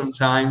well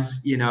sometimes,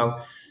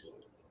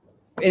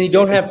 And you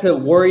don't have to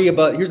worry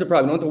about, here's the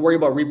problem, you don't have to worry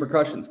about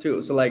repercussions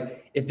too. So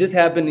if this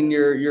happened in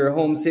your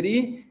home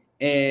city,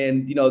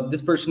 and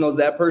this person knows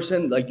that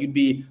person, you'd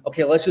be,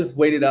 okay, let's just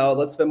wait it out.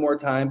 Let's spend more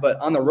time. But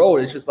on the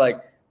road, it's just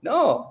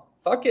no,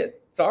 fuck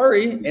it.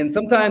 Sorry. And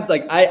sometimes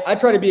like I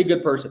try to be a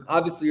good person.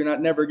 Obviously you're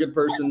not never a good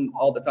person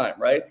all the time.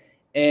 Right.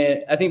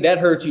 And I think that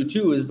hurts you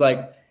too, is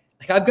like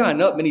I've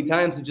gotten up many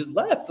times and just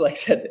left, like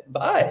said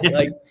bye,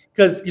 like,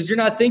 cause you're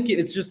not thinking,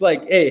 it's just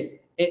like,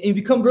 hey, and you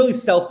become really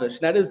selfish.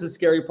 And that is the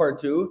scary part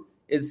too.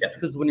 It's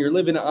because when you're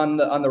living on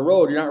the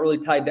road, you're not really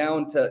tied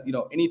down to,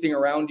 anything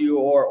around you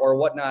or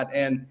whatnot.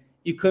 And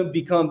you could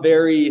become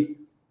very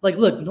like,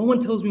 look, no one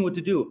tells me what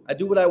to do. I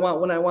do what I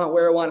want, when I want,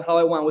 where I want, how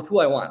I want, with who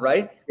I want.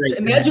 Right. So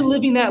imagine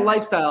living that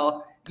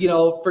lifestyle,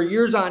 for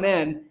years on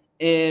end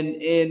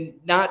and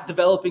not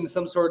developing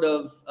some sort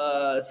of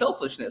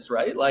selfishness.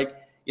 Right. Like,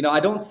 I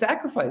don't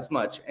sacrifice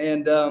much.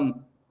 And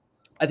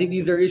I think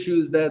these are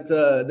issues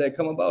that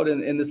come about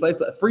in this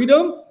lifestyle.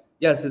 Freedom.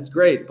 Yes, it's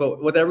great.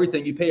 But with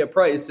everything, you pay a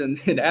price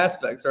in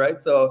aspects. Right.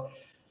 So,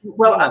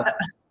 well,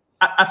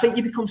 I think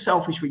you become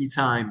selfish with your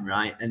time.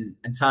 Right. And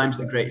time's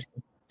the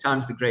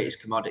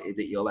greatest commodity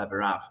that you'll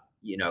ever have.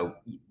 You're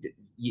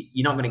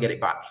not going to get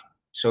it back.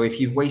 So if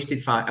you've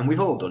wasted time, and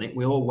we've all done it,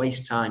 we all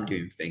waste time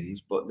doing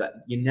things, but that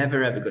you're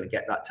never ever going to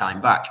get that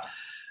time back.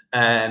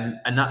 And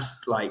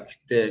that's like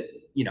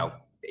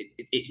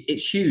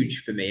it's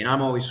huge for me, and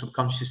I'm always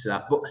subconscious of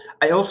that. But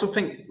I also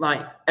think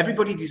like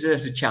everybody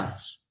deserves a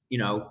chance.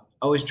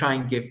 Always try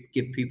and give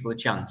people a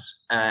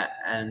chance,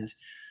 and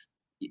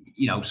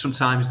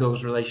sometimes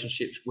those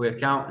relationships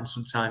work out and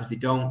sometimes they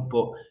don't.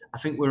 But I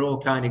think we're all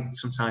kind of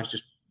sometimes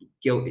just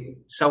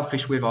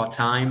selfish with our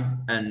time.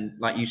 And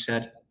like you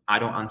said, I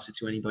don't answer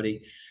to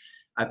anybody.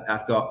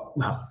 I've got,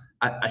 well,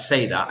 I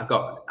say that I've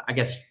got, I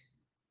guess,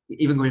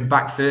 even going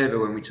back further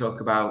when we talk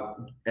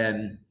about,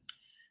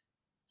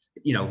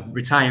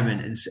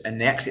 retirement and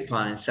the exit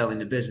plan and selling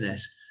the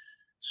business,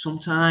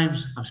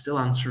 sometimes I'm still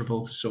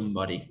answerable to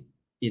somebody.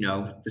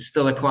 There's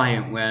still a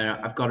client where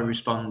I've got to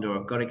respond, or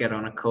I've got to get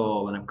on a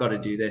call, and I've got to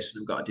do this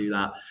and I've got to do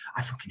that.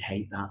 I fucking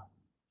hate that.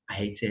 I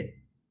hate it.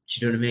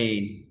 Do you know what I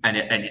mean?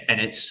 And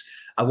it's,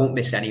 I won't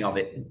miss any of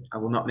it. I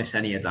will not miss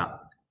any of that.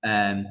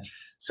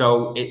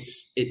 So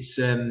it's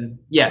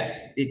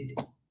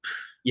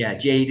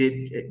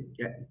jaded.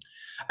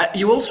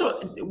 You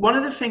also, one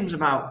of the things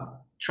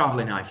about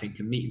traveling, I think,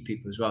 and meeting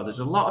people as well, there's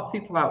a lot of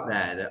people out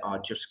there that are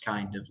just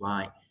kind of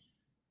like,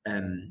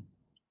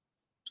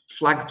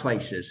 flag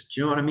places.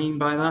 Do you know what I mean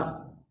by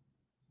that?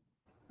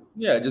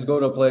 Yeah, just go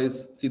to a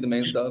place, see the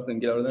main stuff,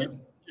 and get out of there.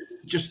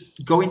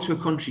 Just go into a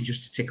country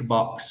just to tick a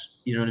box.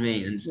 You know what I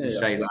mean? And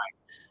say like,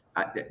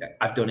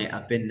 I've done it.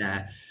 I've been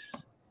there.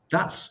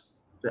 That's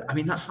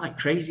like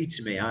crazy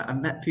to me. I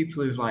met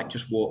people who've like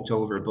just walked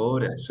over a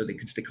border so they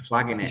could stick a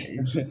flag in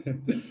it.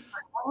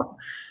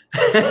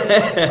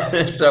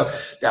 So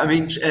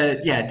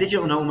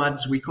digital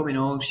nomads, we come in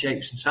all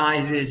shapes and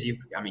sizes. You've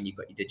got your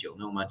digital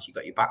nomads, you've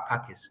got your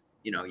backpackers.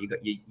 You got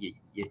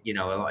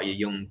a lot of your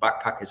young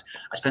backpackers.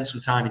 I spent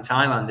some time in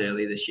Thailand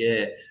earlier this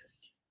year,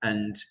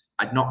 and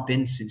I'd not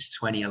been since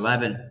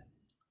 2011.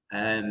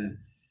 And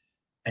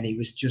it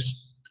was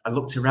just, I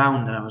looked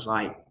around and I was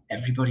like,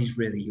 everybody's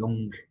really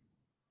young.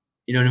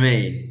 You know what I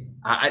mean?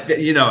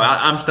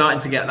 I'm starting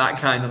to get that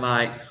kind of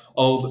like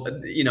old,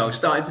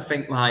 starting to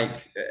think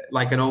like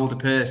an older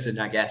person,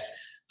 I guess.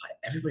 Like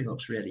everybody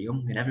looks really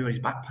young and everybody's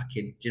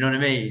backpacking. Do you know what I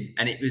mean?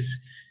 And it was,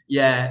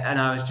 and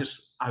I was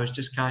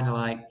just kind of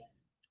like,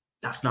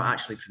 that's not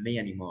actually for me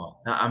anymore.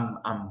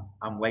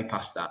 I'm way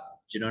past that.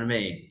 Do you know what I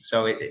mean?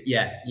 So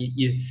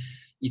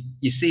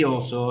you see all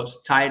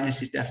sorts.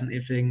 Tiredness is definitely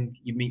a thing.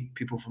 You meet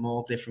people from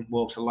all different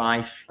walks of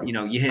life.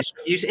 You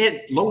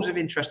hear loads of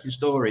interesting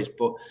stories,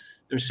 but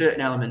there are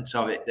certain elements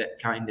of it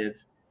that kind of,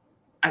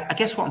 I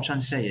guess what I'm trying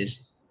to say is,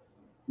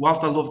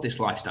 whilst I love this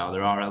lifestyle,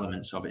 there are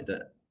elements of it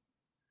that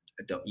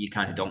you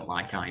kind of don't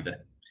like either.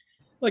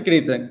 Like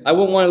anything, I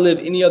wouldn't want to live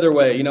any other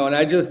way, and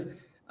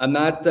I'm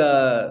not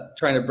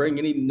trying to bring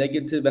any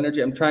negative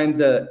energy. I'm trying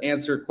to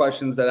answer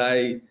questions that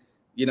I,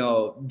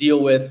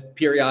 deal with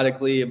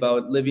periodically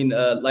about living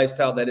a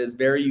lifestyle that is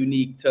very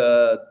unique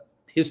to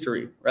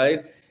history,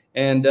 right?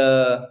 And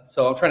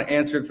so I'm trying to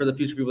answer it for the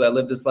future people that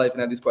live this life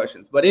and have these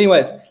questions. But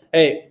anyways,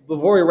 hey,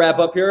 before we wrap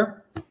up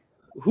here,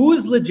 who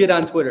is legit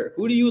on Twitter?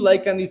 Who do you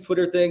like on these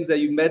Twitter things that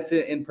you met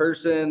in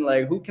person?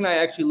 Like, who can I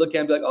actually look at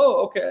and be like,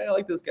 oh, okay, I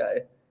like this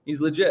guy. He's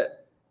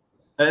legit.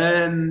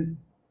 Do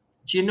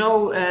you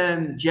know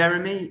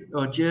Jeremy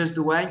or Jers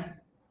the Way?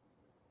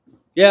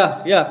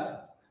 Yeah.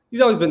 He's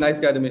always been a nice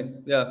guy to me.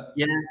 Yeah.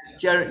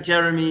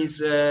 Jeremy's.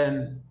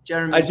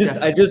 Jeremy. I just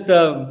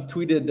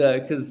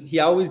tweeted because he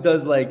always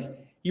does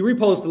he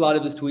reposts a lot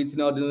of his tweets,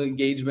 doing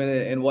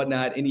engagement and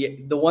whatnot. And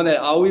the one that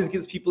always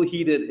gets people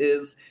heated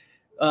is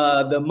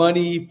the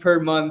money per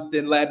month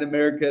in Latin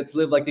America to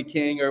live like a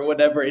king or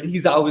whatever. And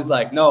he's always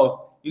like,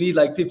 no, you need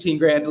like 15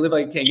 grand to live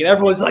like a king. And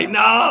everyone's like,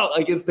 no,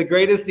 it's the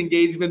greatest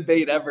engagement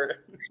bait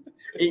ever.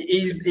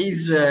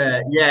 He's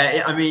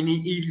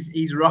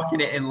rocking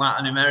it in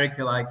Latin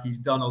America like he's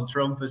Donald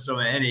Trump or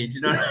something, isn't he? Do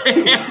you know what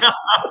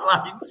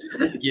I mean?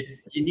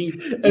 you need.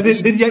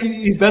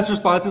 His best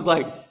response is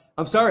like,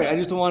 I'm sorry, I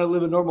just don't want to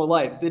live a normal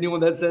life. To anyone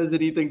that says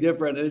anything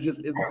different, it's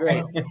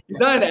great. He's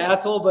not an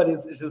asshole, but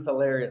it's just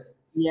hilarious.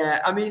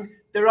 Yeah, I mean,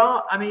 there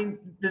are. I mean,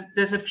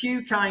 there's a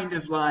few kind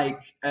of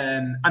like.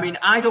 I mean,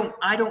 I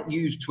don't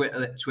use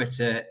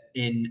Twitter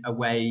in a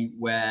way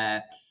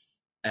where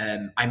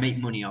I make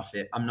money off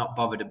it. I'm not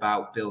bothered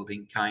about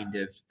building kind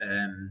of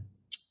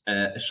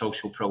a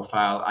social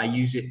profile. I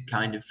use it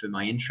kind of for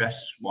my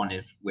interests. One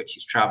of which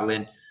is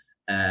traveling.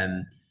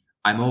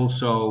 I'm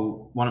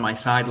also one of my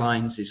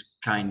sidelines is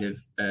kind of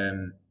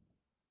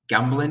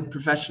gambling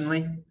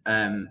professionally.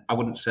 I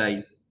wouldn't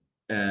say.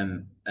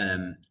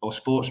 Or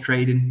sports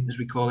trading, as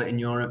we call it in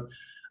Europe.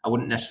 I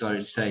wouldn't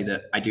necessarily say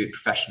that I do it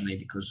professionally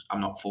because I'm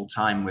not full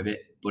time with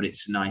it, but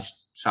it's a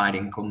nice side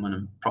income and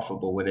I'm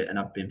profitable with it, and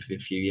I've been for a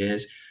few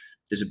years.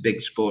 There's a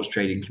big sports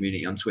trading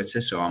community on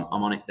Twitter, so I'm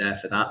on it there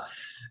for that.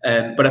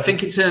 But I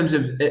think in terms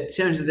of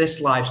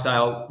this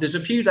lifestyle, there's a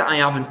few that I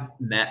haven't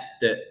met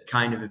that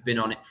kind of have been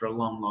on it for a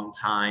long, long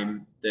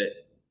time that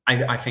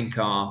I think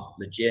are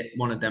legit.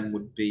 One of them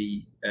would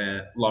be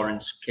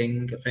Lawrence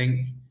King, I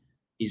think.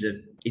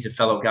 He's a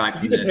fellow guy.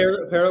 Is he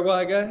the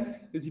Paraguay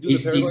guy? Is he doing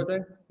the Paraguay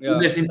thing? Yeah. He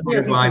lives in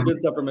Paraguay. Some good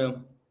stuff from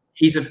him.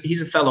 He's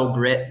a fellow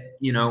Brit,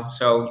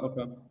 so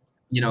okay.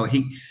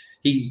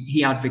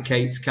 He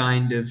advocates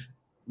kind of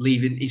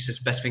leaving. He says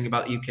the best thing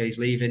about the UK is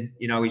leaving.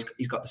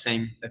 He's got the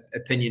same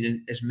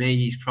opinion as me.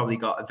 He's probably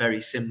got a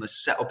very similar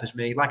setup as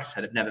me. Like I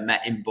said, I've never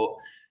met him, but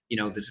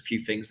there's a few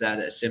things there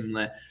that are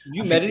similar. Have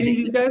you met any of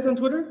these guys on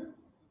Twitter?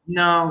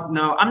 No.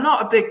 I'm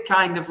not a big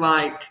kind of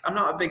like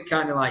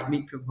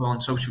meet people on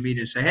social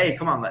media and say, hey,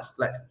 come on,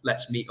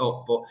 let's meet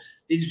up. But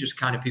these are just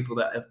kind of people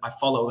that I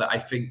follow that I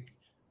think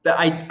that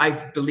I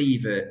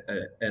believe are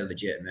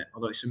legitimate.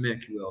 Although it's a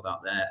murky world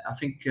out there. I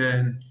think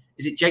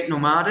is it Jake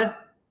Nomada?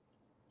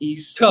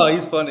 He's funny.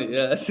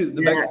 Yeah, the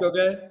Mexico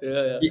guy.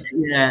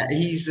 Yeah.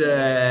 He's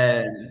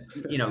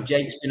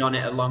Jake's been on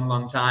it a long,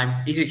 long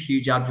time. He's a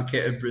huge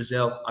advocate of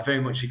Brazil. I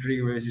very much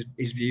agree with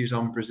his views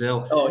on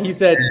Brazil. Oh, he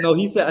said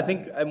I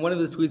think one of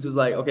his tweets was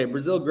like, okay,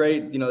 Brazil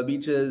great, the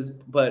beaches,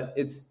 but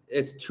it's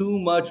too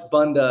much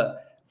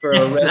bunda for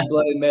a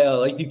red-blooded male.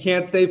 Like you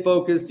can't stay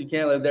focused, you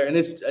can't live there, and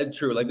it's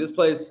true. Like this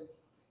place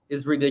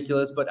is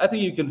ridiculous, but I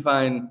think you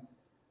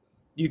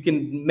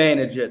can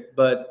manage it,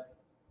 but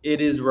it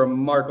is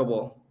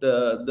remarkable,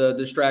 the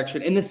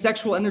distraction and the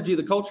sexual energy of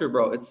the culture,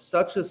 bro. It's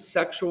such a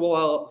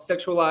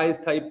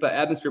sexualized type of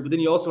atmosphere. But then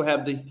you also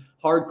have the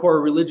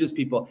hardcore religious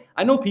people.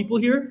 I know people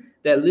here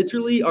that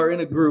literally are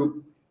in a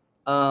group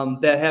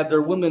that have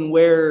their women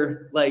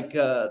wear like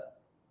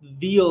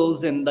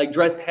veils and like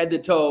dressed head to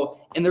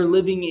toe, and they're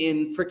living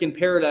in freaking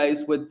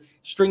paradise with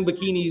string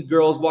bikini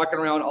girls walking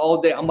around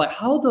all day. I'm like,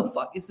 how the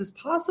fuck is this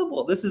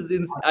possible?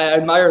 I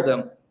admire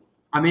them.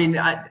 I mean,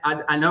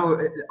 I know,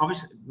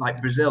 obviously,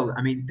 like Brazil.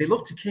 I mean, they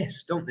love to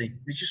kiss, don't they?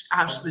 They just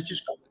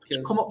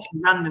come up to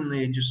you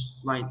randomly and just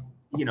like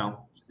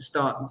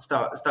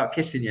start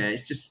kissing you.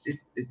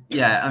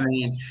 Yeah. I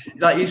mean,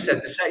 like you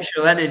said, the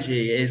sexual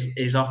energy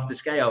is off the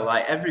scale.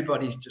 Like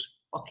everybody's just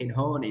fucking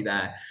horny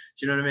there.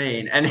 Do you know what I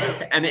mean? And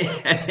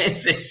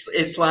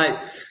it's like,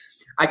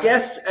 I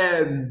guess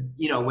when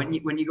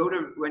you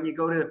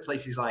go to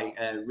places like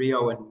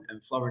Rio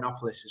and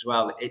Florianopolis as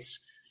well,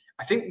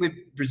 I think with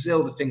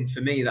Brazil, the thing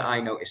for me that I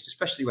noticed,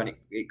 especially when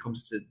it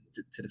comes to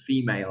the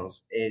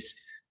females, is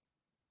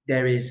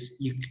there's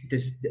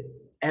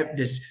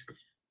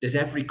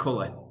every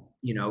color.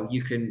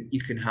 You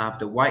can have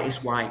the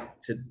whitest white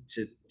to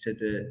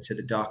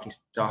the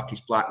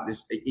darkest black.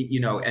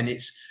 And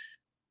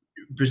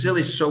Brazil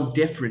is so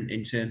different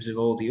in terms of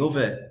all the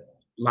other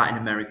Latin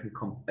American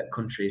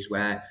countries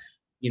where.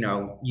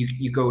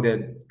 You go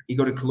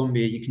to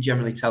Colombia, you can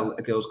generally tell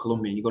a girl's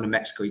Colombian. You go to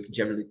Mexico, you can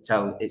generally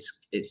tell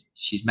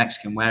she's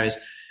Mexican. Whereas,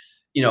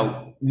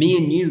 me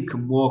and you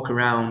can walk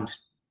around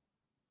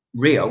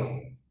Rio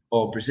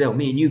or Brazil.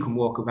 Me and you can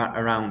walk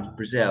around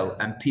Brazil,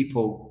 and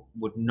people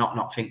would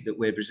not think that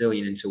we're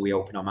Brazilian until we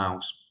open our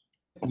mouths.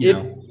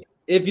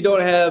 If you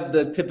don't have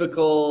the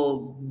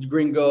typical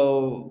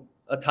gringo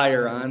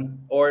attire on,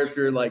 or if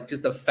you're like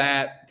just a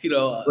fat,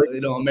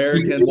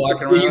 American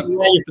walking around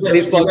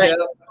baseball cap.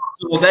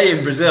 All day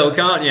in Brazil,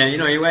 can't you?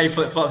 You wear your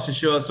flip flops and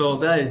shorts all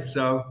day.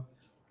 So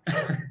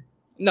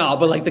no,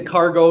 but like the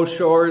cargo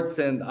shorts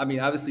and I mean,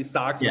 obviously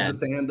socks with the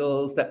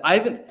sandals. That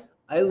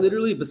I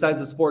literally, besides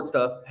the sports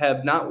stuff,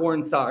 have not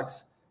worn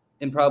socks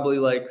in probably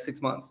like 6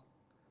 months.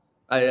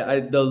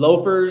 The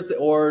loafers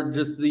or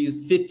just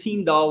these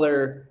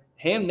 $15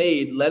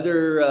 handmade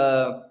leather,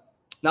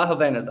 not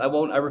Havanas.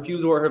 I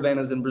refuse to wear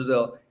Havanas in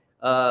Brazil.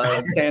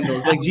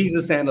 Sandals, like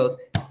Jesus sandals.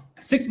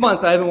 6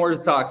 months I haven't worn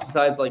socks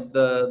besides like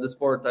the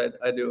sport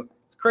I do.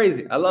 It's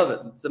crazy. I love it.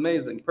 It's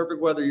amazing.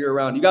 Perfect weather year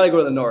round. You got to go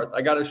to the north.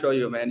 I got to show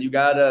you, man. You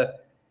got to.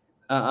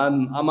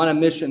 I'm on a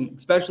mission,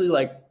 especially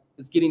like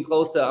it's getting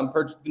close to. I'm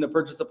going to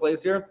purchase a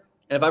place here,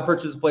 and if I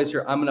purchase a place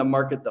here, I'm going to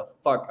market the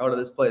fuck out of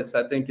this place.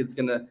 I think it's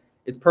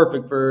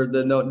perfect for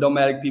the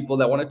nomadic people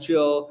that want to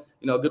chill.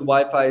 Good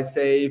Wi-Fi,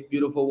 safe,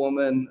 beautiful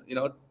woman.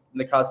 And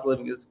the cost of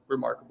living is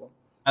remarkable.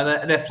 Are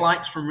there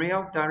flights from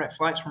Rio? Direct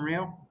flights from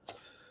Rio?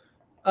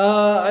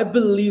 I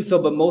believe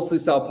so, but mostly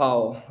Sao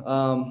Paulo.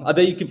 I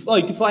bet you can fly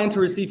into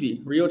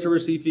Recife, Rio to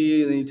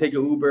Recife, and then you take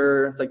an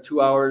Uber. It's like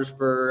 2 hours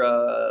for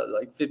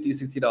like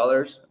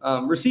 $50-$60.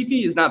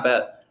 Recife is not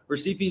bad.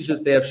 Recife is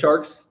just, they have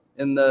sharks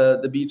in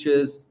the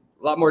beaches,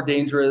 a lot more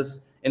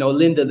dangerous. And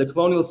Olinda, the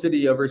colonial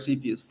city of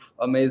Recife, is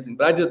amazing.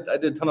 But I did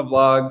a ton of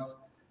vlogs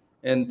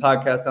and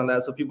podcasts on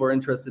that, so people are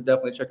interested,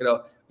 definitely check it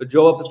out. But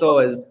João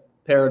Pessoa is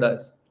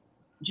paradise.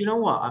 Do you know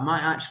what? I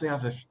might actually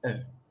have a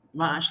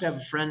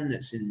friend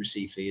that's in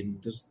Recife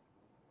and does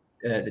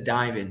the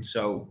diving.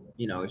 So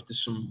if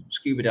there's some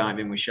scuba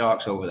diving with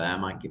sharks over there, I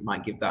might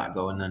give that a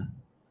go and then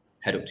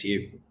head up to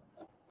you.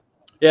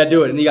 Yeah,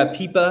 do it. And you got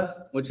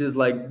Pipa, which is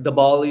like the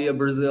Bali of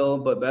Brazil,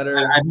 but better.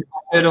 I've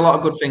heard a lot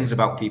of good things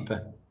about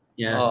Pipa.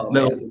 Yeah, oh,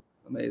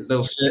 amazing.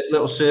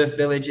 Little surf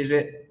village, is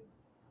it?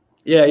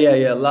 Yeah.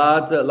 A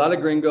lot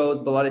of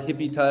gringos, but a lot of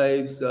hippie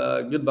types.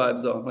 Good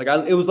vibes though. Like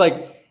it was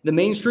like the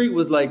main street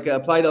was like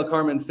Playa del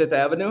Carmen, 5th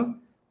Avenue,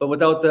 but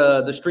without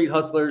the street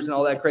hustlers and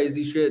all that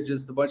crazy shit.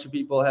 Just a bunch of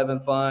people having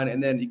fun,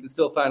 and then you can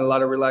still find a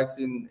lot of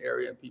relaxing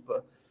area in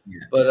Pipa. Yeah.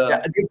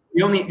 But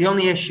the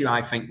only issue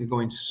I think with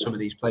going to some of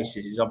these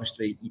places is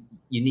obviously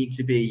you need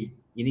to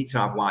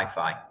have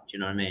Wi-Fi. Do you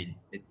know what I mean?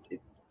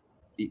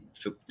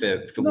 For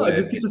work.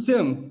 Just get the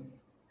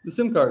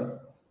SIM card.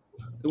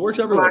 It works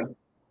everywhere.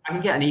 I can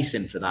get an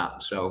eSIM for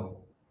that. So.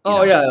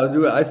 Yeah, I'll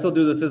do it. I still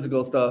do the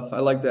physical stuff. I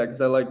like that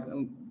because I like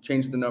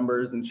change the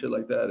numbers and shit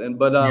like that. I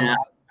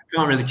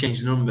can't really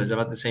change the numbers. I've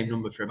had the same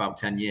number for about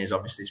 10 years.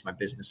 Obviously, it's my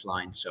business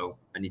line, so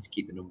I need to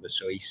keep the numbers.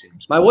 So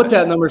eSIMs. My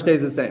WhatsApp number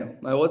stays the same.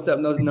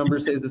 Number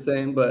stays the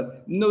same.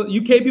 But no,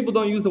 UK people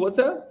don't use the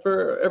WhatsApp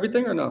for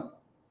everything, or no?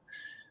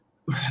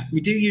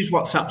 We do use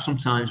WhatsApp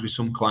sometimes with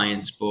some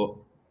clients, but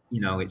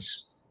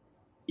it's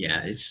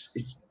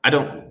I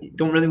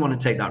don't really want to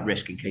take that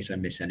risk in case I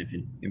miss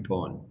anything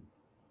important.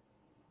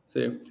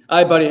 See. All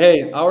right, buddy.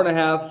 Hey, hour and a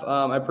half.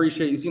 I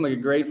appreciate you. Seem like a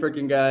great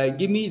freaking guy.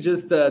 Give me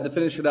just to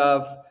finish it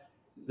off,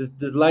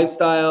 this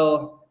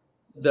lifestyle,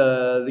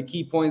 the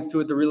key points to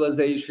it, the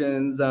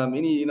realizations,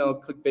 any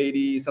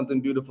clickbaity,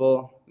 something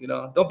beautiful.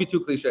 Don't be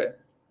too cliche.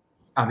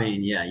 I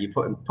mean, yeah, you're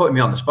putting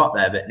me on the spot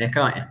there a bit, Nick,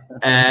 aren't you?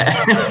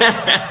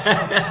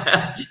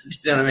 Do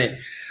you know what I mean?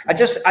 I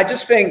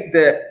just think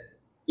that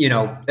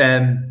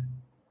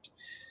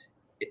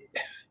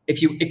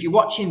if you're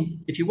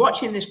watching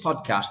this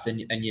podcast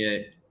and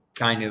you're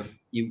kind of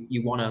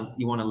you want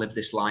to live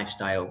this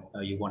lifestyle,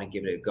 or you want to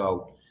give it a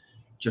go,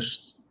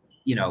 just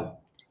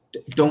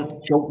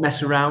don't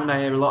mess around.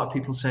 I hear a lot of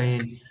people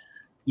saying,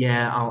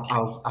 yeah,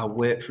 I'll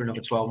work for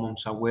another 12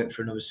 months, I'll work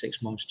for another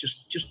 6 months.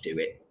 Just do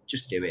it.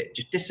 Just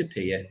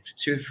disappear for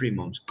 2 or 3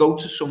 months. Go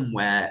to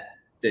somewhere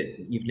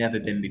that you've never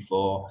been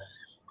before.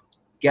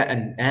 Get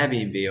an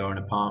Airbnb or an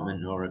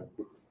apartment or a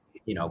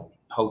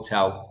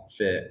hotel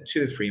for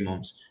 2 or 3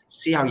 months.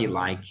 See how you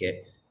like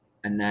it,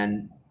 and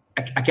then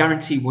I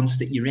guarantee once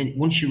you're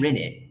in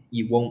it,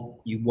 you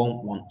won't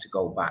want to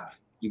go back.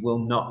 You will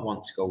not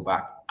want to go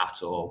back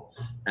at all.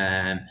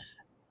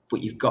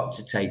 But you've got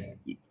to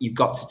take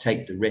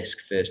the risk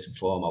first and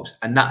foremost,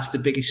 and that's the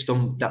biggest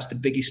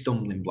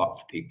stumbling block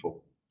for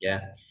people.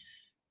 Yeah,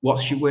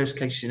 what's your worst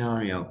case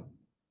scenario?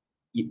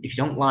 If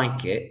you don't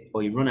like it,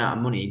 or you run out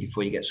of money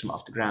before you get something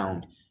off the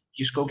ground,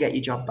 just go get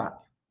your job back,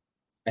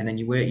 and then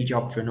you work your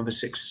job for another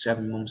 6 or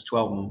 7 months,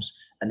 12 months,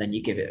 and then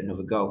you give it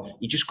another go.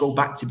 You just go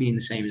back to being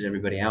the same as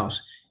everybody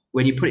else.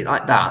 When you put it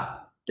like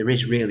that, there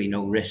is really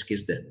no risk,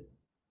 is there?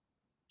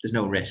 There's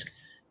no risk.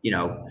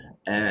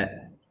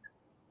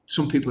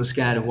 Some people are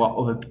scared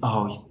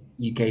of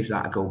you gave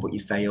that a go, but you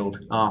failed.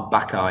 Oh,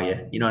 back are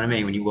you? You know what I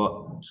mean? When you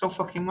work, so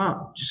fucking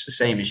well, just the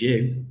same as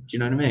you. Do you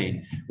know what I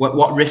mean?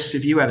 What risks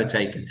have you ever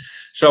taken?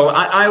 So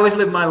I always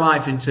live my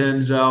life in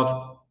terms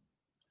of,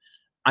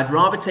 I'd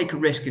rather take a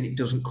risk and it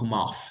doesn't come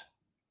off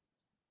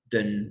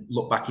than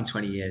look back in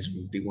 20 years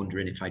and be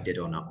wondering if I did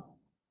or not.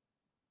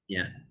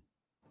 Yeah.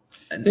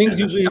 Things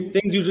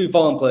usually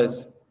fall in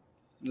place.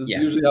 That's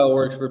usually how it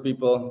works for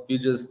people.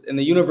 And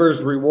the universe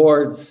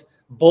rewards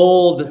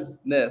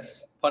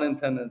boldness, pun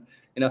intended.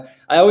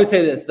 I always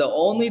say this: the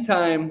only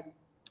time,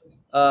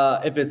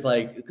 if it's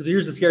like, because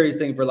here's the scariest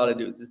thing for a lot of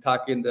dudes is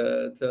talking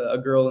to a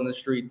girl in the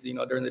street,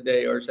 during the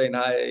day, or saying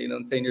hi,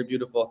 and saying you're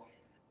beautiful.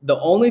 The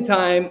only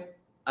time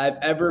I've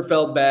ever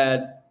felt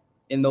bad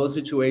in those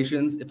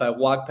situations, if I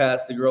walk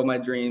past the girl of my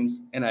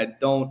dreams and I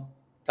don't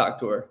talk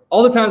to her.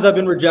 All the times I've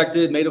been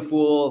rejected, made a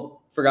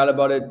fool, forgot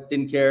about it,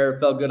 didn't care,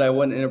 felt good, I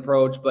went and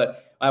approached.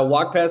 But I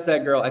walk past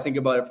that girl, I think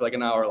about it for like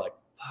an hour, like,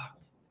 fuck,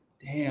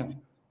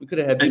 damn, we could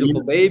have had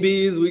beautiful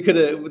babies, we could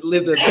have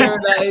lived in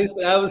paradise,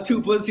 and I was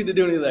too pussy to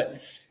do anything.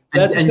 So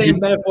that's the same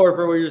metaphor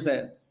for what you're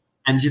saying.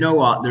 And you know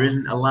what? There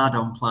isn't a lad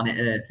on planet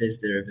Earth, is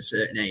there, of a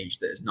certain age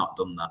that has not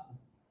done that.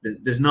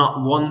 There's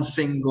not one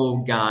single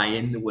guy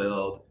in the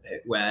world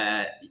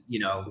where,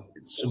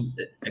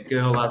 a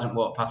girl hasn't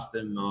walked past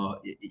them, or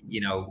if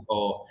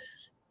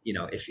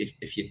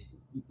you,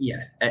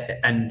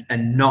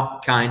 and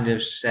not kind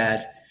of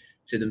said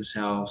to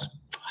themselves,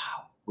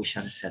 oh, wish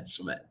I'd have said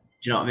something.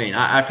 Do you know what I mean?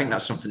 I think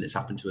that's something that's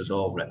happened to us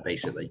all,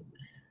 basically.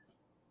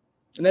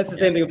 And that's the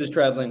same thing with just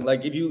traveling.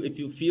 Like if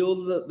you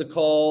feel the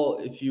call,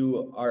 if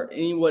you are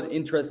anyone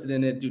interested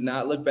in it, do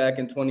not look back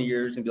in 20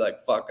 years and be like,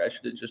 fuck, I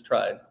should have just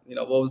tried. You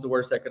know, what was the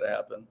worst that could have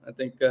happened? I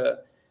think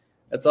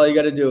that's all you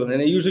got to do.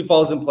 And it usually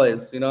falls in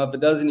place. You know, if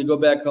it doesn't, you go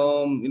back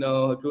home, you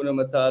know, Hakuna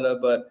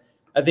Matata. But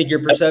I think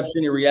your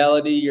perception, your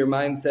reality, your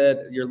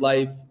mindset, your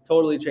life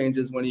totally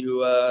changes when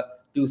you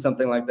do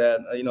something like that.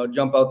 You know,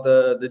 jump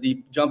into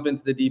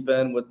the deep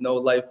end with no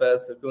life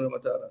vest, Hakuna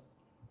Matata.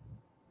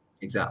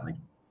 Exactly.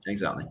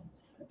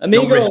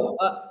 Amigo,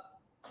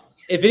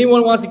 if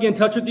anyone wants to get in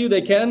touch with you,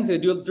 they can. They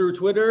do it through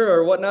Twitter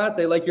or whatnot.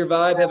 They like your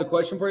vibe, have a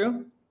question for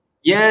you?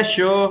 Yeah,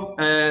 sure.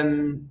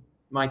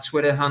 My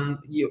Twitter hand.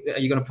 Are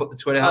you going to put the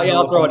Twitter handle? Yeah,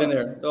 I'll throw it in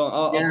there.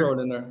 I'll throw it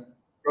in there.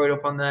 Throw it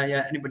up on there.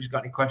 Yeah. Anybody's got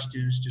any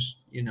questions,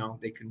 just, you know,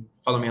 they can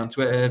follow me on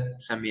Twitter,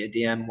 send me a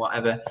DM,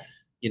 whatever.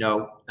 You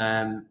know,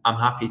 I'm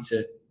happy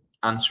to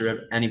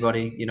answer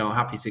anybody. You know,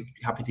 happy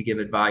to give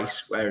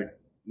advice where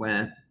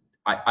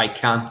I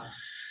can.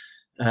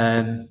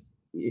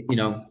 You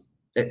know,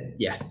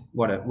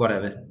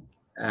 whatever.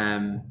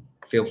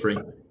 Feel free.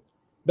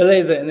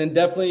 Beleza, and then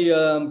definitely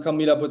come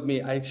meet up with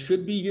me. I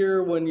should be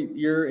here when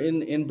you're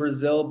in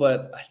Brazil,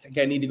 but I think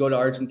I need to go to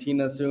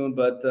Argentina soon.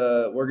 But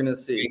we're gonna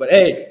see. But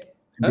hey,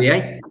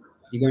 BA,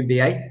 you going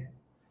BA?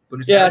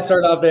 Yeah, I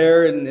start off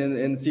there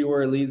and see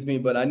where it leads me.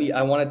 But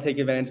I want to take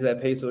advantage of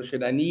that peso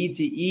shit. I need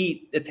to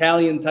eat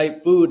Italian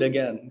type food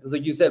again because,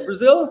 like you said,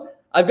 Brazil,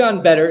 I've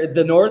gotten better.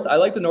 The North, I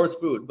like the North's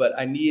food, but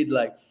I need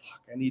that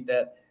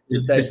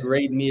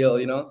great meal,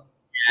 you know.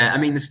 Yeah, I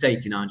mean, the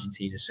steak in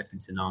Argentina is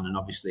second to none. And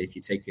obviously, if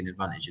you're taking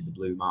advantage of the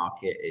blue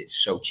market, it's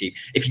so cheap.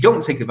 If you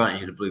don't take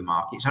advantage of the blue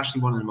market, it's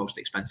actually one of the most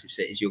expensive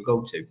cities you'll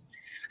go to.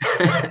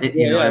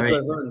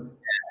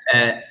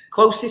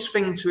 Closest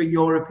thing to a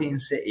European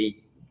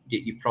city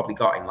that you've probably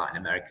got in Latin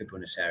America,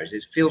 Buenos Aires,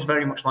 it feels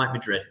very much like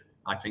Madrid,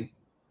 I think.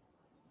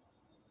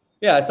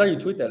 Yeah, I saw you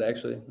tweet that,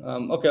 actually.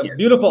 Okay, yeah.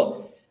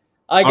 Beautiful.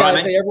 All right,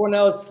 guys. Hey, everyone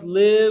else,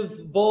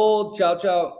 live bold. Ciao, ciao.